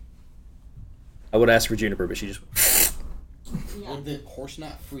 I would ask for Juniper, but she just... Yeah. Would the horse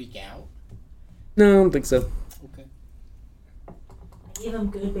not freak out? No, I don't think so. Okay. I give him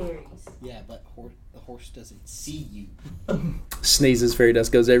good berries. Yeah, but the horse doesn't see you. Sneezes, fairy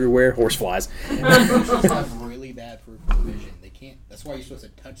dust goes everywhere, horse flies. Horses have really bad peripheral vision. They can't. That's why you're supposed to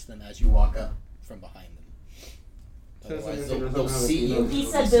touch them as you walk up from behind them. Otherwise, they'll see you. He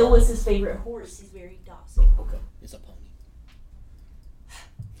said Bill was his favorite horse. He's very docile. Okay, it's a pony.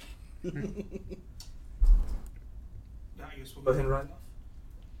 Now I guess we'll go ahead and ride off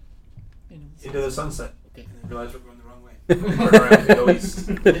into the sunset. Okay. And then realize we're going the wrong way. Turn around and go east.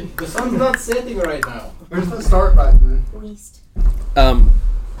 The sun's not setting right now. Where's the start button? East. Guys,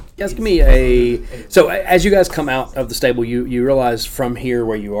 give me a... So as you guys come out of the stable, you realize from here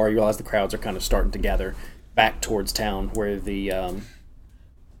where you are, you realize the crowds are kind of starting to gather back towards town where the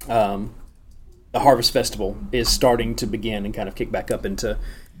Harvest Festival is starting to begin and kind of kick back up into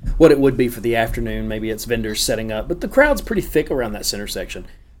what it would be for the afternoon. Maybe it's vendors setting up, but the crowd's pretty thick around that center section.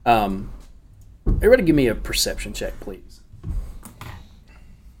 Everybody give me a perception check, please.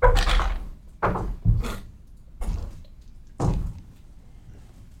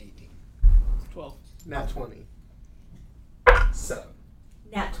 18. 12. Nat 20. 7.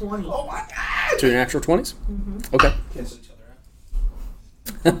 Nat 20. Oh my god! Two natural 20s? Mm-hmm. Okay. Cancel each other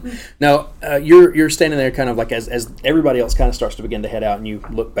out. Now, you're standing there kind of like as everybody else kind of starts to begin to head out, and you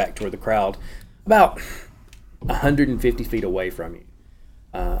look back toward the crowd about 150 feet away from you.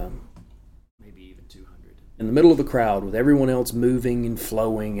 Maybe even 200. In the middle of the crowd, with everyone else moving and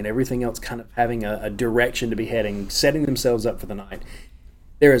flowing and everything else kind of having a direction to be heading, setting themselves up for the night,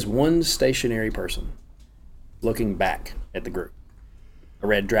 there is one stationary person looking back at the group. A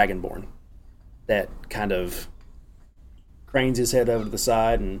red dragonborn that kind of cranes his head over to the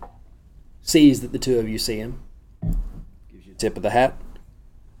side and sees that the two of you see him, gives you a tip of the hat,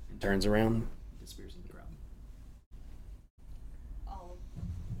 and turns around and disappears in the crowd. I'll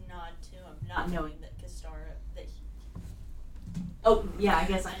nod to him, not knowing that Kastara, that he... Oh, yeah, I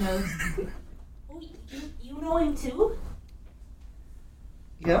guess I know. Oh, you know him too?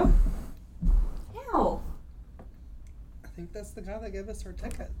 Yeah? How? I think that's the guy that gave us our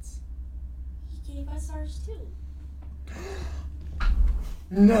tickets. He gave us ours too.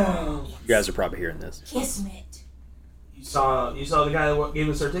 No. You guys are probably hearing this. Kismet. You saw the guy that gave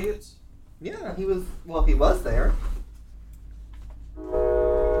us our tickets? Yeah, he was there.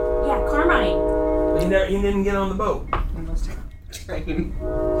 Yeah, Carmine. He didn't get on the boat. On the train.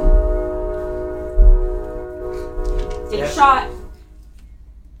 Take Yeah. a shot.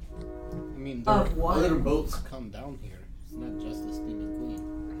 I mean, Of there what? are other boats come down here. It's not just the Steaming Queen.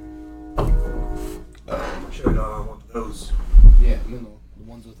 Should one of those. Yeah, no, the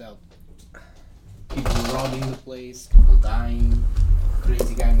ones without people robbing the place, people dying.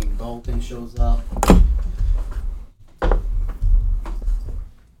 Crazy guy named Bogden shows up.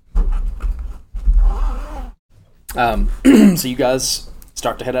 So you guys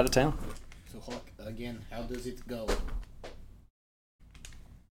start to head out of town. So, Hawk, again, how does it go?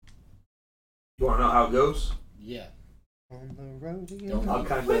 You want to know how it goes? Yeah. On the road again. Don't I'll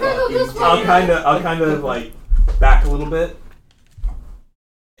kind of, fucking- I'll kind of like back a little bit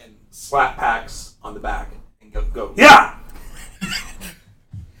and slap Pax on the back and go. Yeah.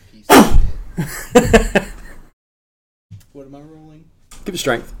 Piece of shit. What am I rolling? Give it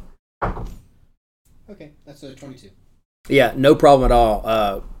strength. Okay, that's a 22. Yeah, no problem at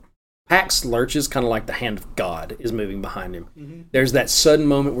all. Pax lurches kind of like the hand of God is moving behind him. Mm-hmm. There's that sudden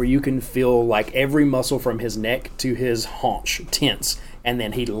moment where you can feel like every muscle from his neck to his haunch tense, and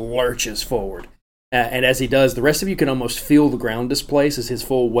then he lurches forward. And as he does, the rest of you can almost feel the ground displace as his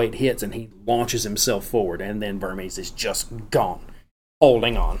full weight hits, and he launches himself forward, and then Burmese is just gone,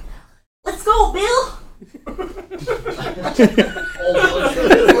 holding on. Let's go, Bill.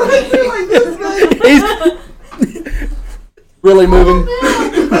 really moving.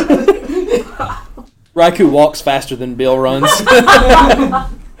 Raikou walks faster than Bill runs.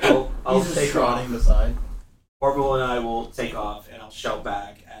 I'll He's take just off. trotting beside. Orville and I will take off, and I'll shout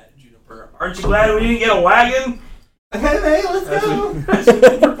back at Juniper, "Aren't you glad we didn't get a wagon?" Hey, let's go. As we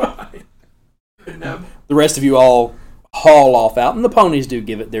provide. No. The rest of you all haul off out, and the ponies do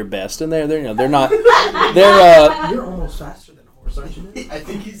give it their best, and they're not You're almost faster than a horse, aren't you? I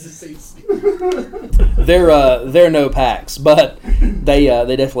think he's the same speed. they're no packs, but they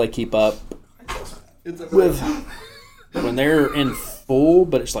definitely keep up with when they're in full,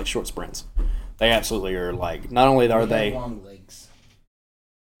 but it's like short sprints. They absolutely are like, not only are they long legs,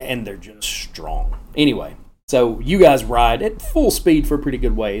 and they're just strong. Anyway, so you guys ride at full speed for a pretty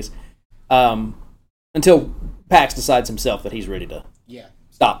good ways, until Pax decides himself that he's ready to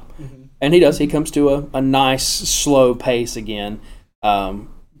stop. Mm-hmm. And he does. He comes to a nice, slow pace again.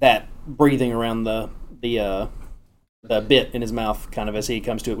 That breathing around the bit in his mouth, kind of as he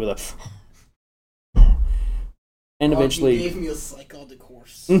comes to it with a... And eventually... You gave me a psychotic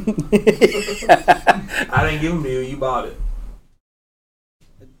horse. I didn't give them to you. You bought it.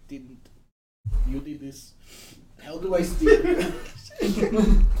 I didn't. You did this. How do I steer?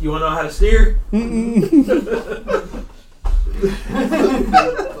 You want to know how to steer?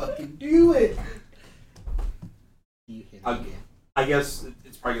 Fucking do it. You hit it again. I guess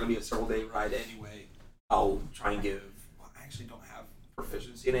it's probably going to be a several-day ride anyway. I'll try and give... Well, I actually don't have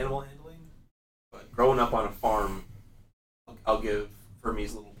proficiency in animal handling, but growing up on a farm, I'll give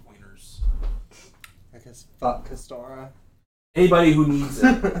Hermes little pointers. I guess fuck Kastara. Anybody who needs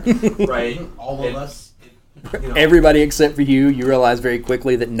it, right? All of us. You know, Everybody except for you. You realize very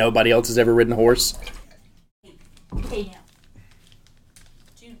quickly that nobody else has ever ridden a horse. Hey now.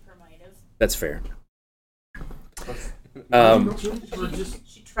 Juniper might have. That's fair.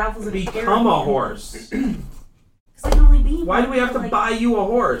 She travels in a become caravan. a horse. Because I can only be Why do we have to like, buy you a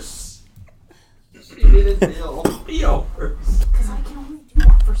horse? She didn't feel. Be a horse. Because I can only do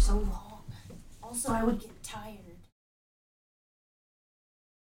that for so long. Also, I would get tired.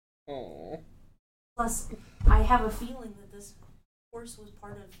 Aww. Plus, I have a feeling that this horse was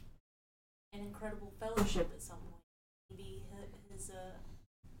part of an incredible fellowship at some point. Maybe his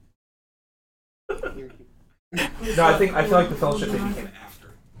No, I feel like the fellowship maybe came after.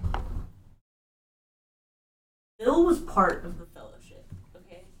 Bill was part of the fellowship,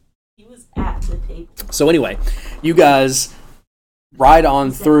 okay? He was at the table. So anyway, you guys ride on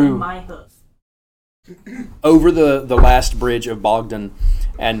He said, through... "On my hoof." over the last bridge of Bogden,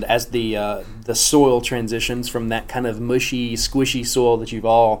 and as the soil transitions from that kind of mushy, squishy soil that you've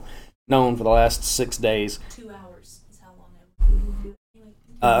all known for the last 6 days. 2 hours is how long I would do.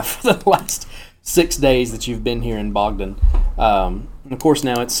 For the last 6 days that you've been here in Bogden. And of course,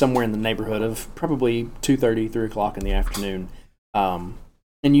 now it's somewhere in the neighborhood of probably 2:30, 3 o'clock in the afternoon.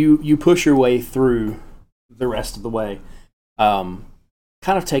 And you push your way through the rest of the way.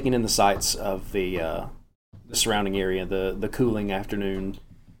 Kind of taking in the sights of the surrounding area, the cooling afternoon,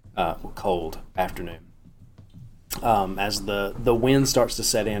 cold afternoon, as the wind starts to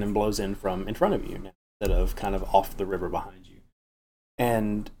set in and blows in from in front of you instead of kind of off the river behind you.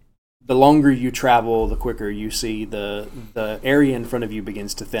 And the longer you travel, the quicker you see the area in front of you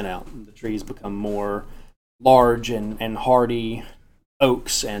begins to thin out. The trees become more large and hardy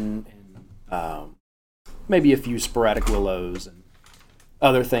oaks and maybe a few sporadic willows and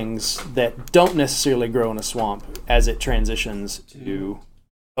other things that don't necessarily grow in a swamp as it transitions to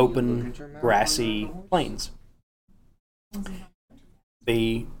open, grassy plains.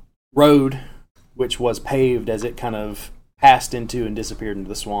 The road, which was paved as it kind of passed into and disappeared into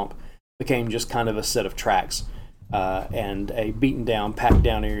the swamp, became just kind of a set of tracks and a beaten down, packed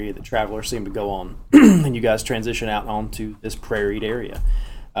down area that travelers seem to go on. And you guys transition out onto this prairie area.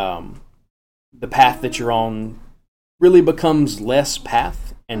 The path that you're on really becomes less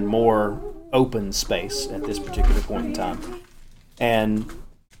path and more open space at this particular point in time. And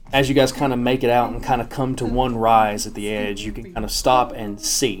as you guys kind of make it out and kind of come to one rise at the edge, you can kind of stop and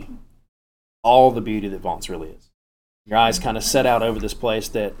see all the beauty that Vance really is. Your eyes kind of set out over this place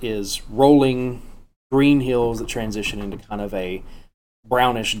that is rolling green hills that transition into kind of a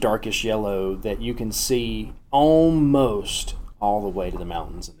brownish, darkish yellow that you can see almost all the way to the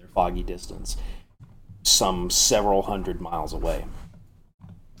mountains in their foggy distance, some several hundred miles away.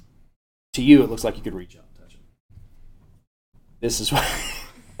 To you, it looks like you could reach out and touch it. This is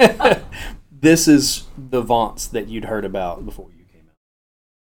this is the Vance that you'd heard about before you came out.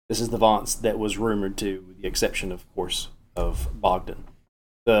 This is the Vance that was rumored to, with the exception, of course, of Bogden.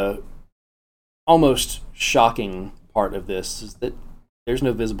 The almost shocking part of this is that there's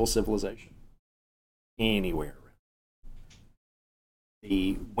no visible civilization anywhere around.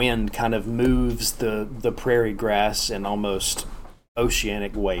 the wind kind of moves the prairie grass in almost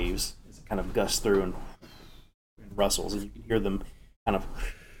oceanic waves as it kind of gusts through and rustles, and you can hear them kind of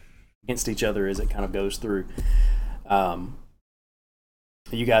against each other as it kind of goes through. Are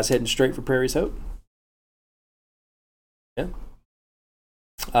you guys heading straight for Prairie's Hope? Yeah.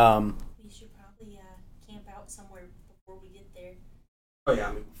 We should probably camp out somewhere before we get there. Oh yeah,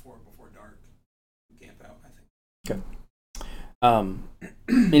 I mean before dark, we camp out. I think.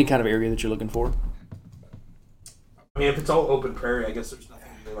 Okay. Any kind of area that you're looking for? I mean, if it's all open prairie, I guess there's nothing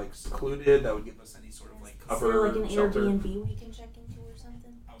really like secluded that would give us any sort of like cover. Is there like an shelter. Airbnb we can check into or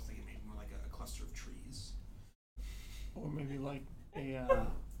something? I was thinking maybe more like a cluster of trees. Or maybe like a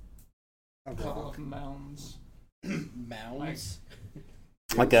couple of mounds. Mounds?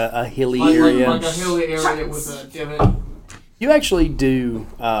 Like a hilly Like area? a hilly area with a divot. You actually do,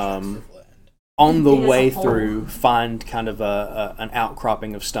 on the way through, find kind of an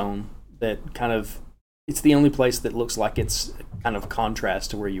outcropping of stone that kind of, it's the only place that looks like it's kind of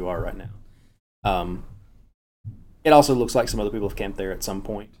contrast to where you are right now. It also looks like some other people have camped there at some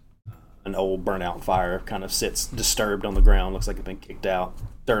point. An old burnt out fire kind of sits disturbed on the ground, looks like it's been kicked out,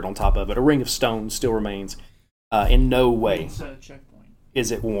 dirt on top of it. A ring of stone still remains. In no way It's a checkpoint.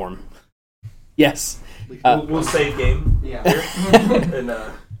 is it warm. Yes. We'll save game. Yeah. And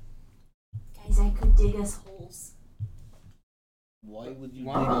Guys, I could dig us holes. Why would you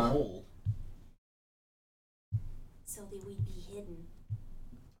Why dig a not? hole? So that we'd be hidden.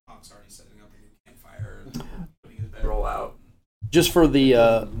 Tom's already setting up a new campfire and putting his bedroll out. Just for the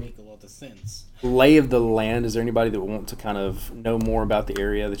Doesn't make a lot of sense. lay of the land, is there anybody that would want to kind of know more about the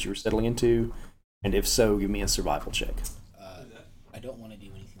area that you were settling into? And if so, give me a survival check. I don't want to do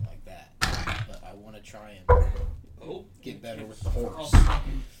anything like that, but I want to try and get better with the horse.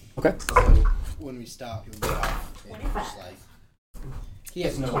 Okay. So when we stop, he'll get off and just like he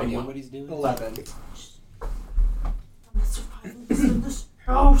has no idea what he's doing. 11. I'm the survivalist of this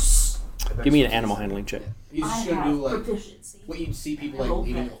house. Give me an animal handling check. He's I just gonna do have like proficiency. what you'd see people like Okay.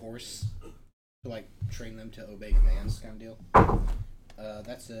 leading a horse to like train them to obey commands, kind of deal.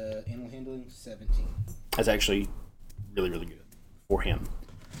 That's animal handling 17. That's actually really, really good for him.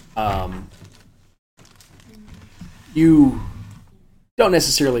 You don't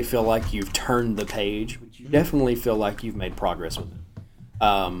necessarily feel like you've turned the page, but you definitely feel like you've made progress with it.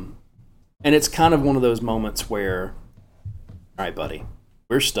 And it's kind of one of those moments where, all right, buddy,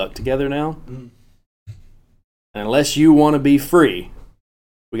 we're stuck together now. And unless you want to be free,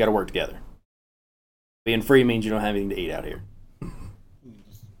 we got to work together. Being free means you don't have anything to eat out here.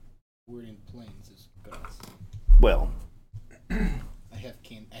 We're in plains is good. Well, I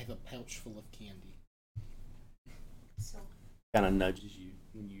have a pouch full of candy. So, kind of nudges you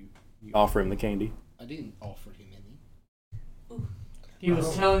when you offer him the candy. I didn't offer him any. He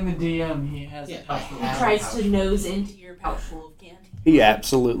was telling the DM he has Yeah, a pouch full he of tries to nose into your pouch full of candy. He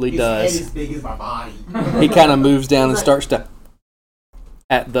absolutely His does. head is big as my body. He kind of moves down and starts to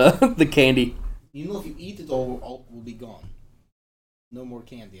at the candy. You know, if you eat it, all will be gone. No more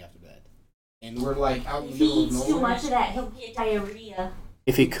candy after that. And we're like out in If the he middle of eats too nowhere. much of that, he'll get diarrhea.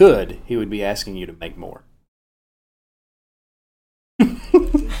 If he could, he would be asking you to make more.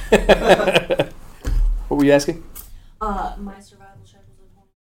 What were you asking? My survival check was a 20.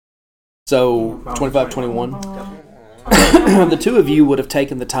 So 25, 21. The two of you would have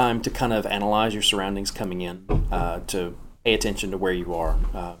taken the time to kind of analyze your surroundings coming in, to pay attention to where you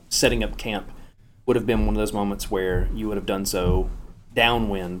are. Setting up camp would have been one of those moments where you would have done so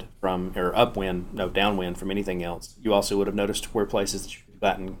downwind from, or downwind from anything else. You also would have noticed where places that you've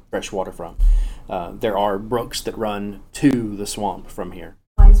gotten fresh water from. There are brooks that run to the swamp from here.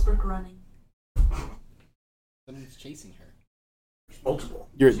 Why is Brooke running? Someone's chasing her. There's multiple.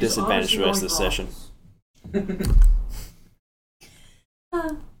 You're at She's disadvantage for the rest of this obviously session.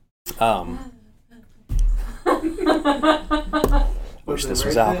 Wish this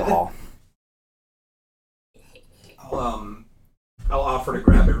was alcohol. I'll offer to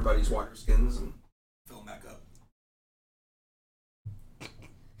grab everybody's water skins and fill them back up.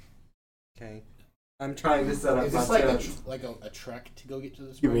 Okay. I'm trying to set up Is my this like tent. a trek to go get to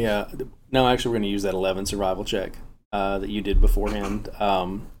this? Give me a. No, actually, we're going to use that 11 survival check that you did beforehand.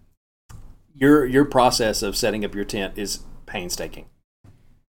 Your process of setting up your tent is painstaking,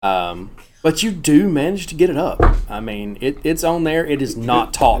 but you do manage to get it up. I mean, it's on there. It is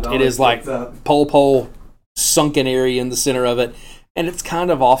not taut. It is like pole sunken area in the center of it, and it's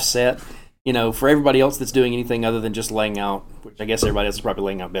kind of offset. You know, for everybody else that's doing anything other than just laying out, which I guess everybody else is probably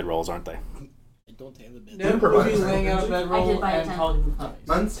laying out bedrolls, aren't they? I don't have a bed. No. We'll be laying out a I bedroll did buy a and tent. calling with puppies.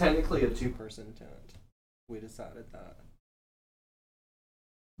 Mine's technically a 2-person tent. We decided that.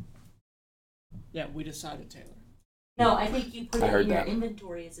 Yeah, we decided Taylor. No, I think you put I it heard in your that.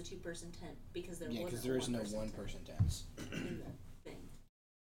 inventory as a 2-person tent because there Yeah, because wasn't there a is no one-person 1-person tents. tent in the thing.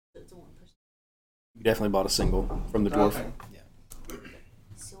 So it's a 1-person. You definitely bought a single from the dwarf. Okay.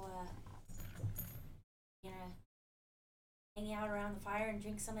 So, you gonna hang out around the fire and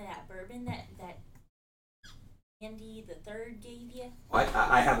drink some of that bourbon that Andy the Third gave you?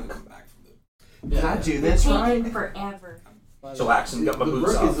 I haven't come back from the Did I do this right? Taking forever. chillaxing, got my The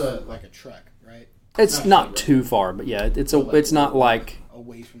boots brook off. is like a trek, right? It's not too far, but yeah, it's not like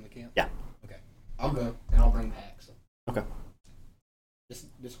away from the camp. Yeah. Okay. I'll go and I'll bring packs. Okay.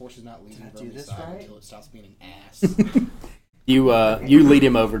 This horse is not leaving Did I do Verme's this side right? until it stops being an ass. you lead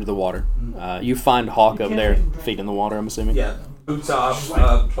him over to the water. You find Hawk over there, feet in the water. I'm assuming. Yeah, boots off,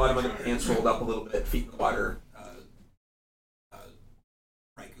 bottom of the pants rolled up a little bit, feet in the water.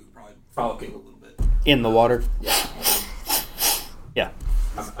 Raikou probably frolicking a little bit. In the water. Yeah.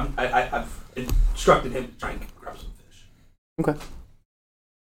 I've instructed him to try and grab some fish. Okay.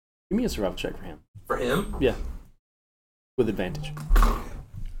 Give me a survival check for him. For him? Yeah. With advantage.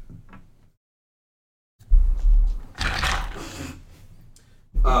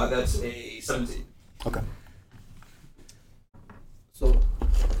 That's a 17. Okay. So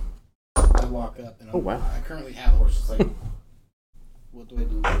I walk up and Oh, wow. I currently have a horse. It's like, what do I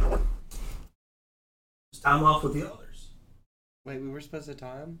do? Just time off with the others. Wait, we were supposed to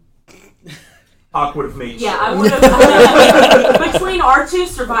time? Hawk would have made Yeah, sure. I would have. Between our 2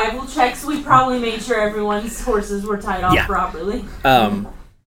 survival checks, we probably made sure everyone's horses were tied off Yeah. properly.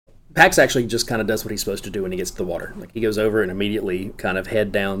 Pax actually just kind of does what he's supposed to do when he gets to the water. Like he goes over and immediately kind of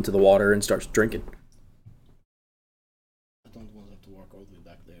head down to the water and starts drinking. I don't want to have to walk all the way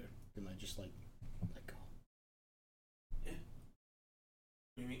back there. Can I just like let go?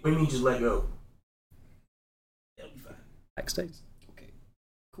 We need you to let go. It'll be fine. Pax stays. Okay.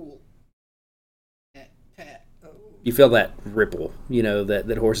 Cool. Pat. Oh. You feel that ripple,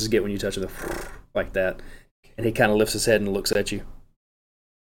 that horses get when you touch them, like that. And he kind of lifts his head and looks at you.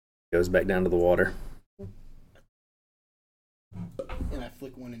 Goes back down to the water. And I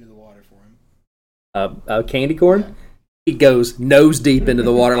flick one into the water for him. Candy corn? Yeah. He goes nose deep into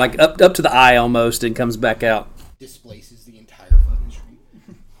the water, like up to the eye almost, and comes back out. Displaces the entire fucking stream.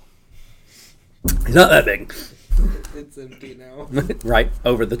 He's not that big. It's empty now. Right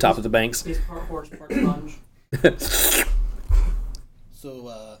over the top of the banks. He's part horse, part sponge.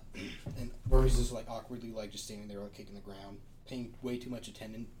 So, and Verme's just like awkwardly like just standing there like kicking the ground, paying way too much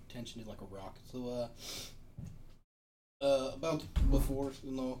attention to like a rock. So, about before,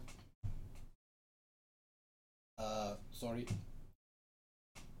 sorry.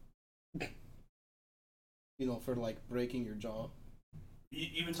 For like breaking your jaw.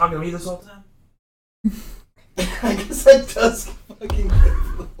 You been talking to me this whole time? I guess that does fucking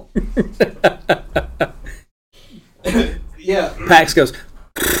yeah. Pax goes,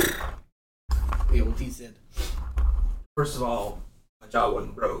 Yeah, what he said. First of all, my jaw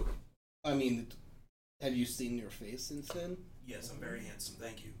wasn't broke. I mean, have you seen your face since then? Yes, I'm very handsome,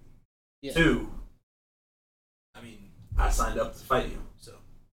 thank you. Yeah. 2, I mean, I signed up to fight you, so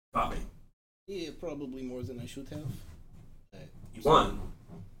fought me. Yeah, probably more than I should have. You won,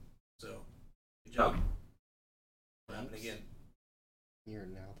 so good job. What happened again? You're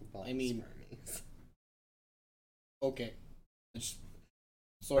now the boss. I mean- Vermes. Okay.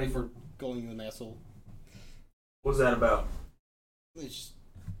 Sorry for calling you an asshole. What was that about? It's just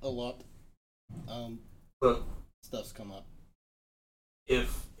a lot. Look, Stuff's come up.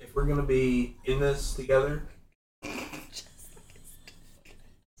 if we're gonna be in this together,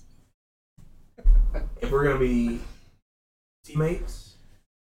 if we're gonna be teammates,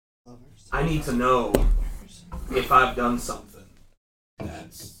 Lovers. I need to know if I've done something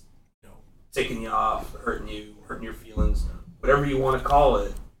that's, ticking you off, hurting your feelings, whatever you want to call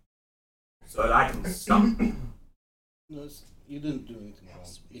it, so that I can stop. No, you didn't do anything wrong.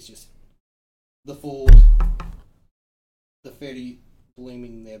 It's just the fairy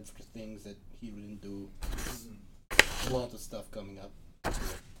blaming Neb for things that he didn't do. A lot of stuff coming up.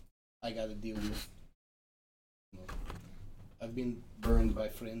 I gotta deal with. I've been burned by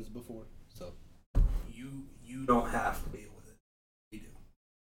friends before, so. You don't have to deal with it. We do.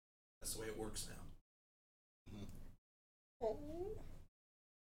 That's the way it works now.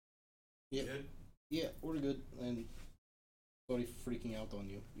 Yeah, Good? yeah, we're good. And sorry for freaking out on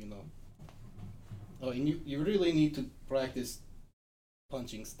you. Oh, and you really need to practice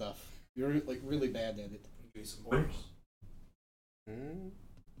punching stuff. You're like really bad at it. Give me some pointers.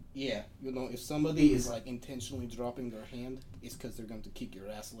 Yeah, if somebody is like intentionally dropping their hand, it's because they're going to kick your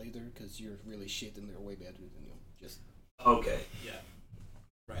ass later because you're really shit and they're way better than you. Just Okay, yeah.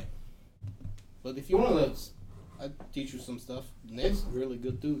 Right. But if you want to, I'd teach you some stuff. Ned's really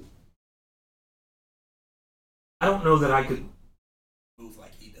good too. I don't know that I could move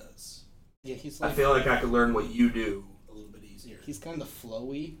like he does. Yeah, he's I like. feel like I could learn what you do a little bit easier. He's kind of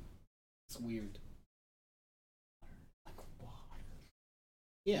flowy. It's weird.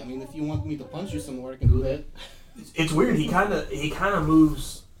 Yeah, I mean, if you want me to punch you some more, I can do that. It's weird. He kind of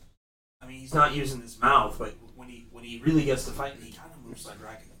moves. I mean, he's not using his mouth, but when he really gets to fight, he kind of moves like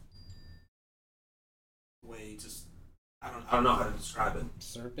Dragon. The way just I don't know how to describe it.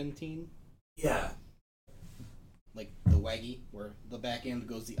 Serpentine? Yeah. Like the waggy, where the back end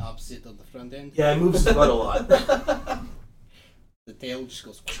goes the opposite of the front end? Yeah, it moves his butt a lot. The tail just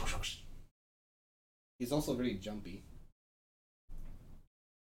goes whoosh, whoosh, whoosh. He's also very jumpy.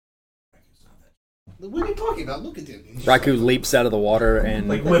 What are you talking about? Look at him. Raikou leaps out of the water and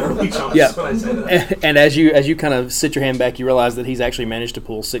Like literally jumps Yeah. when I say that. and as you kind of sit your hand back, you realize that he's actually managed to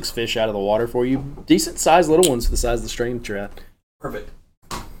pull 6 fish out of the water for you. Decent sized little ones for the size of the stream that you're at. Perfect.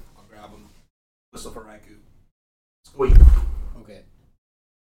 I'll grab him. Whistle for Raikou. Squeak. Okay.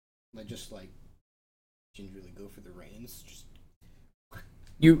 I just didn't really go for the reins. Just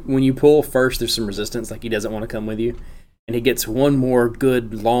When you pull first, there's some resistance, like he doesn't want to come with you. And he gets one more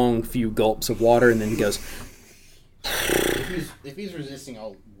good, long few gulps of water, and then he goes. if he's resisting,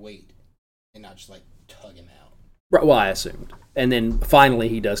 I'll wait and not just tug him out. Right, well, I assumed. And then finally,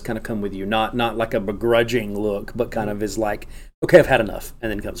 he does kind of come with you, not like a begrudging look, but kind of is like, okay, I've had enough,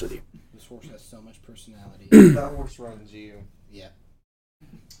 and then comes with you. This horse has so much personality. That horse runs you. Yeah.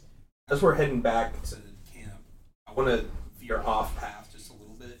 As we're heading back to camp, I want to veer off path just a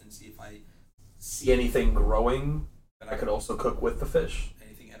little bit and see if I see anything growing that I could also cook with the fish.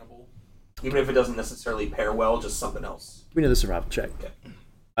 Anything edible, even if it doesn't necessarily pair well, just something else. Give me another survival check. Okay.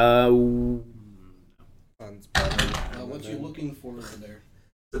 What you looking for over there?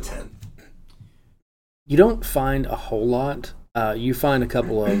 The 10. You don't find a whole lot. You find a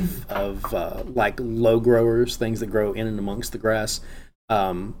couple of low growers, things that grow in and amongst the grass,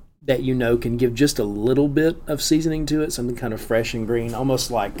 that can give just a little bit of seasoning to it, something kind of fresh and green,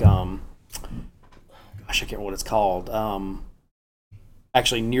 almost like I can't remember what it's called.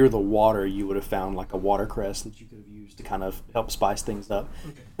 Actually, near the water, you would have found like a watercress that you could have used to kind of help spice things up.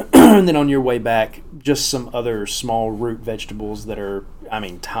 Okay. And then on your way back, just some other small root vegetables that are,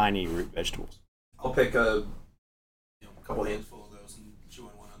 tiny root vegetables. I'll pick a couple handful of those and chew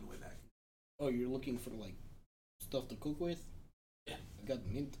on one on the way back. Oh, you're looking for stuff to cook with? Yeah. I got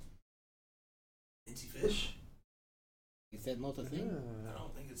mint. Minty fish? Is that not a thing? I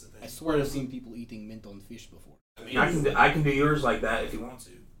don't think it's a thing. I swear I've seen people eating mint on fish before. I can do yours like that if you want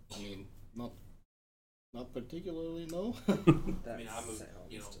to. Not particularly, no.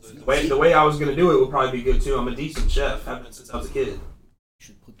 The way I was gonna do it would probably be good too. I'm a decent chef. Have been since I was a kid. You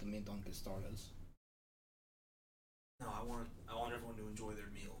should put the mint on castaras. No, I want everyone to enjoy their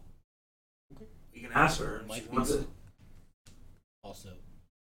meal. Okay. You can ask her if she wants it. Also,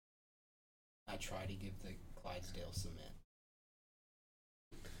 I try to give the Clydesdale some mint.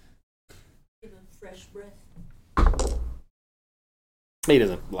 Give him fresh breath. He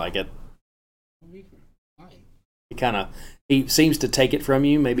doesn't like it. Fine. He seems to take it from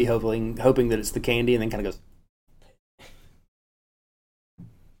you, maybe hoping that it's the candy, and then kind of goes.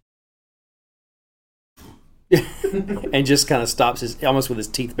 And just kind of stops almost with his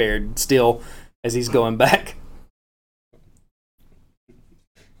teeth bared still as he's going back.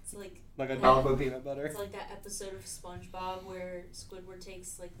 It's like a dog with peanut butter. It's like that episode of SpongeBob where Squidward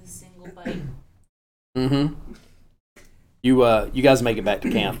takes the single bite. Mm-hmm. You guys make it back to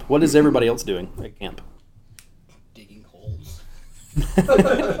camp. What is everybody else doing at camp? Digging holes.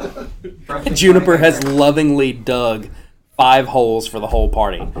 Juniper has lovingly dug 5 holes for the whole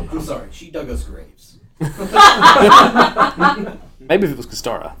party. I'm sorry, she dug us graves. Maybe if it was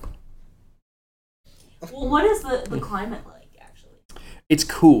Kastara. Well, what is the climate like, actually? It's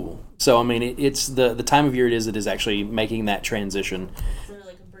cool. So, it's the time of year it is actually making that transition. Is there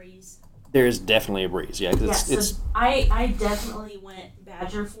like a breeze? There is definitely a breeze, yeah. So I definitely went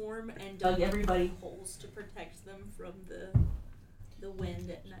badger form and dug everybody holes to protect them from the wind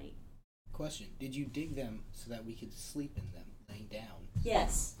at night. Question, did you dig them so that we could sleep in them, laying down?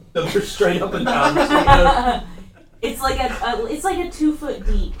 Yes. They're straight up and down. It's like a 2 foot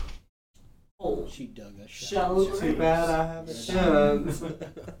deep hole. She dug a Too bad I have a chance. Go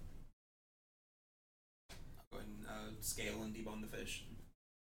ahead and scale and debone the fish.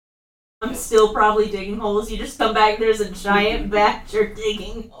 I'm still probably digging holes. You just come back, there's a giant badger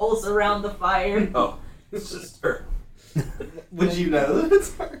digging holes around the fire. Oh, it's just her. Would you know that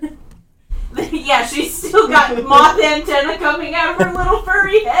it's her? Yeah, she's still got moth antenna coming out of her little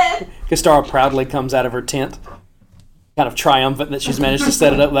furry head. Kistara proudly comes out of her tent, kind of triumphant that she's managed to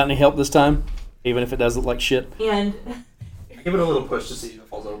set it up without any help this time, even if it does look like shit. And Give it a little push to see if it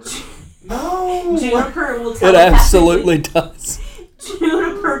falls over. No! Juniper will It telepathically... absolutely does.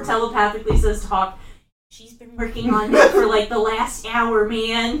 Juniper telepathically says to Hawk, she's been working on it for like the last hour,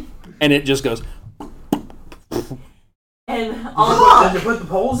 man. And it just goes. And Did you put the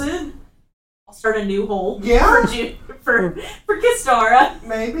poles in? I'll start a new hole. Yeah? For Kistara.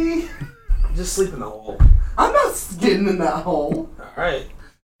 Maybe. Just sleep in the hole. I'm not getting in that hole. Alright.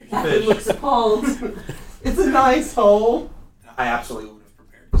 Captain looks appalled. It's a nice hole. I absolutely would have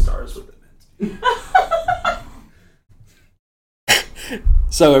prepared the stars with it.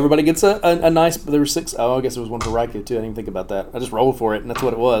 So everybody gets a nice. There were 6. Oh, I guess there was one for Raikou too. I didn't even think about that. I just rolled for it, and that's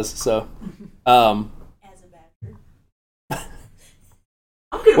what it was. So, As a badger.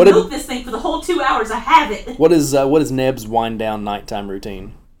 I'm gonna milk this thing for the whole 2 hours. I have it. What is Neb's wind down nighttime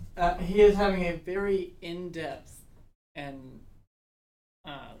routine? He is having a very in-depth and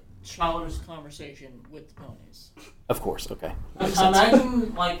childish conversation with the ponies. Of course, okay.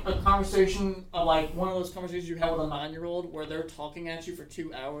 Imagine like a conversation, like one of those conversations you have with a 9-year-old where they're talking at you for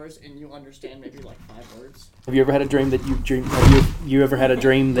 2 hours and you understand maybe like 5 words. Have you ever had a dream that you've dreamed? Have you ever had a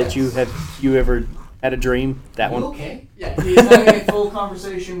dream that you ever had a dream? That one? Okay. Yeah, he's having a full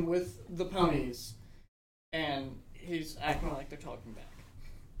conversation with the ponies, and he's acting like they're talking back.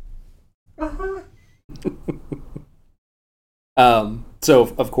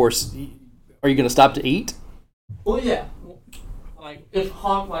 So of course, are you going to stop to eat? Well, yeah. Like if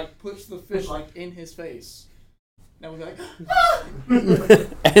Hawk like puts the fish like in his face, then we'll be like, ah!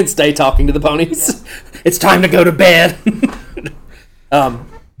 And stay talking to the ponies. It's time to go to bed.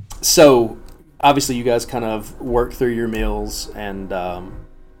 So obviously, you guys kind of work through your meals and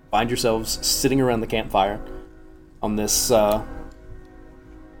find yourselves sitting around the campfire on this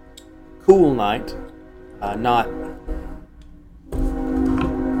cool night. Not.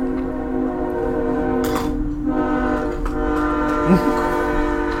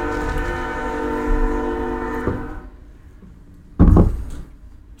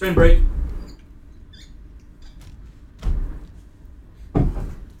 Train break.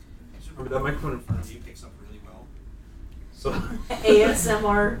 Just remember that microphone in front of you picks up really well. So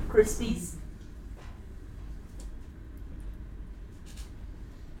ASMR Crispies.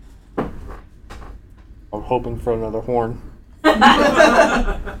 I'm hoping for another horn.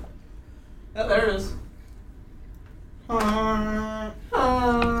 Oh, there it is.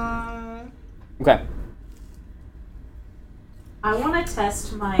 Okay. I want to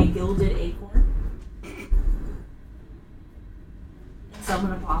test my gilded acorn.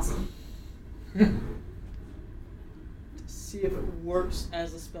 Summon a possum. See if it works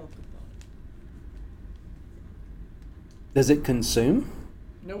as a spell component. Does it consume?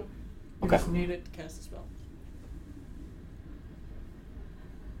 Nope. You Okay. just need it to cast a spell.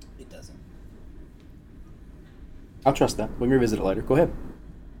 It doesn't. I'll trust that. We can revisit it later. Go ahead.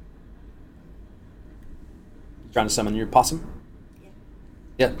 Trying to summon your possum?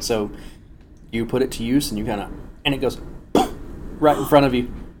 Yeah, so you put it to use and you kind of, and it goes right in front of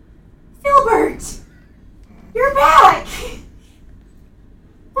you. Filbert! You're back!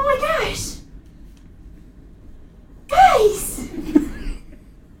 Oh my gosh! Guys!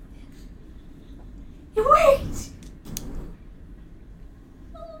 It worked!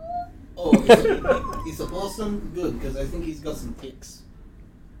 Oh, he's a possum? Good, because I think he's got some ticks.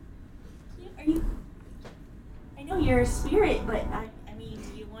 Are you... I know you're a spirit, but I mean,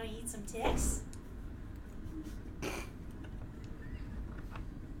 do you want to eat some ticks?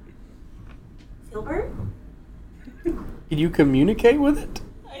 Filbert? Can you communicate with it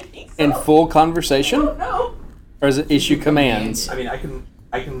I think so. in full I conversation? don't know. Or does it issue commands? I mean, I can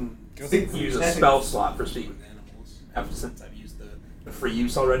use a spell slot for speak with animals. Since I've used the free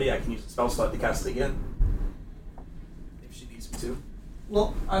use already, I can use a spell slot to cast it again. If she needs me to.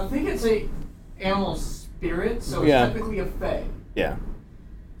 Well, I think it's a animal spirit, so it's Yeah. technically a fae. Yeah.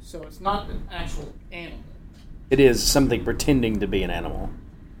 So it's not an actual animal. It is something pretending to be an animal.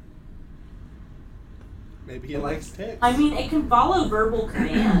 Maybe he likes ticks. I mean, it can follow verbal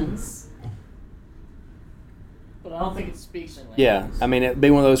commands. But I don't think it speaks in language. Yeah, I mean, it'd be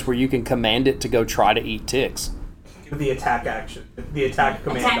one of those where you can command it to go try to eat ticks. Give the attack action. The attack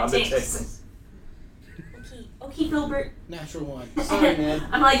command Attack on the ticks. ticks. Okay, Filbert. Natural one. Sorry, man.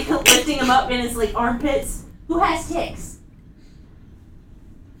 I'm like lifting him up in his like armpits. Who has ticks?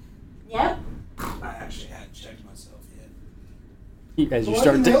 Yep. I actually hadn't checked myself yet. As you Well, I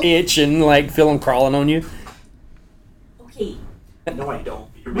start can to help. itch and like feel them crawling on you. Okay. No, I don't.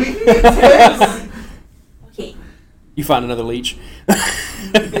 You're We making can get ticks! Okay. You find another leech.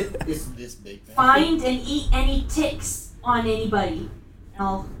 It's find and eat any ticks on anybody. And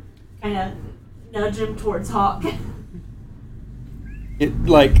I'll kind of nudge him towards Hawk. It,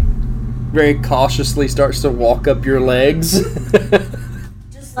 like, very cautiously starts to walk up your legs.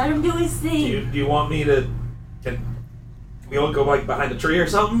 Just let him do his thing. Do you want me to... Can we all go, like, behind a tree or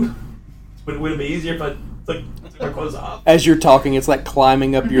something? Would it be easier if I took my clothes off? As you're talking, it's like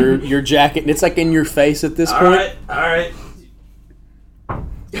climbing up your jacket, and it's like in your face at this point. All right.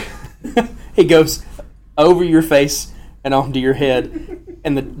 He goes over your face and onto your head,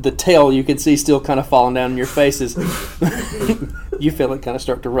 and the tail you can see still kind of falling down in your faces. You feel it kind of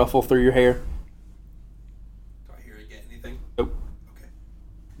start to ruffle through your hair. Do I hear it get anything? Nope. Okay.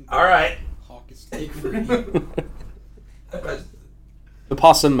 All right. Hawk is take free. The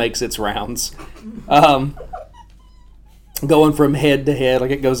possum makes its rounds. Going from head to head,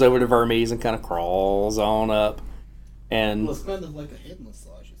 like it goes over to Vermes and kind of crawls on up. And Well, it's kind of like a head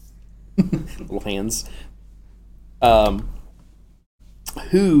massage. little hands.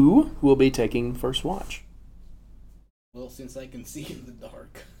 Who will be taking first watch? Well, since I can see in the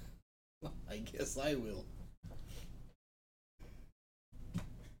dark, I guess I will.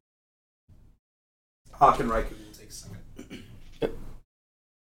 Hawk and Raikou will take a second.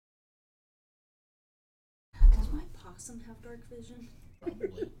 Does my possum have dark vision?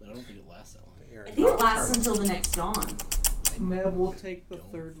 Probably, but I don't think it lasts that long. I think it lasts until the next dawn. Meb will take the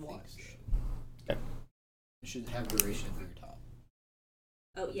Don't third think watch. so. It should have duration at the very top.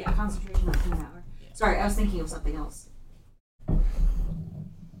 Oh, yeah, concentration of 1 hour. Sorry, I was thinking of something else.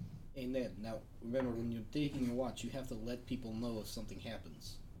 Hey Ned, now remember when you're taking your watch, you have to let people know if something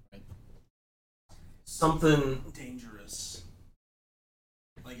happens, right? Something dangerous.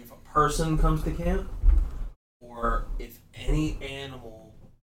 Like if a person comes to camp, or if any animal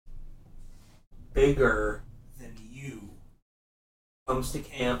bigger than you comes to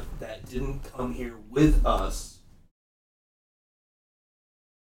camp that didn't come here with us.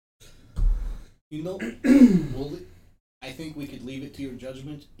 You know, I think we could leave it to your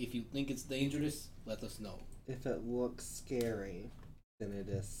judgment. If you think it's dangerous, let us know. If it looks scary, then it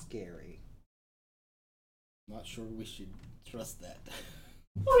is scary. Not sure we should trust that.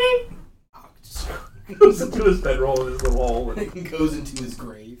 Hawk just goes into his bedroll in his little hole. And Goes into his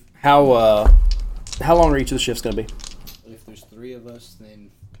grave. How long are each of the shifts going to be? If there's 3 of us, then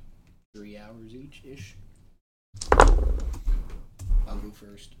 3 hours each-ish. I'll go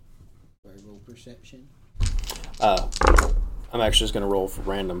first. Do I roll perception? I'm actually just going to roll for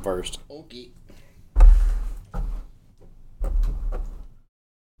random first. Okay.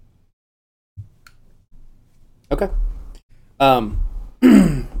 Okay.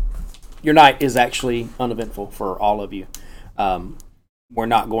 Your night is actually uneventful for all of you. We're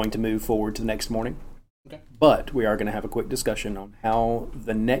not going to move forward to the next morning. Okay. But we are going to have a quick discussion on how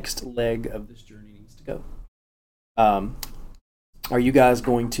the next leg of this journey needs to go. Are you guys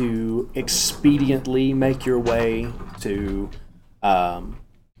going to expediently make your way to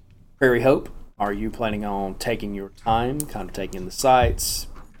Prairie Hope? Are you planning on taking your time, kind of taking in the sights,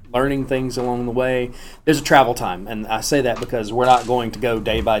 learning things along the way? There's a travel time, and I say that because we're not going to go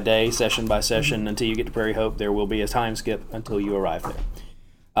day by day, session by session until you get to Prairie Hope. There will be a time skip until you arrive there,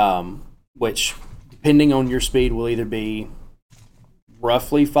 which, depending on your speed, will either be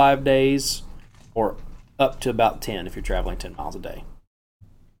roughly 5 days or up to about 10 if you're traveling 10 miles a day.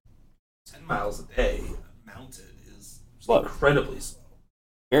 10 miles a day mounted is Slow. incredibly slow.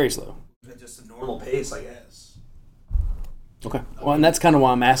 Very slow. Just a normal pace, I guess. Okay. Well, and that's kind of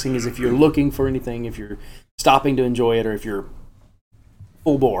why I'm asking is if you're looking for anything, if you're stopping to enjoy it, or if you're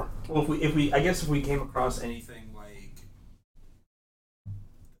full bore. Well, if we came across anything like,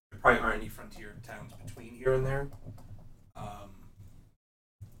 there probably aren't any frontier towns between here and there.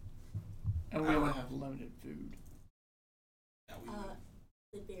 And we only have limited food. That we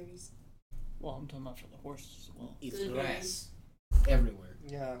Good berries. Well, I'm talking about for the horses as well. It's Good grass. Everywhere.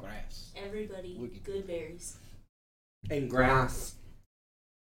 Yeah. Grass. Everybody, Wicked. good berries. And grass.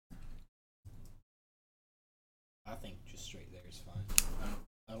 I think just straight there is fine.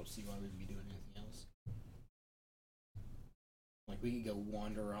 I don't see why we'd be doing anything else. Like, we could go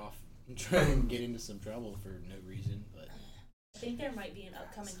wander off and try and get into some trouble for no reason, but... I think there might be an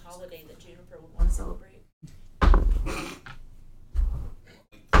upcoming holiday that Juniper would want to celebrate.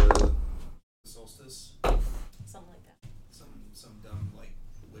 like the solstice, Something like that. some dumb like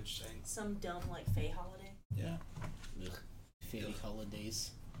witch thing. Some dumb, like, Fae holiday. Yeah. Ugh. Fairy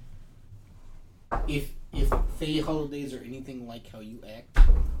holidays. If Fairy holidays are anything like how you act,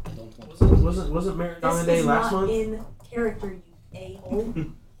 I don't want to. Wasn't Maradona This Day is last not month? in character, you a-hole.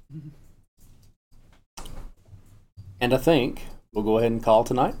 And I think we'll go ahead and call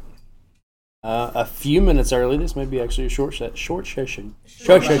tonight. a few minutes early. This may be actually a short session. Sure.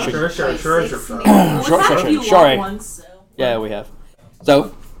 Short session. Well, we've had a few Sorry. long ones, so. Yeah, we have.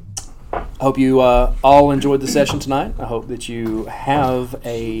 So, I hope you all enjoyed the session tonight. I hope that you have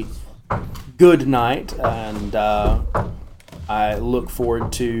a good night, and I look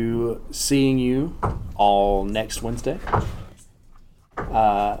forward to seeing you all next Wednesday.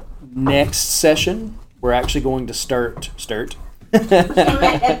 Next session, we're actually going to start. We're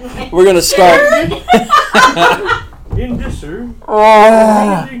going to start. We're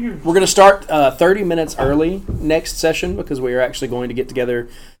going to start 30 minutes early next session because we are actually going to get together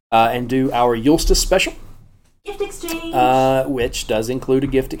and do our Yulstus special. Gift exchange. Which does include a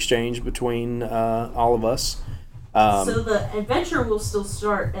gift exchange between all of us. So the adventure will still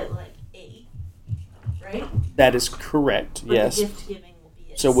start at like 8, right? That is correct. But yes. The gift giving will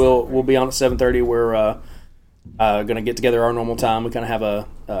be at So we'll be on at 7:30. We're going to get together our normal time. We kind of have a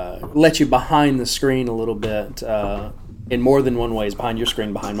let you behind the screen a little bit in more than one ways. Behind your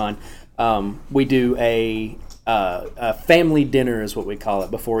screen, behind mine. We do a family dinner is what we call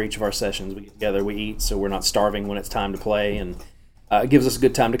it before each of our sessions. We get together, we eat, so we're not starving when it's time to play, and it gives us a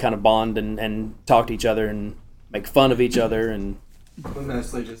good time to kind of bond and talk to each other and make fun of each other and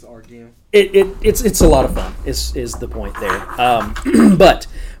mostly just arguing. It's a lot of fun is the point there. But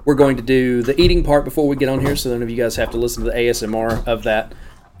we're going to do the eating part before we get on here, so none of you guys have to listen to the ASMR of that.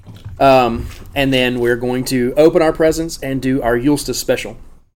 And then we're going to open our presents and do our Yulstus special,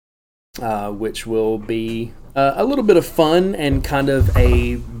 which will be a little bit of fun and kind of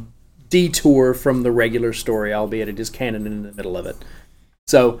a detour from the regular story, albeit it is canon in the middle of it.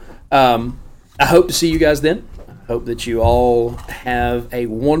 So I hope to see you guys then. I hope that you all have a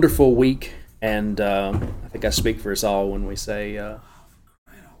wonderful week, and I think I speak for us all when we say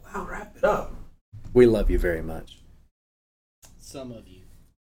Wrap it up. we love you very much. Some of you.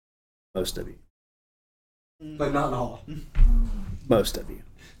 Most of you. But not all. Most of you.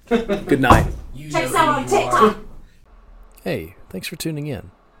 Good night. Check us out on TikTok. Hey, thanks for tuning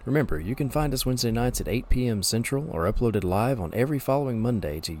in. Remember, you can find us Wednesday nights at 8 p.m. Central or uploaded live on every following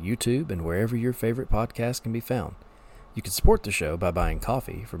Monday to YouTube and wherever your favorite podcast can be found. You can support the show by buying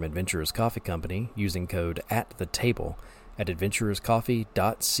coffee from Adventurers Coffee Company using code @TheTable at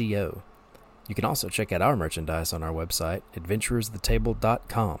adventurerscoffee.co. You can also check out our merchandise on our website,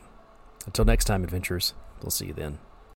 adventurersthetable.com. Until next time, adventurers, we'll see you then.